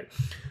doesn't matter.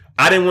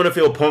 I didn't want to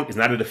feel punked. It's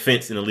not a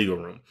defense in the legal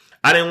room.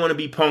 I didn't want to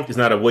be punked. It's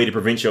not a way to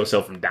prevent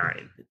yourself from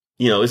dying.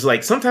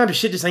 It's sometimes the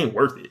shit just ain't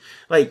worth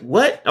it.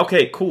 What?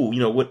 Okay, cool.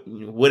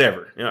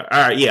 Whatever. All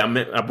right, yeah,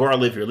 I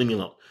live here. Leave me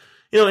alone.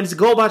 And just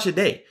go about your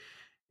day.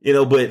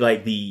 But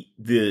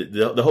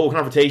the whole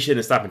confrontation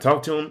and stop and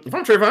talk to him. If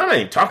I'm Trayvon, I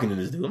ain't talking to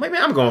this dude. I'm man,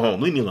 I'm going home.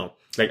 Leave me alone.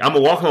 I'm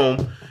gonna walk home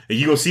and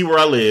you gonna see where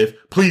I live.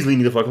 Please leave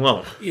me the fuck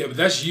alone. Yeah, but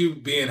that's you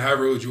being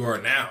however old you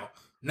are now.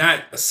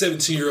 Not a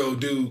 17-year-old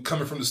dude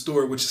coming from the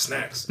store with your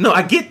snacks. No,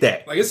 I get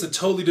that. It's a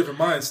totally different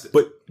mindset.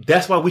 But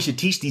that's why we should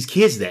teach these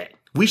kids that.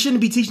 We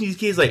shouldn't be teaching these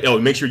kids like, oh,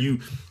 make sure you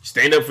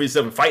stand up for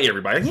yourself and fight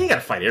everybody. Like, you ain't got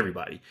to fight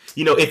everybody.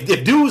 You know,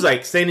 if dudes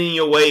like standing in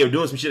your way or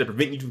doing some shit that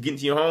prevent you from getting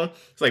to your home,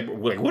 it's like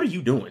what are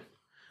you doing?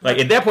 Like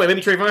at that point,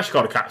 maybe Trayvon should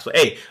call the cops. Like,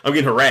 hey, I'm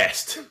getting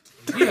harassed.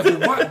 Yeah,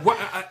 but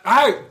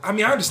why I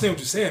mean, I understand what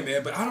you're saying,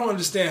 man, but I don't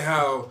understand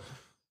how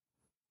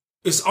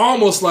it's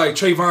almost like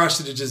Trayvon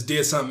should have just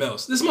did something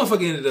else. This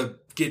motherfucker ended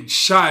up getting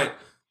shot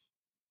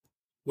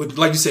with,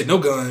 like you said, no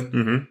gun.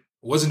 Mm-hmm.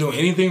 Wasn't doing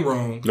anything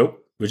wrong. Nope.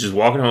 Was just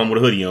walking home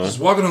with a hoodie on. Just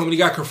walking home and he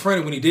got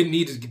confronted when he didn't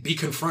need to be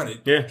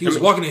confronted. Yeah. He was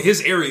walking in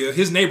his area,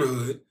 his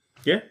neighborhood.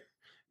 Yeah.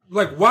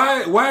 Like,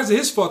 why is it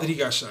his fault that he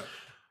got shot?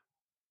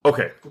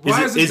 Okay.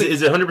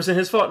 Is it 100%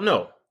 his fault?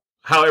 No.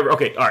 However,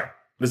 okay, all right.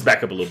 Let's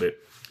back up a little bit.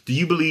 Do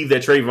you believe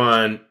that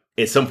Trayvon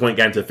at some point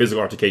got into a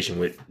physical altercation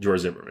with George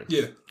Zimmerman?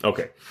 Yeah.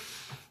 Okay.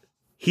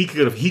 He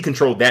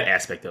controlled that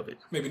aspect of it.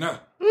 Maybe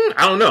not.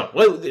 I don't know.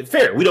 Well,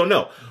 fair. We don't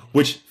know.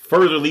 Which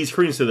further leads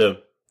credence to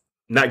the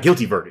not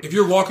guilty verdict. If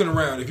you're walking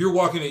around, you're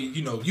walking.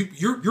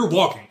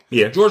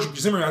 Yeah. George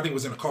Zimmerman, I think,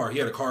 was in a car. He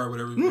had a car or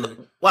whatever.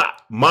 Well,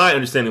 my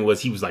understanding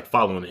was he was like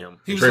following him.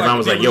 Trayvon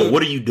was like, yo,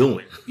 what are you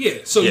doing? Yeah.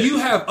 So you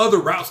have other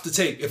routes to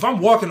take. If I'm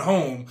walking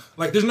home,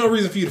 like there's no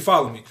reason for you to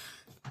follow me.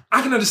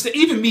 I can understand,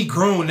 even me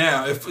grown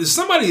now, if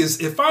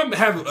I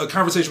have a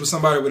conversation with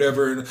somebody or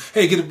whatever, and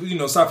hey,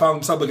 stop following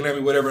me, stop looking at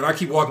me, whatever, and I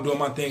keep walking doing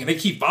my thing, and they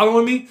keep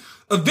following me,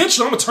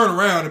 eventually I'm going to turn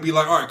around and be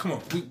like, all right, come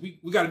on,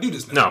 we got to do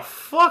this now. No,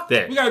 fuck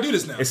that. We got to do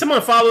this now. If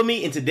someone follow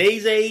me in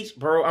today's age,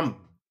 bro, I'm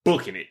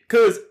booking it.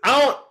 Because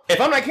if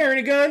I'm not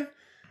carrying a gun,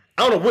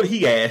 I don't know what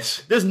he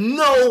asked. There's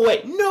no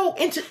way.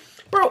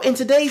 In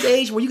today's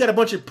age where you got a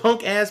bunch of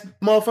punk ass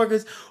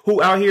motherfuckers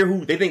who out here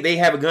who they think they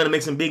have a gun and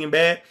makes them big and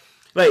bad.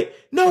 Like,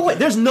 no way.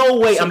 There's no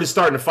way I'm just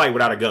starting to fight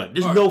without a gun.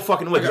 There's no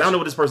fucking way because I don't know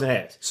what this person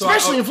has. So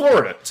especially in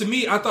Florida. To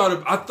me, I thought,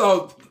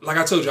 like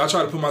I told you, I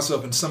try to put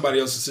myself in somebody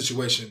else's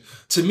situation.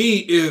 To me,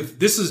 if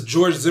this is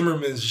George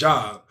Zimmerman's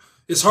job,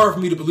 it's hard for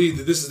me to believe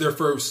that this is their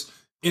first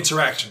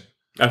interaction.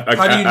 I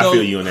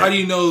feel you on that. How do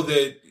you know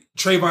that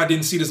Trayvon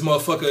didn't see this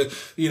motherfucker,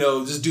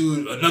 this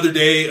dude another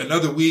day,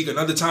 another week,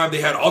 another time they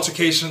had an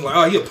altercation, like,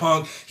 oh, he a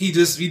punk, we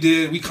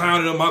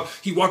clowned him up,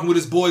 he walking with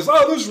his boys,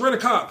 oh, let's rent a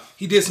cop.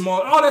 He did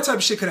all that type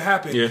of shit could have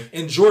happened. Yeah.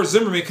 And George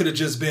Zimmerman could have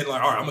just been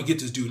like, all right, I'm gonna get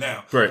this dude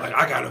now. Right. Like,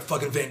 I got a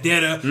fucking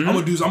vendetta, I'm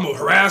gonna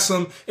harass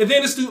him. And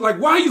then this dude, like,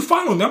 why are you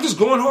following me? I'm just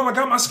going home, I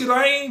got my skills,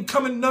 I ain't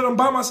coming nothing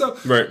by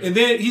myself. Right. And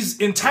then he's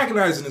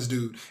antagonizing this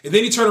dude. And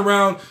then he turned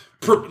around,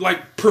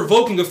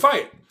 provoking a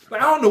fight.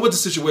 Like, I don't know what the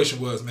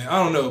situation was, man.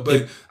 I don't know,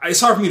 but it's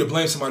hard for me to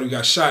blame somebody who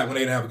got shot when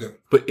they didn't have a gun.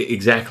 But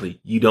exactly,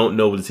 you don't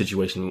know what the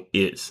situation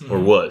is or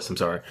was. I'm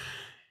sorry.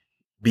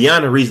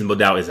 Beyond a reasonable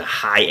doubt is a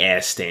high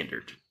ass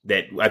standard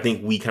that I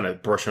think we kind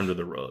of brush under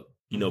the rug.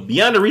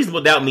 Beyond a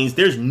reasonable doubt means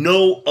there's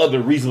no other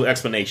reasonable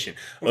explanation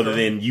other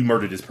than you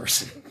murdered this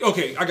person.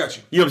 Okay, I got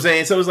you. You know what I'm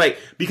saying? So it's like,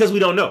 because we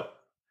don't know.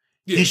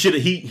 Yeah. He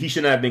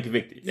should not have been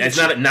convicted. That's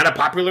not a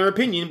popular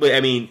opinion, but I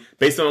mean,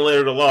 based on the letter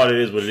of the law, it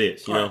is what it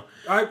is. You know.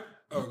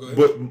 Oh, go ahead.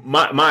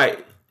 But my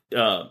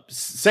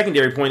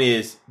secondary point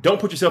is, don't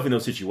put yourself in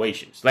those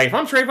situations. Like, if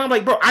I'm Trayvon, I'm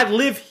like, bro, I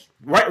live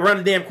right around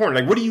the damn corner.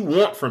 Like, what do you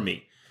want from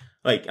me?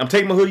 Like, I'm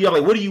taking my hoodie off.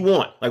 Like, what do you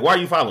want? Like, why are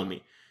you following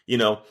me?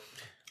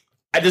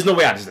 There's no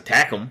way I just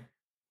attack him.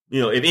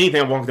 If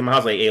anything, I'm walking to my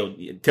house like,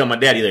 hey, tell my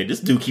daddy, like,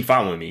 this dude keep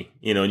following me.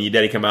 And your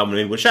daddy come out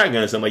with a shotgun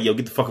or something like, yo,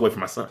 get the fuck away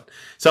from my son.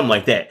 Something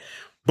like that.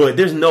 But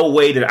there's no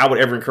way that I would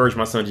ever encourage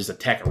my son to just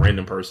attack a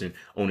random person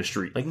on the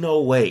street. Like,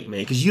 no way, man.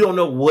 Because you don't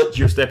know what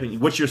you're stepping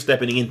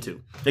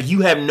into. Like,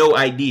 you have no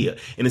idea.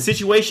 And a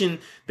situation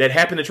that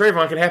happened to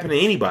Trayvon could happen to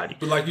anybody.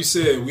 But like you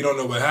said, we don't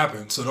know what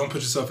happened. So don't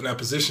put yourself in that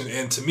position.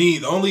 And to me,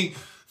 the only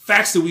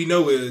facts that we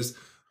know is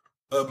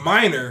a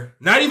minor,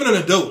 not even an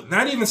adult,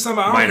 not even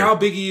somebody, I don't care how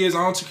big he is,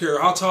 I don't care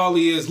how tall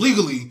he is,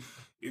 legally,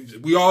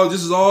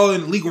 this is all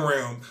in the legal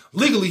realm.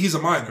 Legally, he's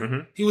a minor. Mm-hmm.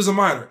 He was a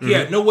minor. He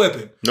had no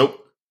weapon. Nope.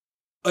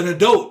 An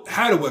adult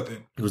had a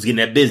weapon. He was getting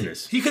that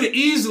business. He could have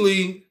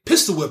easily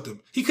pistol whipped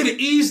him. He could have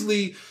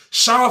easily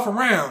shot off a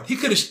round. He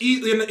could have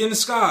in the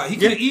sky. He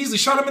could have easily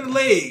shot him in the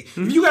leg.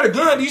 Mm-hmm. If you got a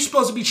gun, you're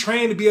supposed to be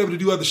trained to be able to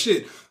do other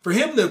shit. For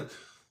him to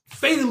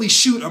fatally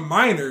shoot a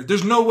minor,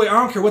 there's no way. I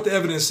don't care what the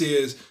evidence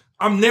is.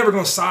 I'm never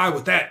going to side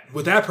with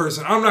that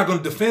person. I'm not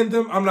going to defend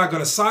them. I'm not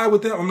going to side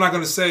with them. I'm not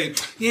going to say,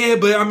 yeah,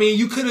 but I mean,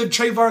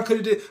 Trayvon could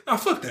have did. Nah,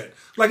 fuck that.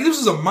 Like, this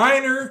was a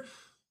minor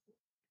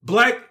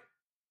black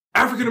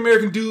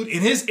African-American dude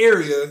in his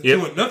area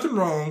doing nothing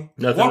wrong,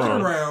 walking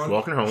around,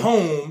 walking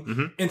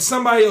home, and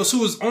somebody else who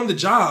was on the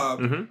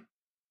job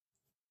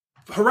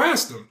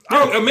harassed him.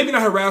 Maybe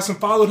not harassed him,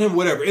 followed him,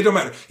 whatever. It don't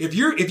matter. If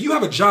you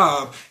have a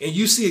job and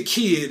you see a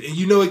kid and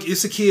you know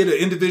it's a kid, an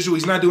individual,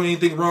 he's not doing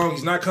anything wrong,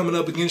 he's not coming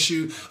up against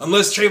you,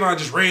 unless Trayvon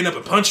just ran up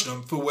and punched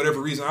him for whatever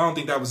reason. I don't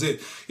think that was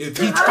it. If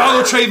he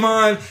followed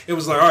Trayvon, it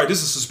was like, all right,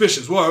 this is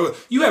suspicious. Well,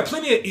 you had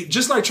plenty of,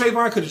 just like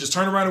Trayvon could have just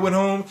turned around and went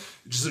home.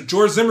 Just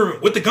George Zimmerman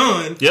with the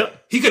gun.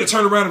 Yep. He could have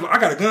turned around and I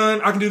got a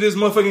gun. I can do this.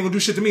 Motherfucker ain't gonna do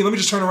shit to me. Let me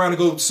just turn around and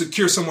go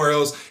secure somewhere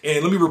else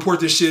and let me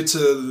report this shit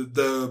to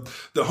the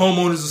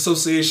homeowners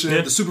association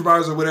the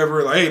supervisor or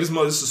whatever, like, hey, this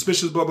mother is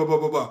suspicious, blah, blah, blah,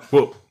 blah, blah.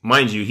 Well,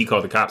 mind you, he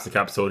called the cops. The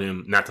cops told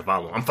him not to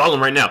follow him. I'm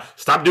following right now.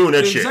 Stop doing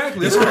that shit.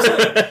 Exactly. That's what I'm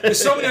saying.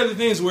 There's so many other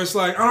things where it's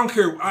like, I don't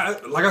care.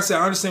 Like I said,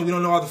 I understand we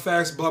don't know all the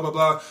facts, blah, blah,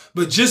 blah.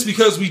 But just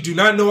because we do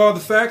not know all the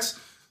facts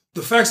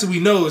that we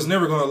know is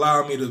never going to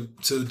allow me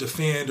to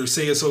defend or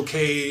say it's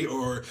okay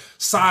or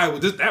side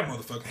with that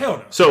motherfucker. Hell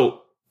no.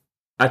 So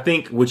I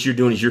think what you're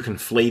doing is you're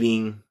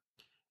conflating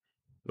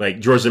like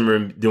George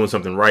Zimmerman doing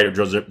something right or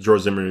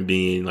George Zimmerman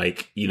being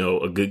like, you know,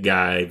 a good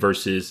guy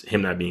versus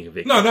him not being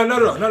convicted. No,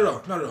 not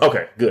at all.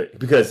 Okay, good.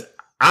 Because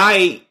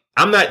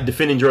I'm not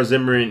defending George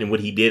Zimmerman and what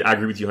he did. I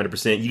agree with you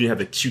 100%. You didn't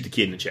have to shoot the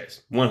kid in the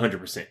chest.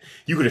 100%.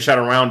 You could have shot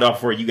a round off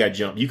before you got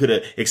jumped. You could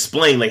have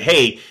explained like,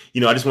 hey, you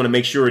know, I just want to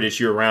make sure that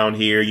you're around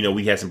here. You know,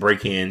 we had some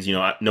break-ins, you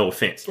know, no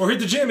offense. Or hit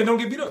the gym and don't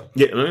get beat up.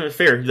 Yeah,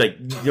 fair. Like,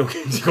 you know,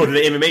 go to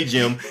the MMA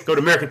gym, go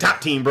to American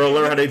Top Team, bro.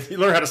 Learn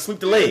how to sweep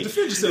the leg.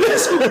 Defend yourself.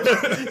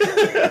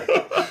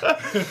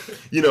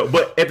 You know,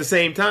 but at the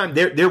same time,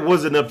 there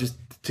was enough just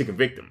to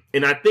convict him.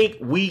 And I think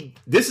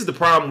this is the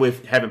problem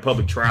with having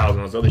public trials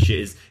and all this other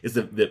shit is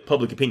the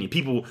public opinion.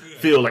 People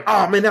feel like,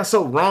 oh man, that's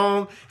so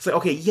wrong. It's like,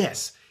 okay,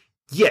 yes,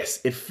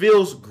 it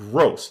feels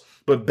gross.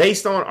 But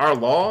based on our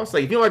laws,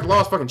 like if you don't like the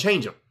laws, fucking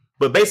change them.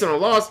 But based on our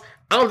laws,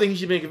 I don't think he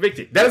should be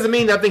convicted. That doesn't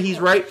mean I think he's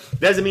right.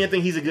 That doesn't mean I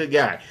think he's a good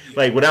guy.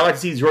 Like, would I like to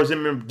see George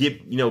Zimmerman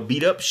get, you know,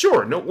 beat up?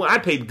 Sure. No, well,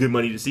 I'd pay good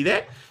money to see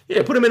that.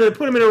 Yeah, put him in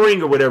a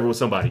ring or whatever with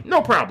somebody.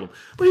 No problem.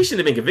 But he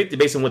shouldn't have been convicted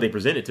based on what they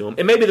presented to him.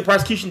 And maybe the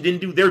prosecution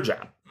didn't do their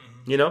job.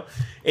 You know?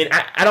 And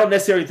I don't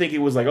necessarily think it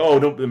was like, oh,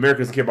 America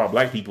doesn't care about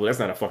black people. That's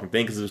not a fucking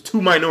thing because there's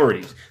two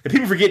minorities. And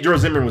people forget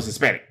George Zimmerman was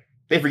Hispanic.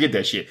 They forget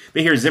that shit.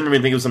 They hear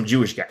Zimmerman think it was some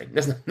Jewish guy.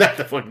 That's not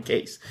the fucking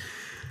case.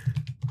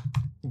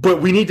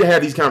 But we need to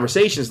have these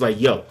conversations like,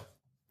 yo,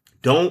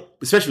 don't,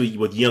 especially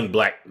with young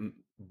black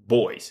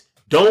boys,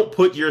 don't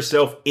put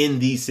yourself in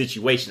these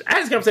situations. I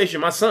had this conversation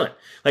with my son.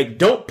 Like,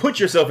 don't put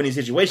yourself in these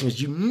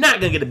situations. You're not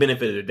going to get the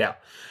benefit of the doubt.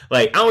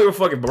 Like, I don't give a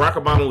fuck if Barack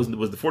Obama was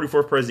the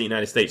 44th president of the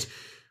United States.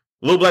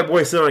 Little black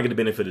boys still aren't going to get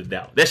the benefit of the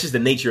doubt. That's just the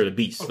nature of the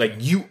beast. Okay.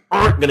 Like, you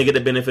aren't going to get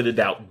the benefit of the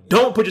doubt.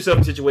 Don't put yourself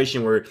in a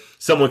situation where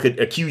someone could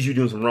accuse you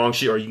doing some wrong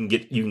shit or you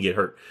can get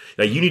hurt.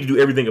 Like, you need to do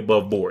everything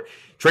above board.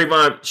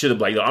 Trayvon should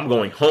have like, I'm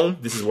going home.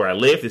 This is where I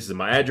live. This is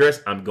my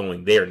address. I'm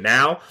going there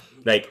now.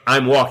 Like,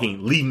 I'm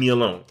walking. Leave me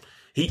alone.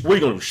 What are you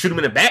going to shoot him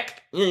in the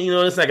back? You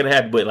know, that's not going to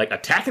happen. But like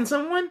attacking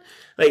someone,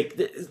 like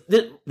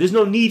there's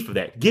no need for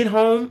that. Get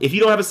home. If you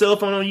don't have a cell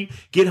phone on you,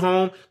 get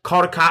home.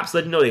 Call the cops.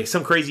 Let them know that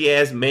some crazy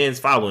ass man's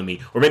following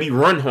me, or maybe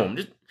run home.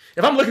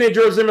 If I'm looking at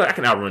George Zimmerman, I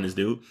can outrun this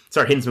dude.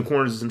 Start hitting some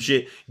corners or some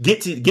shit.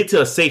 Get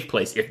to a safe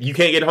place. If you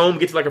can't get home,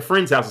 get to like a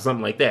friend's house or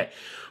something like that.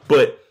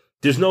 But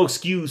there's no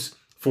excuse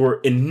for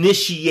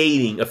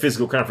initiating a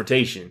physical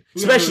confrontation,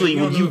 especially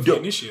when you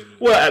don't.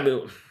 Well, I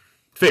mean,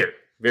 fair,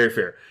 very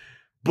fair,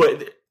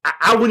 but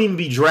I wouldn't even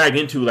be dragged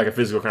into like a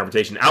physical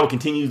confrontation. I would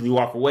continually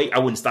walk away. I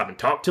wouldn't stop and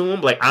talk to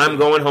him. Like, I'm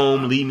going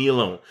home, leave me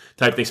alone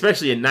type thing.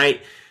 Especially at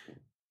night,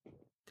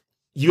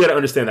 you got to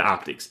understand the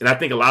optics. And I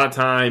think a lot of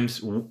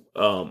times,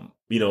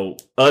 you know,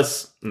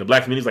 us in the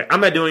black community is like,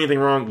 I'm not doing anything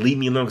wrong. Leave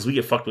me alone because we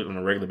get fucked with on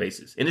a regular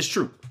basis. And it's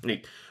true.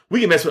 Like,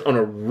 we get messed with on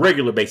a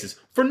regular basis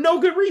for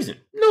no good reason.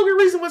 No good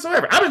reason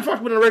whatsoever. I've been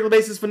fucked with on a regular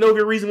basis for no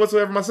good reason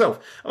whatsoever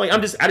myself. I'm like, I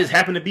just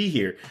happen to be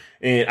here.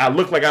 And I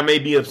look like I may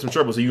be in some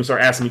trouble. So you can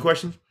start asking me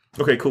questions.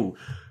 Okay, cool.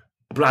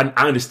 But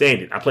I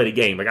understand it. I play the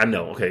game. Like, I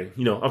know. Okay,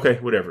 you know, okay,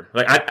 whatever.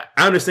 Like,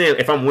 I understand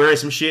if I'm wearing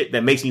some shit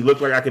that makes me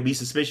look like I could be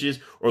suspicious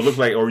or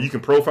or you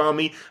can profile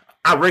me.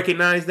 I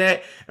recognize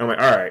that. I'm like,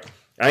 all right,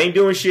 I ain't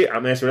doing shit.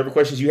 I'm answering whatever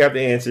questions you have to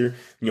answer.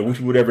 You know,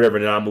 whatever,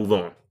 and then I'll move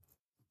on.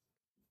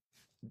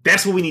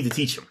 That's what we need to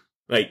teach them.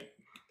 Like,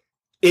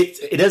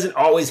 it doesn't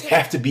always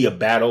have to be a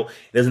battle.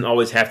 It doesn't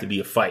always have to be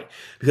a fight.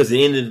 Because at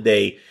the end of the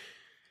day,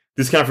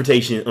 this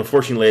confrontation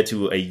unfortunately led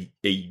to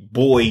a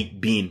boy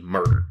being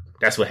murdered.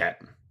 That's what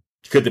happened.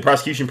 Could the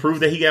prosecution prove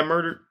that he got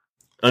murdered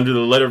under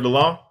the letter of the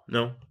law?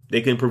 No,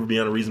 they couldn't prove it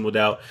beyond a reasonable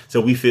doubt. So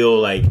we feel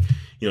like,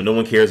 you know, no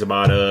one cares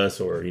about us,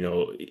 or, you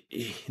know,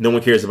 no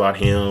one cares about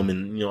him,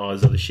 and, you know, all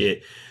this other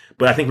shit.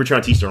 But I think we're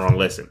trying to teach the wrong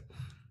lesson.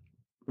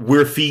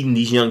 We're feeding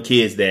these young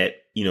kids that,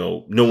 you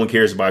know, no one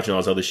cares about you and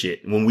all this other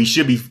shit, when we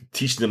should be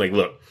teaching them like,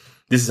 look,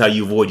 this is how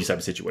you avoid these type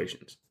of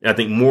situations. And I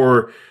think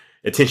more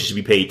attention should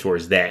be paid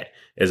towards that,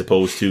 as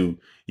opposed to,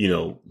 you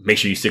know, make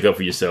sure you stick up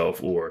for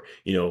yourself, or,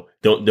 you know,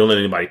 don't let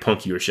anybody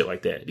punk you or shit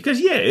like that.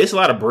 Because yeah, it's a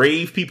lot of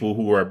brave people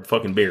who are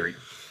fucking buried.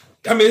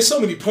 I mean, there's so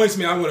many points,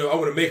 man. I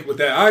want to make with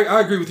that.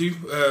 I agree with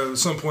you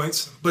some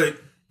points, but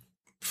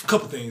a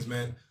couple things,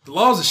 man. The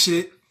laws are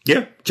shit.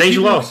 Yeah, change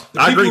the laws. The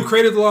people who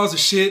created the laws are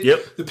shit.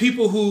 Yep. The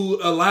people who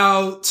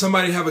allow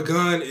somebody to have a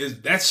gun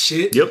that's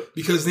shit. Yep.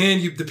 Because then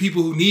the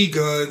people who need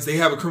guns, they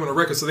have a criminal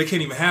record, so they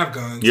can't even have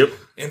guns. Yep.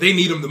 And they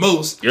need them the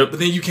most. Yep. But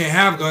then you can't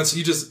have guns, so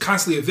you just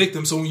constantly evict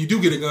them. So when you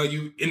do get a gun,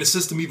 you in the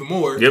system even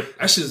more. Yep.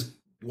 That's just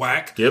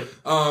whack. Yep.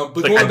 But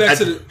like, going back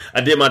to the...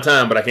 I did my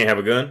time, but I can't have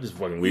a gun. It's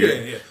fucking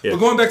weird. Yeah. But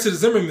going back to the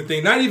Zimmerman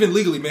thing, not even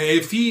legally,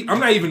 man. I'm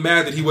not even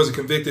mad that he wasn't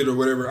convicted or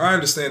whatever. I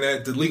understand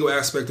that, the legal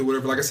aspect or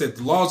whatever. Like I said,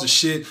 the laws are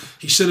shit.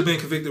 He should have been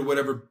convicted or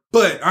whatever.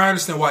 But I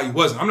understand why he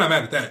wasn't. I'm not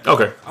mad at that.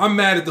 Okay. I'm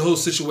mad at the whole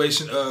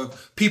situation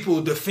of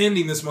people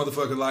defending this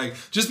motherfucker. Like,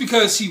 just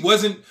because he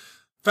wasn't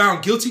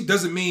found guilty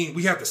doesn't mean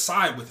we have to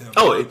side with him.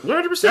 Oh,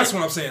 100%. That's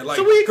what I'm saying. Like,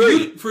 so we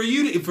agree.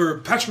 For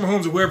Patrick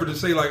Mahomes or whoever to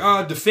say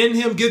like, defend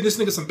him, give this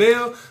nigga some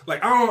bail.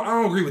 Like, I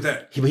don't agree with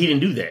that. But he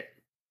didn't do that.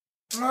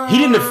 He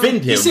didn't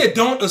defend him. He said,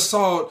 "Don't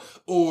assault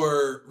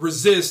or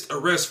resist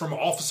arrest from an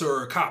officer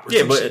or a cop."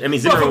 Or but shit. I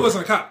mean, Zimmerman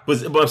wasn't a cop.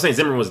 But I'm saying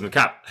Zimmerman wasn't a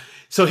cop.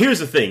 So here's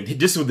the thing.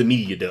 This is what the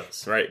media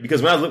does, right?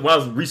 Because when I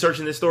was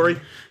researching this story,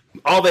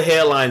 all the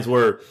headlines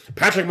were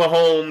Patrick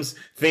Mahomes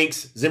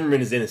thinks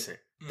Zimmerman is innocent.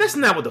 That's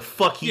not what the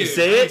fuck he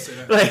said.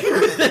 Like,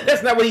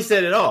 that's not what he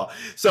said at all.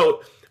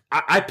 So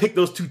I picked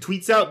those two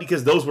tweets out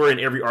because those were in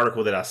every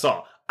article that I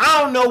saw. I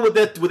don't know what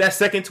that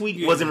second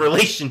tweet was in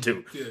relation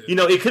to. Yeah. You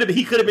know, he could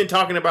have been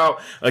talking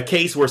about a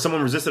case where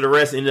someone resisted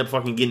arrest and ended up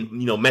fucking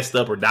getting, messed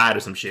up or died or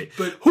some shit.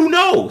 But who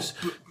knows?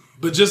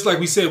 But just like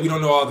we said, we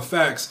don't know all the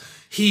facts.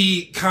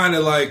 He kind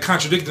of like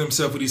contradicted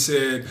himself when he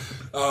said,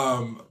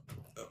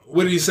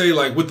 what did he say?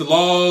 Like, with the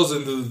laws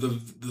and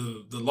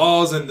the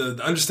laws and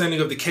the understanding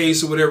of the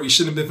case or whatever, he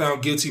shouldn't have been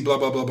found guilty, blah,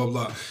 blah, blah, blah,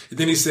 blah. And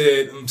then he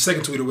said,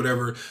 second tweet or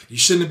whatever, you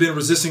shouldn't have been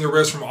resisting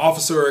arrest from an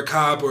officer or a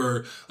cop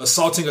or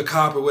assaulting a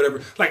cop or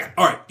whatever. Like,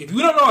 all right, if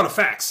we don't know all the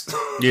facts,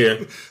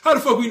 how the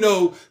fuck we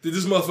know that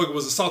this motherfucker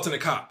was assaulting a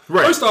cop?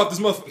 Right. First off, this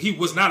motherfucker, he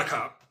was not a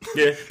cop.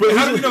 Yeah. But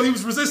how do we know he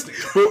was resisting?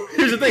 Well,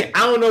 here's the thing. I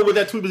don't know what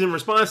that tweet was in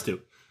response to.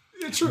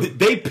 Yeah, true.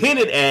 They pin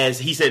it as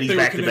he said he's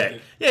back to back.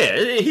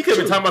 Yeah, he could have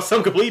been talking about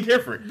something completely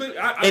different. But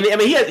I mean,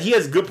 he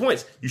has good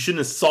points. You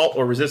shouldn't assault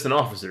or resist an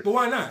officer. But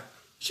why not?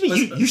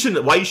 You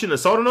shouldn't. Why you shouldn't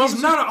assault an officer?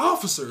 He's not an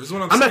officer. Is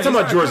what I'm saying. I'm not talking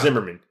about George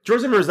Zimmerman.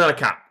 George Zimmerman is not a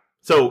cop.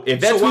 So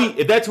if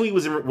that tweet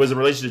was in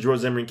relation to the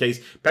George Zimmerman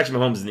case, Patrick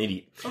Mahomes is an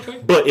idiot.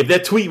 Okay. But if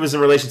that tweet was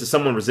in relation to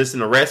someone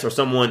resisting arrest or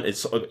someone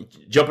is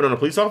jumping on a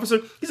police officer,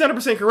 he's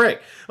 100%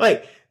 correct.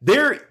 Like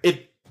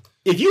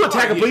if you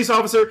attack a police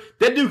officer,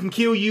 that dude can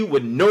kill you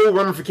with no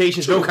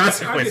ramifications, no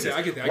consequences.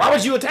 I get that. Why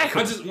would you attack him?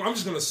 I'm just going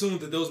to assume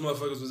that those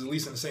motherfuckers was at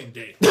least in the same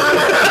day.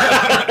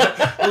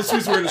 Those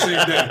tweets were in the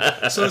same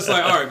day. So it's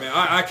like, all right, man,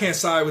 I can't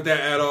side with that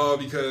at all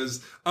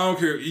because I don't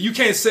care. You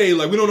can't say,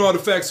 like, we don't know all the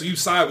facts, so you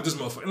side with this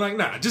motherfucker. Like,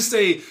 nah, just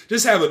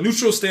have a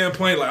neutral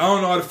standpoint. Like, I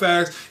don't know all the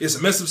facts. It's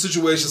a messed up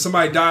situation.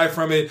 Somebody died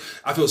from it.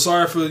 I feel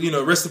sorry for,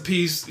 rest in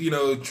peace,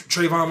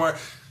 Trayvon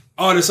Martin.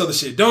 All this other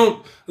shit.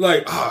 Don't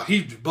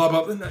he blah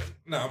blah blah.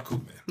 No, I'm cool,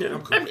 man. Yeah,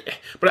 I'm cool.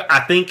 But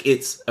I think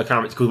it's a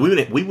conversation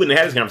because we wouldn't have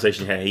had this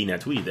conversation had he not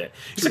tweeted that.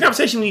 It's a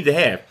conversation we need to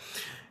have,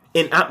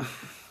 and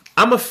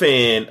I'm a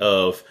fan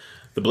of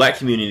the black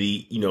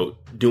community.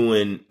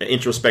 Doing an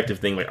introspective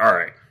thing. Like, all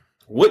right,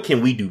 what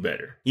can we do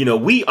better?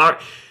 We aren't.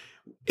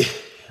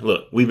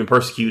 Look, we've been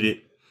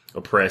persecuted,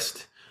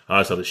 oppressed, all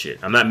this other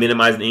shit. I'm not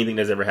minimizing anything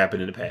that's ever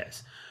happened in the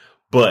past,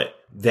 but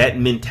that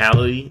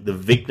mentality, the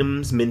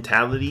victim's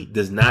mentality,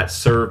 does not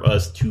serve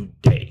us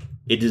today.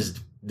 It just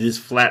this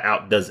flat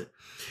out doesn't.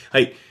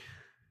 Like,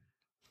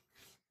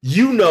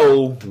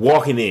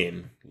 walking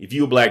in, if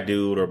you a black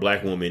dude or a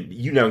black woman,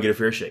 you're not gonna get a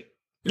fair shake.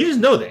 You just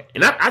know that.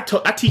 And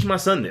I teach my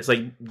son this.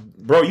 Like,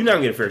 bro, you're not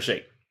gonna get a fair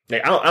shake.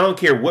 Like, I don't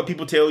care what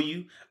people tell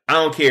you. I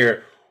don't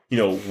care,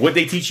 what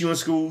they teach you in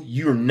school.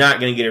 You're not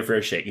gonna get a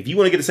fair shake. If you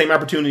want to get the same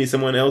opportunity as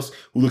someone else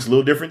who looks a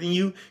little different than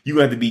you, you're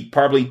gonna have to be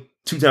probably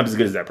 2 times as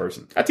good as that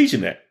person. I teach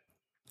him that.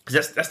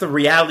 Because that's the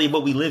reality of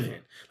what we live in.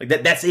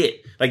 Like, that's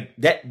it. Like,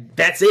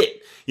 that's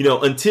it.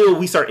 Until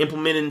we start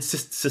implementing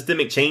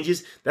systemic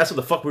changes, that's what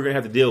the fuck we're going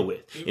to have to deal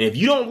with. And if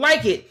you don't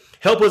like it,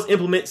 help us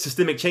implement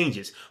systemic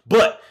changes.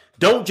 But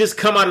don't just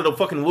come out of the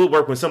fucking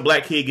woodwork when some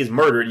black kid gets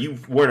murdered, you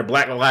wearing a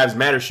Black Lives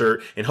Matter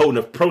shirt and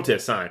holding a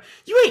protest sign.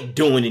 You ain't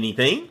doing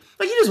anything.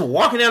 Like, you're just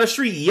walking down the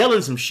street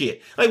yelling some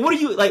shit. Like, what are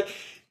you, like,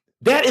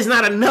 that is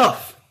not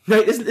enough.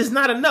 Right? It's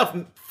not enough.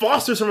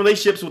 Foster some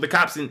relationships with the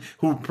cops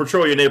who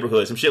patrol your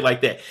neighborhood, some shit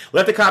like that.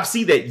 Let the cops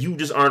see that you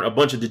just aren't a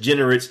bunch of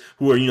degenerates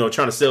who are,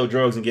 trying to sell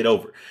drugs and get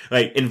over.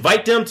 Like,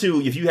 invite them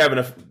to, if you having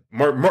a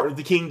Martin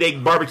Luther King Day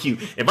barbecue,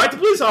 invite the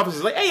police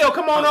officers. Like, hey, yo,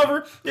 come on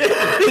over.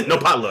 No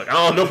potluck.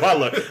 No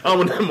potluck. I don't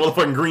want that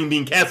motherfucking green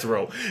bean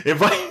casserole.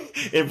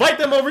 Invite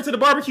them over to the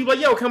barbecue. Like,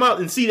 yo, come out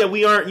and see that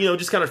we aren't,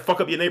 just kind of fuck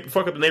up the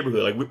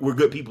neighborhood. Like, we're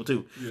good people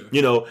too.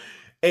 Yeah.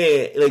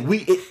 And like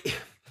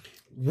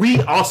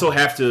we also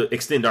have to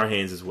extend our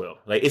hands as well.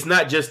 Like, it's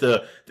not just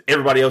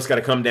everybody else got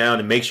to come down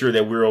and make sure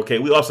that we're okay.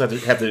 We also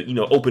have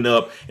to open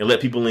up and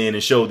let people in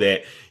and show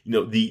that,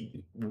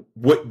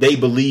 what they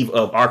believe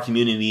of our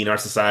community and our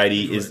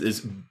society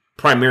is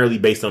primarily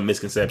based on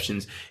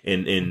misconceptions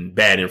and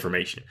bad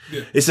information.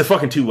 Yeah. It's a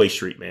fucking two-way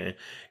street, man.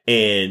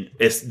 And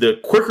it's the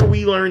quicker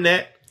we learn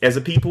that as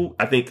a people,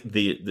 I think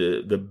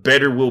the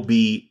better we'll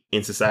be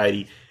in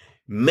society.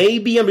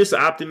 Maybe I'm just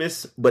an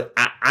optimist, but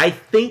I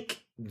think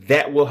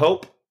that will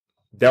help.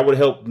 That would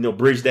help,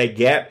 bridge that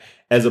gap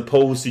as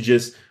opposed to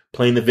just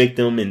playing the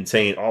victim and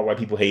saying all white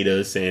people hate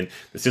us and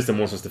the system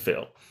wants us to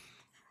fail.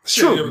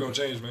 Shit ain't never gonna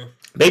change, man.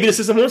 Maybe the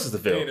system wants us to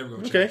fail. Ain't never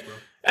gonna change, bro.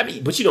 I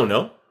mean, but you don't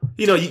know.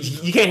 You know,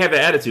 you can't have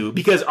that attitude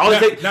because all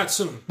not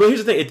soon. But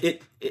here's the thing.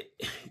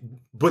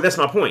 But that's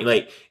my point.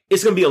 Like,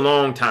 it's gonna be a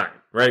long time,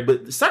 right?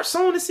 But start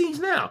sowing the seeds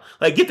now.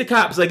 Like, get the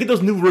cops. Like, get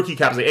those new rookie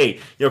cops. Like, hey,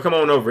 come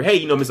on over.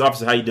 Hey, Miss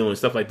Officer, how you doing?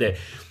 Stuff like that.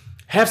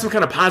 Have some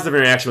kind of positive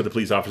interaction with the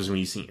police officers when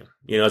you see them.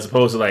 As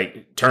opposed to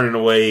like turning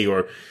away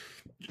or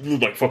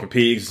like fucking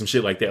pigs or some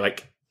shit like that.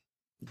 Like,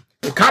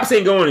 cops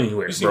ain't going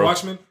anywhere. You seen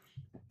Watchmen?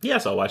 Yeah, I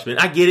saw Watchmen.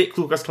 I get it.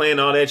 Ku Klux Klan,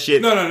 all that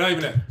shit. No, not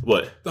even that.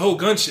 What? The whole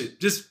gun shit.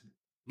 Just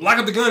lock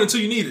up the gun until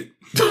you need it.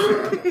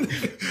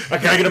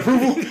 Can I get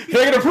approval?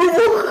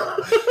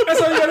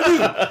 That's all you gotta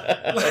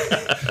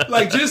do.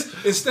 Like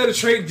just instead of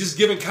training, just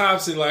giving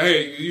cops and like,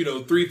 hey,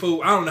 3,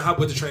 4. I don't know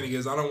what the training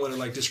is. I don't want to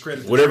like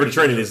discredit. Whatever the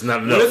training is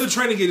not enough. Whatever the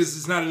training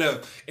is not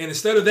enough. And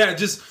instead of that,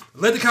 just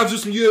let the cops do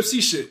some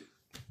UFC shit.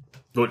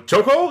 What,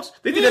 chokeholds?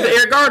 They did that to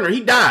Eric Gardner.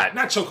 He died.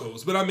 Not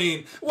chokeholds, but I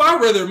mean,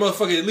 I'd rather a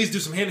motherfucker at least do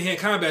some hand-to-hand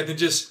combat than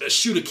just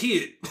shoot a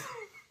kid.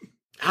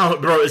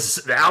 Bro,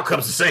 the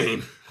outcome's the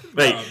same.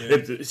 Like,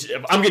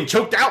 if I'm getting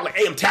choked out, like,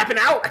 hey, I'm tapping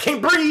out. I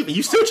can't breathe. And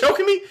you still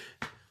choking me?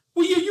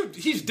 Well, yeah,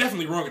 he's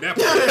definitely wrong at that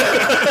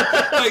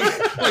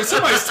point. like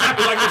somebody's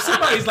tapping. Like if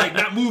somebody's like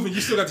not moving,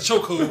 you still got the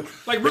chokehold.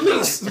 Like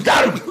release.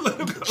 Got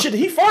him. Shit, did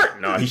he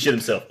fart? No, he shit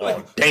himself.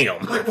 Oh, damn.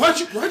 Like why'd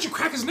you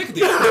crack his neck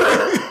there?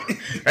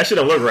 That shit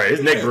don't look right.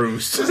 His neck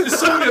bruised. There's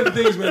so many other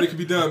things, man, that can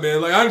be done,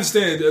 man. Like I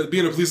understand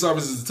being a police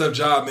officer is a tough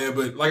job, man.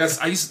 But like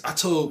I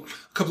told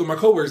a couple of my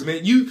coworkers,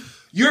 man,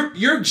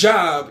 your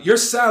job, your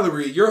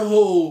salary, your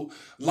whole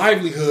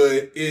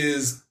livelihood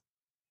is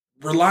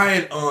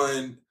reliant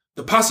on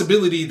the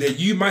possibility that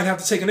you might have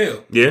to take an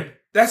L. Yeah.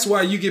 That's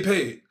why you get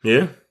paid.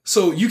 Yeah.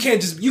 So you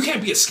can't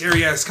be a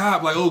scary ass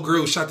cop like, oh,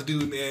 girl shot the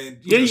dude and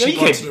you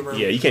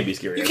can't be a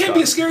scary. You can't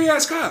be a scary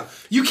ass cop.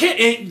 You can't.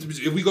 And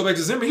if we go back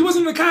to Zimmer, he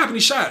wasn't a cop and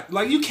he shot.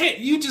 Like you can't.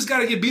 You just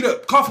gotta get beat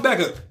up. Cough back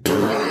up.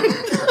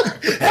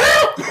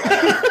 Help!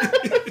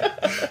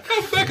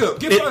 Cough back up.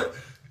 Get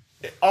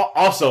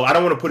Also, I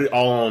don't want to put it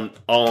all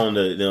on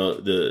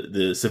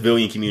the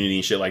civilian community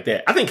and shit like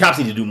that. I think cops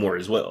need to do more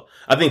as well.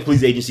 I think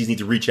police agencies need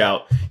to reach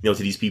out, to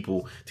these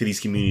people, to these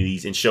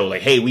communities, and show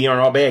like, hey, we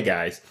aren't all bad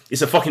guys.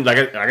 It's a fucking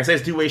like I said,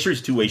 it's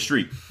a two-way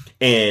street,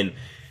 and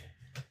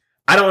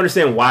I don't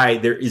understand why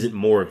there isn't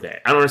more of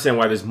that. I don't understand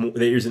why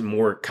there isn't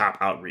more cop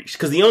outreach.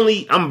 Because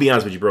I'm gonna be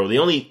honest with you, bro. The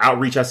only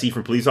outreach I see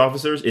from police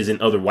officers is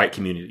in other white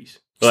communities.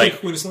 Like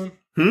Queen and Slim.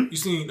 You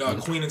seen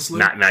Queen and Slim?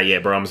 Not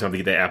yet, bro. I'm just gonna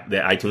have to get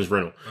that iTunes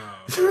rental.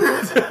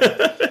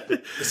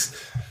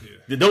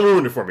 Don't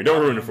ruin it for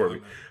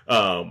me.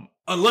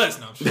 Unless,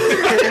 no.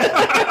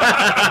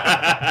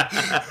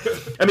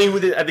 I mean,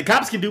 the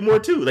cops can do more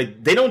too.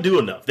 Like they don't do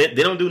enough. They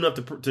don't do enough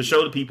to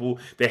show the people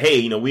that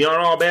hey, we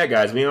aren't all bad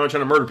guys. We aren't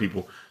trying to murder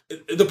people.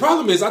 The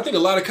problem is, I think a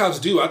lot of cops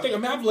do. I've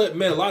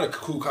met a lot of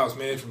cool cops,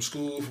 man, from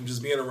school, from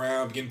just being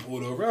around, getting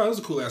pulled over. Oh, that was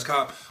a cool ass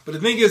cop. But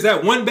the thing is,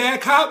 that one bad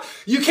cop,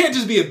 you can't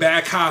just be a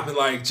bad cop and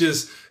like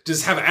just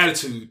have an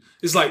attitude.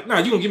 It's like, nah,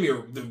 you gonna give me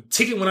the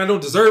ticket when I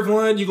don't deserve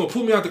one. You gonna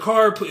pull me out the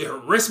car,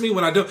 arrest me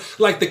when I don't.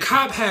 Like the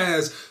cop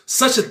has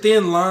such a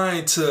thin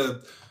line to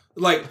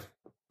like.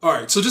 All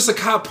right, so just a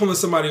cop pulling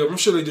somebody over. I'm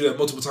sure they do that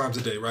multiple times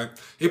a day, right?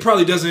 It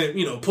probably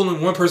doesn't,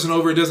 pulling one person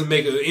over, it doesn't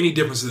make any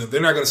difference to them.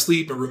 They're not going to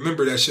sleep and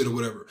remember that shit or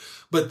whatever.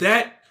 But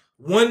that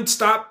one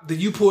stop that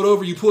you pulled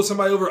over, you pulled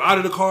somebody over out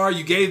of the car,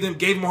 you gave them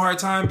a hard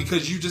time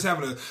because you just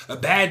having a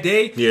bad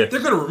day. Yeah. They're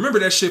going to remember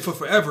that shit for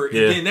forever. And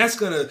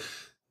then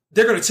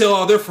they're going to tell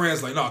all their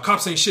friends like, no,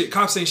 cops ain't shit.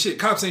 They're going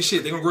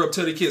to grow up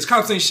tell their kids,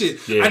 cops ain't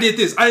shit. Yeah. I did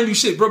this. I didn't do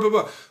shit, blah, blah,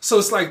 blah. So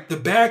it's like the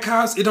bad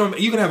cops, you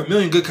can have 1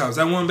 million good cops.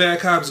 That one bad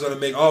cop is going to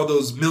make all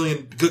those 1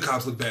 million good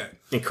cops look bad.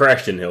 And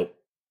Crash didn't help.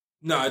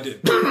 No, I didn't.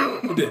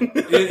 It didn't.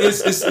 It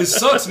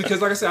sucks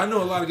because like I said, I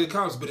know a lot of good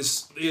cops, but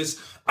it's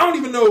I don't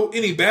even know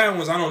any bad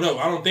ones. I don't know.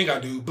 I don't think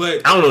I do,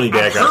 but I don't know any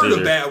bad cops. I've heard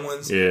of bad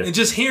ones. Yeah. And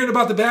just hearing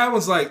about the bad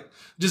ones, like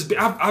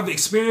I've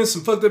experienced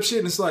some fucked up shit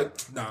and it's like,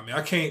 nah, man,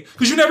 I can't,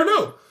 because you never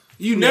know.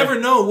 You never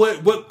know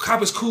what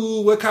cop is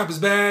cool, what cop is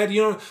bad.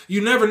 You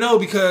never know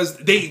because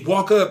they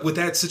walk up with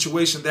that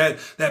situation,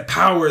 that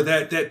power,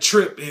 that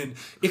trip, and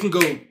it can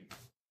go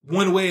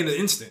one way in an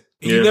instant.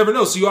 And you never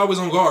know. So you're always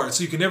on guard.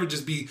 So you can never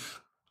just be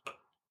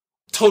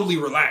totally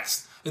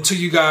relaxed until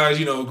you guys,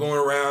 going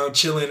around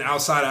chilling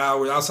outside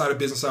of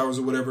business hours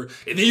or whatever.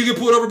 And then you get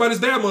pulled over by this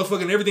bad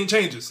motherfucker and everything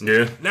changes.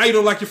 Yeah. Now you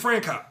don't like your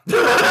friend cop. You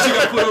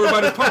got pulled over by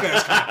this punk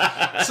ass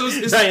cop. So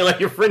it's now you like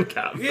your friend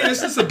cop. Yeah,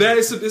 it's just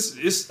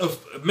it's a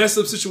messed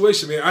up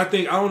situation, man. I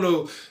don't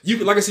know.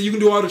 Like I said, you can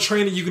do all the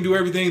training, you can do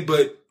everything,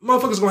 but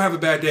motherfuckers gonna have a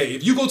bad day.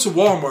 If you go to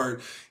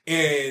Walmart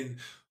and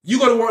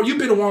you've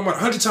been to Walmart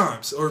 100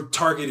 times, or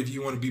Target if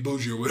you want to be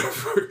bougie or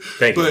whatever.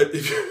 Thank you.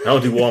 I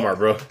don't do Walmart,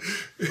 bro.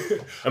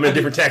 I'm in a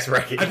different tax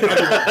bracket. At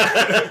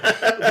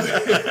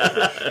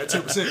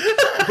 10%.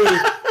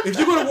 But if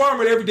you go to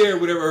Walmart every day or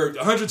whatever,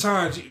 100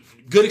 times,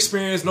 good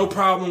experience, no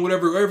problem,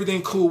 whatever,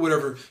 everything cool,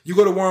 whatever. You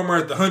go to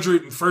Walmart the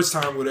 101st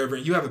time, whatever,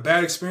 and you have a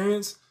bad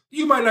experience,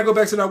 you might not go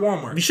back to that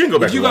Walmart. You shouldn't go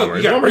back to Walmart.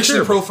 You got Walmart's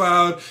racially terrible.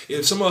 profiled.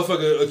 If some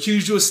motherfucker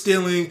accused you of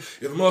stealing,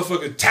 if a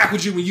motherfucker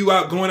tackled you when you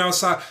out going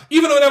outside,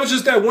 even though that was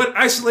just that one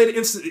isolated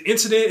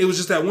incident, it was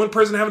just that one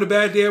person having a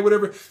bad day or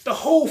whatever, the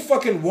whole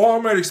fucking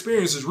Walmart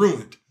experience is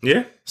ruined.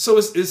 Yeah. So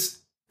it's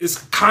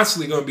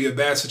constantly going to be a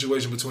bad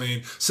situation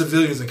between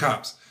civilians and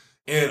cops.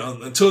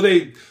 And until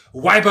they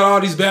wipe out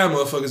all these bad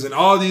motherfuckers and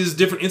all these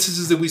different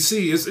instances that we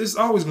see, it's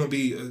always going to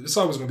be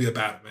a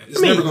battle, man.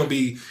 It's never going to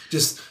be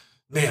just,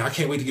 man, I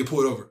can't wait to get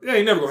pulled over. It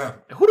ain't never going to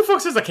happen. Who the fuck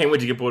says I can't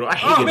wait to get pulled over? I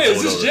hate getting pulled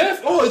over. Is this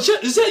Jeff? Oh, is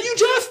that you,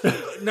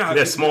 Jeff? Nah,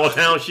 that small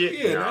town shit?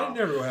 Yeah, that ain't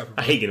never going to happen.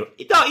 I hate getting,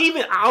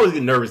 even I always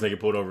get nervous when I get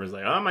pulled over. It's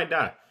like, I might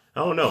die.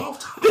 I don't know.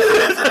 Dude,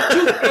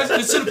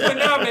 it's to the point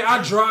now, man.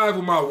 I drive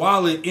with my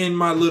wallet in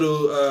my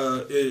little,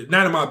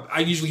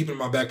 I usually keep it in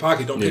my back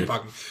pocket. Don't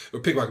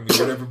pickpocket me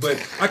or whatever.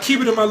 But I keep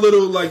it in my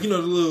little, the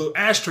little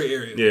ashtray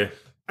area. Yeah.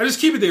 I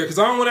just keep it there because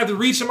I don't want to have to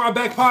reach in my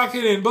back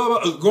pocket and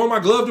blah, blah, go in my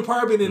glove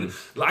department. And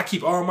I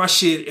keep all my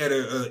shit at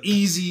a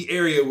easy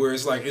area where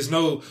it's like, there's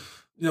no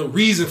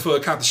reason for a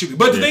cop to shoot me.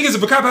 But the thing is,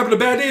 if a cop having a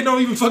bad day, it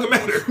don't even fucking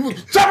matter.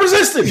 Stop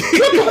resisting!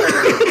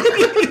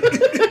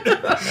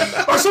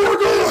 I saw her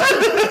go.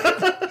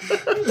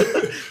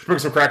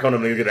 Put some crack on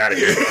him and get out of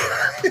here.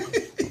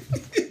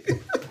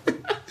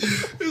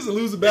 It's a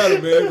losing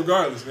battle, man,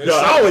 regardless, man. No,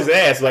 I always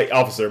ask,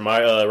 officer,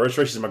 my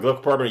registration is in my glove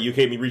compartment, you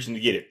can't be reaching to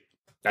get it.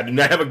 I do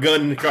not have a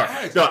gun in the car.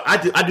 No, I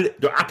do.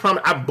 I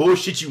promise. I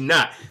bullshit you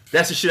not.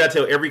 That's the shit I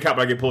tell every cop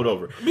I get pulled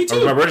over. Me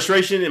too. My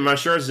registration and my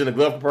insurance is in the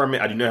glove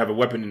compartment. I do not have a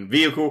weapon in the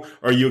vehicle.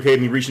 Are you okay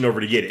with me reaching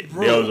over to get it?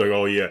 Bro. They always like,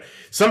 oh yeah.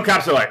 Some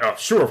cops are like, oh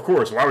sure, of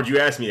course. Why would you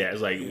ask me that?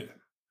 It's like. Yeah.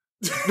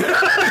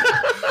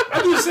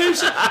 I do the same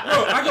shit.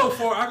 Bro, I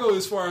go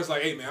as far as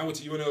like, hey man, I went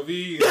to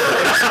UNLV,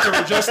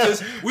 Center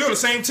Justice. We on the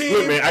same team.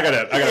 Look, man, I got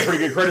a pretty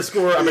good credit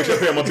score. I make sure I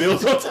pay all my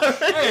bills on time.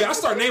 Hey, I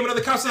start naming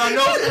other cops that I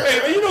know. Hey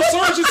man, you know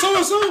Sergeant so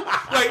and so?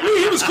 Like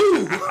me, he was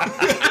cool.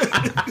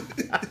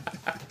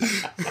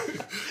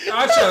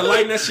 I try to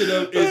lighten that shit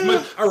up as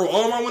much. I roll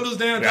all my windows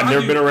down. I've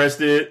never been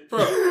arrested. Bro,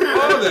 all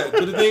that.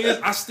 But the thing is,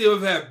 I still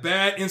have had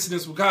bad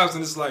incidents with cops,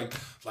 and it's like.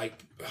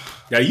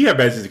 Yeah, you have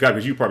bad sense of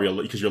cops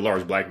because you're a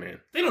large black man.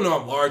 They don't know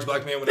I'm a large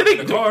black man when I'm in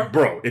the car.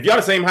 Bro, if y'all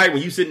the same height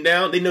when you sitting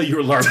down, they know you're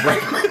a large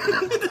black man.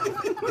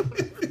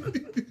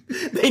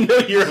 They know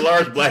you're a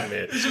large black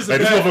man. It's just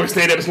this motherfucker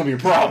stand up, it's gonna be a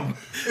problem.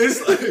 It's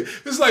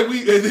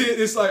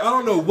like I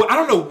don't know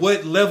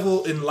what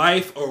level in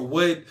life or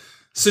what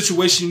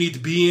situation you need to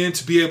be in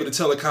to be able to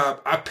tell a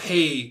cop I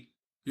pay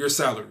your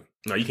salary.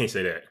 No, you can't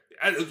say that.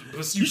 You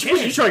can.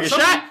 You trying to get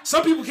shot?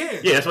 Some people can.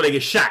 Yeah, that's why they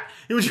get shot.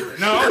 No, I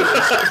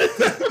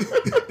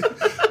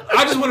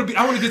want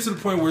to get to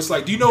the point where it's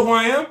like, do you know who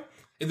I am?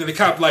 And then the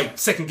cop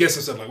second guess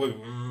himself, like, wait.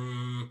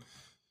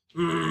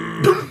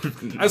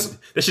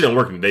 That shit don't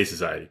work in today's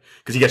society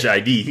because he got your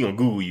ID. He gonna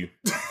Google you.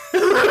 Well,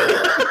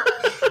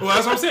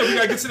 that's what I'm saying. We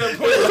gotta get to that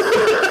point.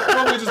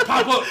 Why we just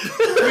pop up?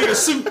 We in a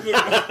suit.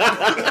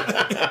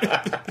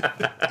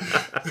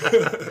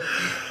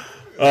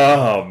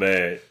 Oh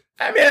man.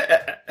 I mean,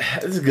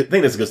 that's a good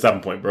thing. That's a good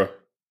stopping point, bro.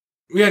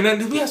 We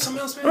have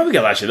something else, man? Well, we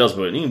got a lot of shit else,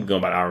 but you can go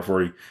about an hour and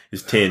 40.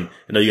 It's 10.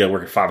 I know you got to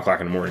work at 5 o'clock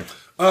in the morning.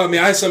 Man,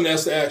 I had something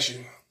else to ask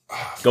you.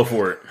 Go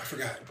for it. I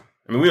forgot.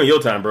 I mean, we on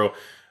your time, bro.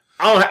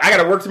 I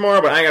got to work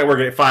tomorrow, but I ain't got to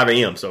work at 5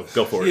 a.m., so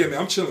go for it. Yeah, man,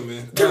 I'm chilling,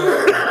 man.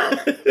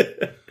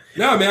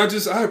 Nah, man,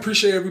 I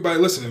appreciate everybody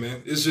listening,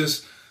 man. It's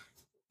just,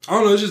 I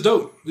don't know, it's just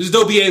dope. It's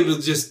dope being able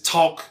to just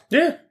talk.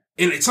 Yeah.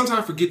 And sometimes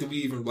I forget that we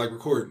even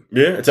record.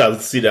 Yeah, it's how to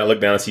see that, look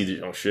down and see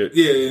the shit.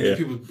 Yeah.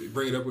 People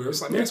bring it up with us.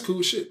 It's like, man, it's cool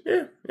as shit.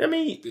 Yeah, I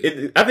mean,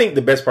 I think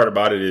the best part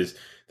about it is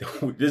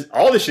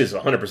all this shit is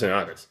 100%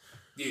 honest.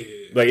 Yeah.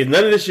 Like,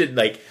 none of this shit,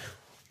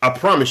 I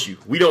promise you,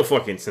 we don't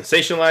fucking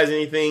sensationalize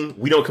anything.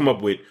 We don't come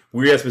up with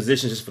weird ass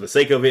positions just for the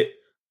sake of it.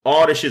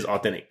 All this shit's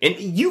authentic. And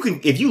you can,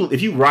 if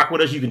you rock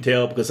with us, you can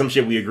tell because some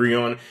shit we agree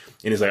on,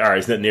 and it's like, all right,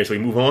 it's nothing there, so we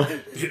move on.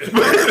 Yeah.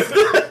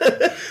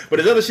 But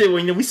there's other shit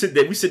when we sit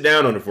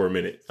down on it for a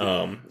minute.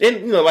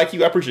 And like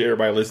you, I appreciate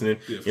everybody listening.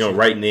 Yeah,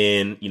 writing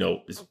in.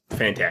 It's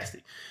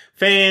fantastic,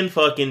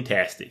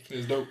 fan-fucking-tastic.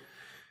 It's dope.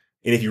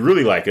 And if you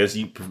really like us,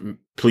 you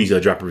please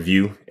drop a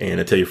review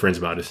and tell your friends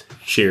about us.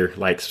 Share,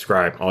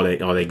 subscribe, all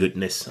that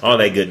goodness.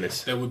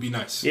 That would be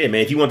nice. Yeah, man.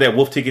 If you want that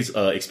Wolf Tickets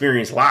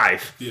experience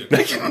live, you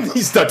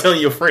start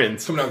telling your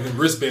friends. Coming out with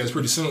wristbands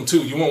pretty soon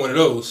too. You want one of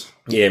those?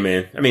 Yeah,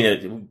 man. I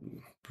mean,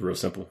 real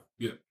simple.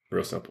 Yeah,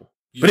 real simple.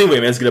 Yeah. But anyway,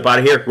 man, let's get up out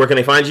of here. Where can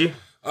they find you?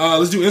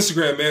 Let's do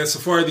Instagram, man.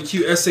 Safari the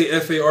Q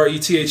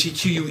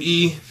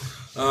SAFARETHEQUE.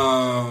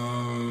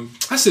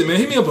 That's it, man.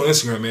 Hit me up on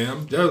Instagram,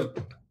 man.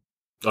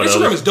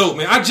 Instagram is dope,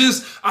 man. I've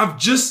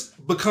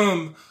just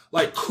become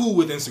cool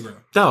with Instagram.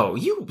 No,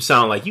 you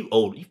sound like you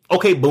old.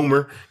 Okay,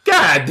 boomer.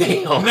 God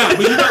damn. Nah,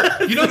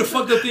 but you know the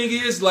fucked up thing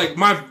is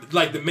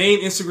the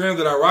main Instagram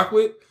that I rock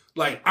with.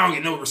 I don't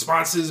get no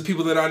responses.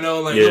 People that I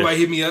know, nobody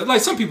hit me up.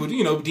 Some people,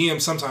 DM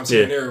sometimes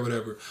here and there or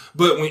whatever.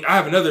 But when I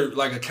have another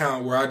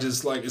account where I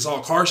just it's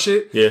all car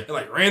shit. Yeah.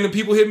 And random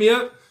people hit me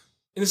up,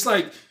 and it's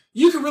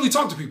you can really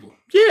talk to people.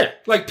 Yeah.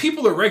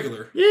 People are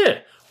regular.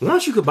 Yeah. Why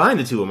don't you combine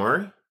the two,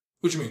 Amari?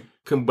 What you mean?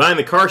 Combine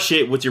the car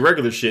shit with your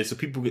regular shit, so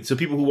people who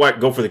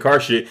go for the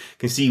car shit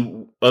can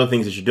see other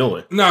things that you're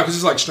doing. No, because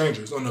it's like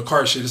strangers on the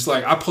car shit. It's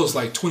like I post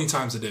like 20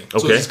 times a day, so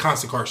it's just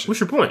constant car shit. What's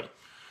your point?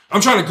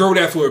 I'm trying to grow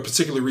that for a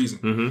particular reason.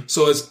 Mm-hmm.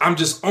 So I'm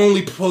just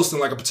only posting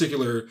like a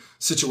particular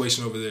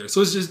situation over there.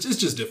 So it's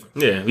just different.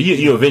 Yeah,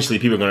 you eventually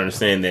people are gonna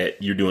understand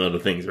that you're doing other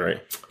things,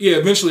 right? Yeah,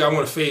 eventually I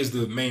want to phase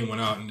the main one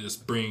out and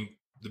just bring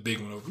the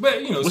big one over.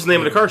 But what's the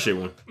name of the car shit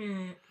one?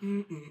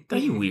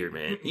 You weird,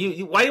 man.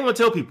 You why do you want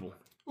to tell people?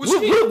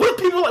 What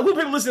people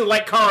listen to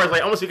like cars?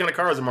 Like, almost what kind of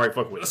cars am I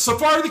fuck with?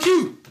 Safari the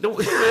Cube.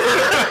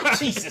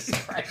 Jesus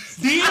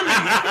Christ.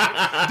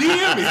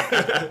 DM me.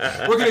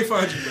 Where can they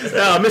find you,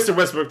 man? Mr.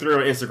 Westbrook 3 on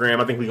Instagram.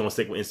 I think we're going to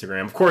stick with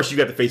Instagram. Of course, you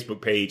got the Facebook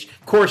page.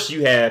 Of course,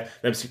 you have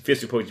the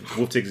Facebook page,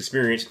 Wolf Tickets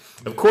Experience.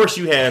 Of course,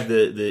 you have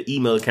the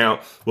email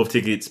account,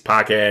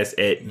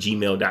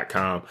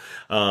 wolfticketspodcast@gmail.com.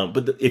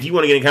 But if you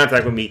want to get in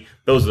contact with me,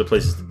 those are the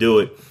places to do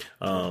it.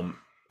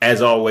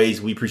 As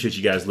always, we appreciate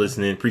you guys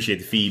listening. Appreciate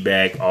the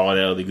feedback, all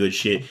that other good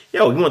shit.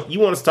 Yo, you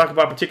want us to talk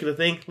about a particular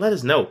thing? Let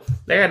us know.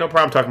 They got no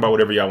problem talking about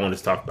whatever y'all want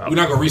us to talk about. We're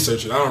not gonna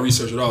research it. I don't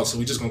research at all. So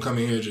we just gonna come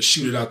in here and just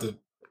shoot it out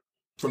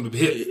from the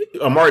hip.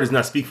 Amari does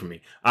not speak for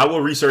me. I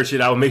will research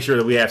it. I will make sure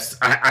that we have.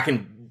 I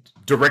can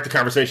direct the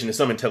conversation in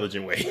some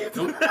intelligent way.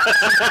 I'm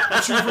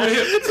shooting from the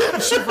hip.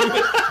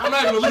 I'm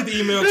not gonna look at the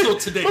email until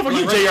today. What about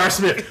you, J.R.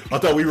 Smith? I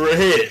thought we were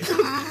ahead.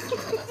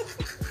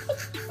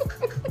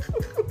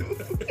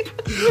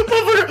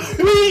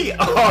 We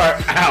are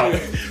out.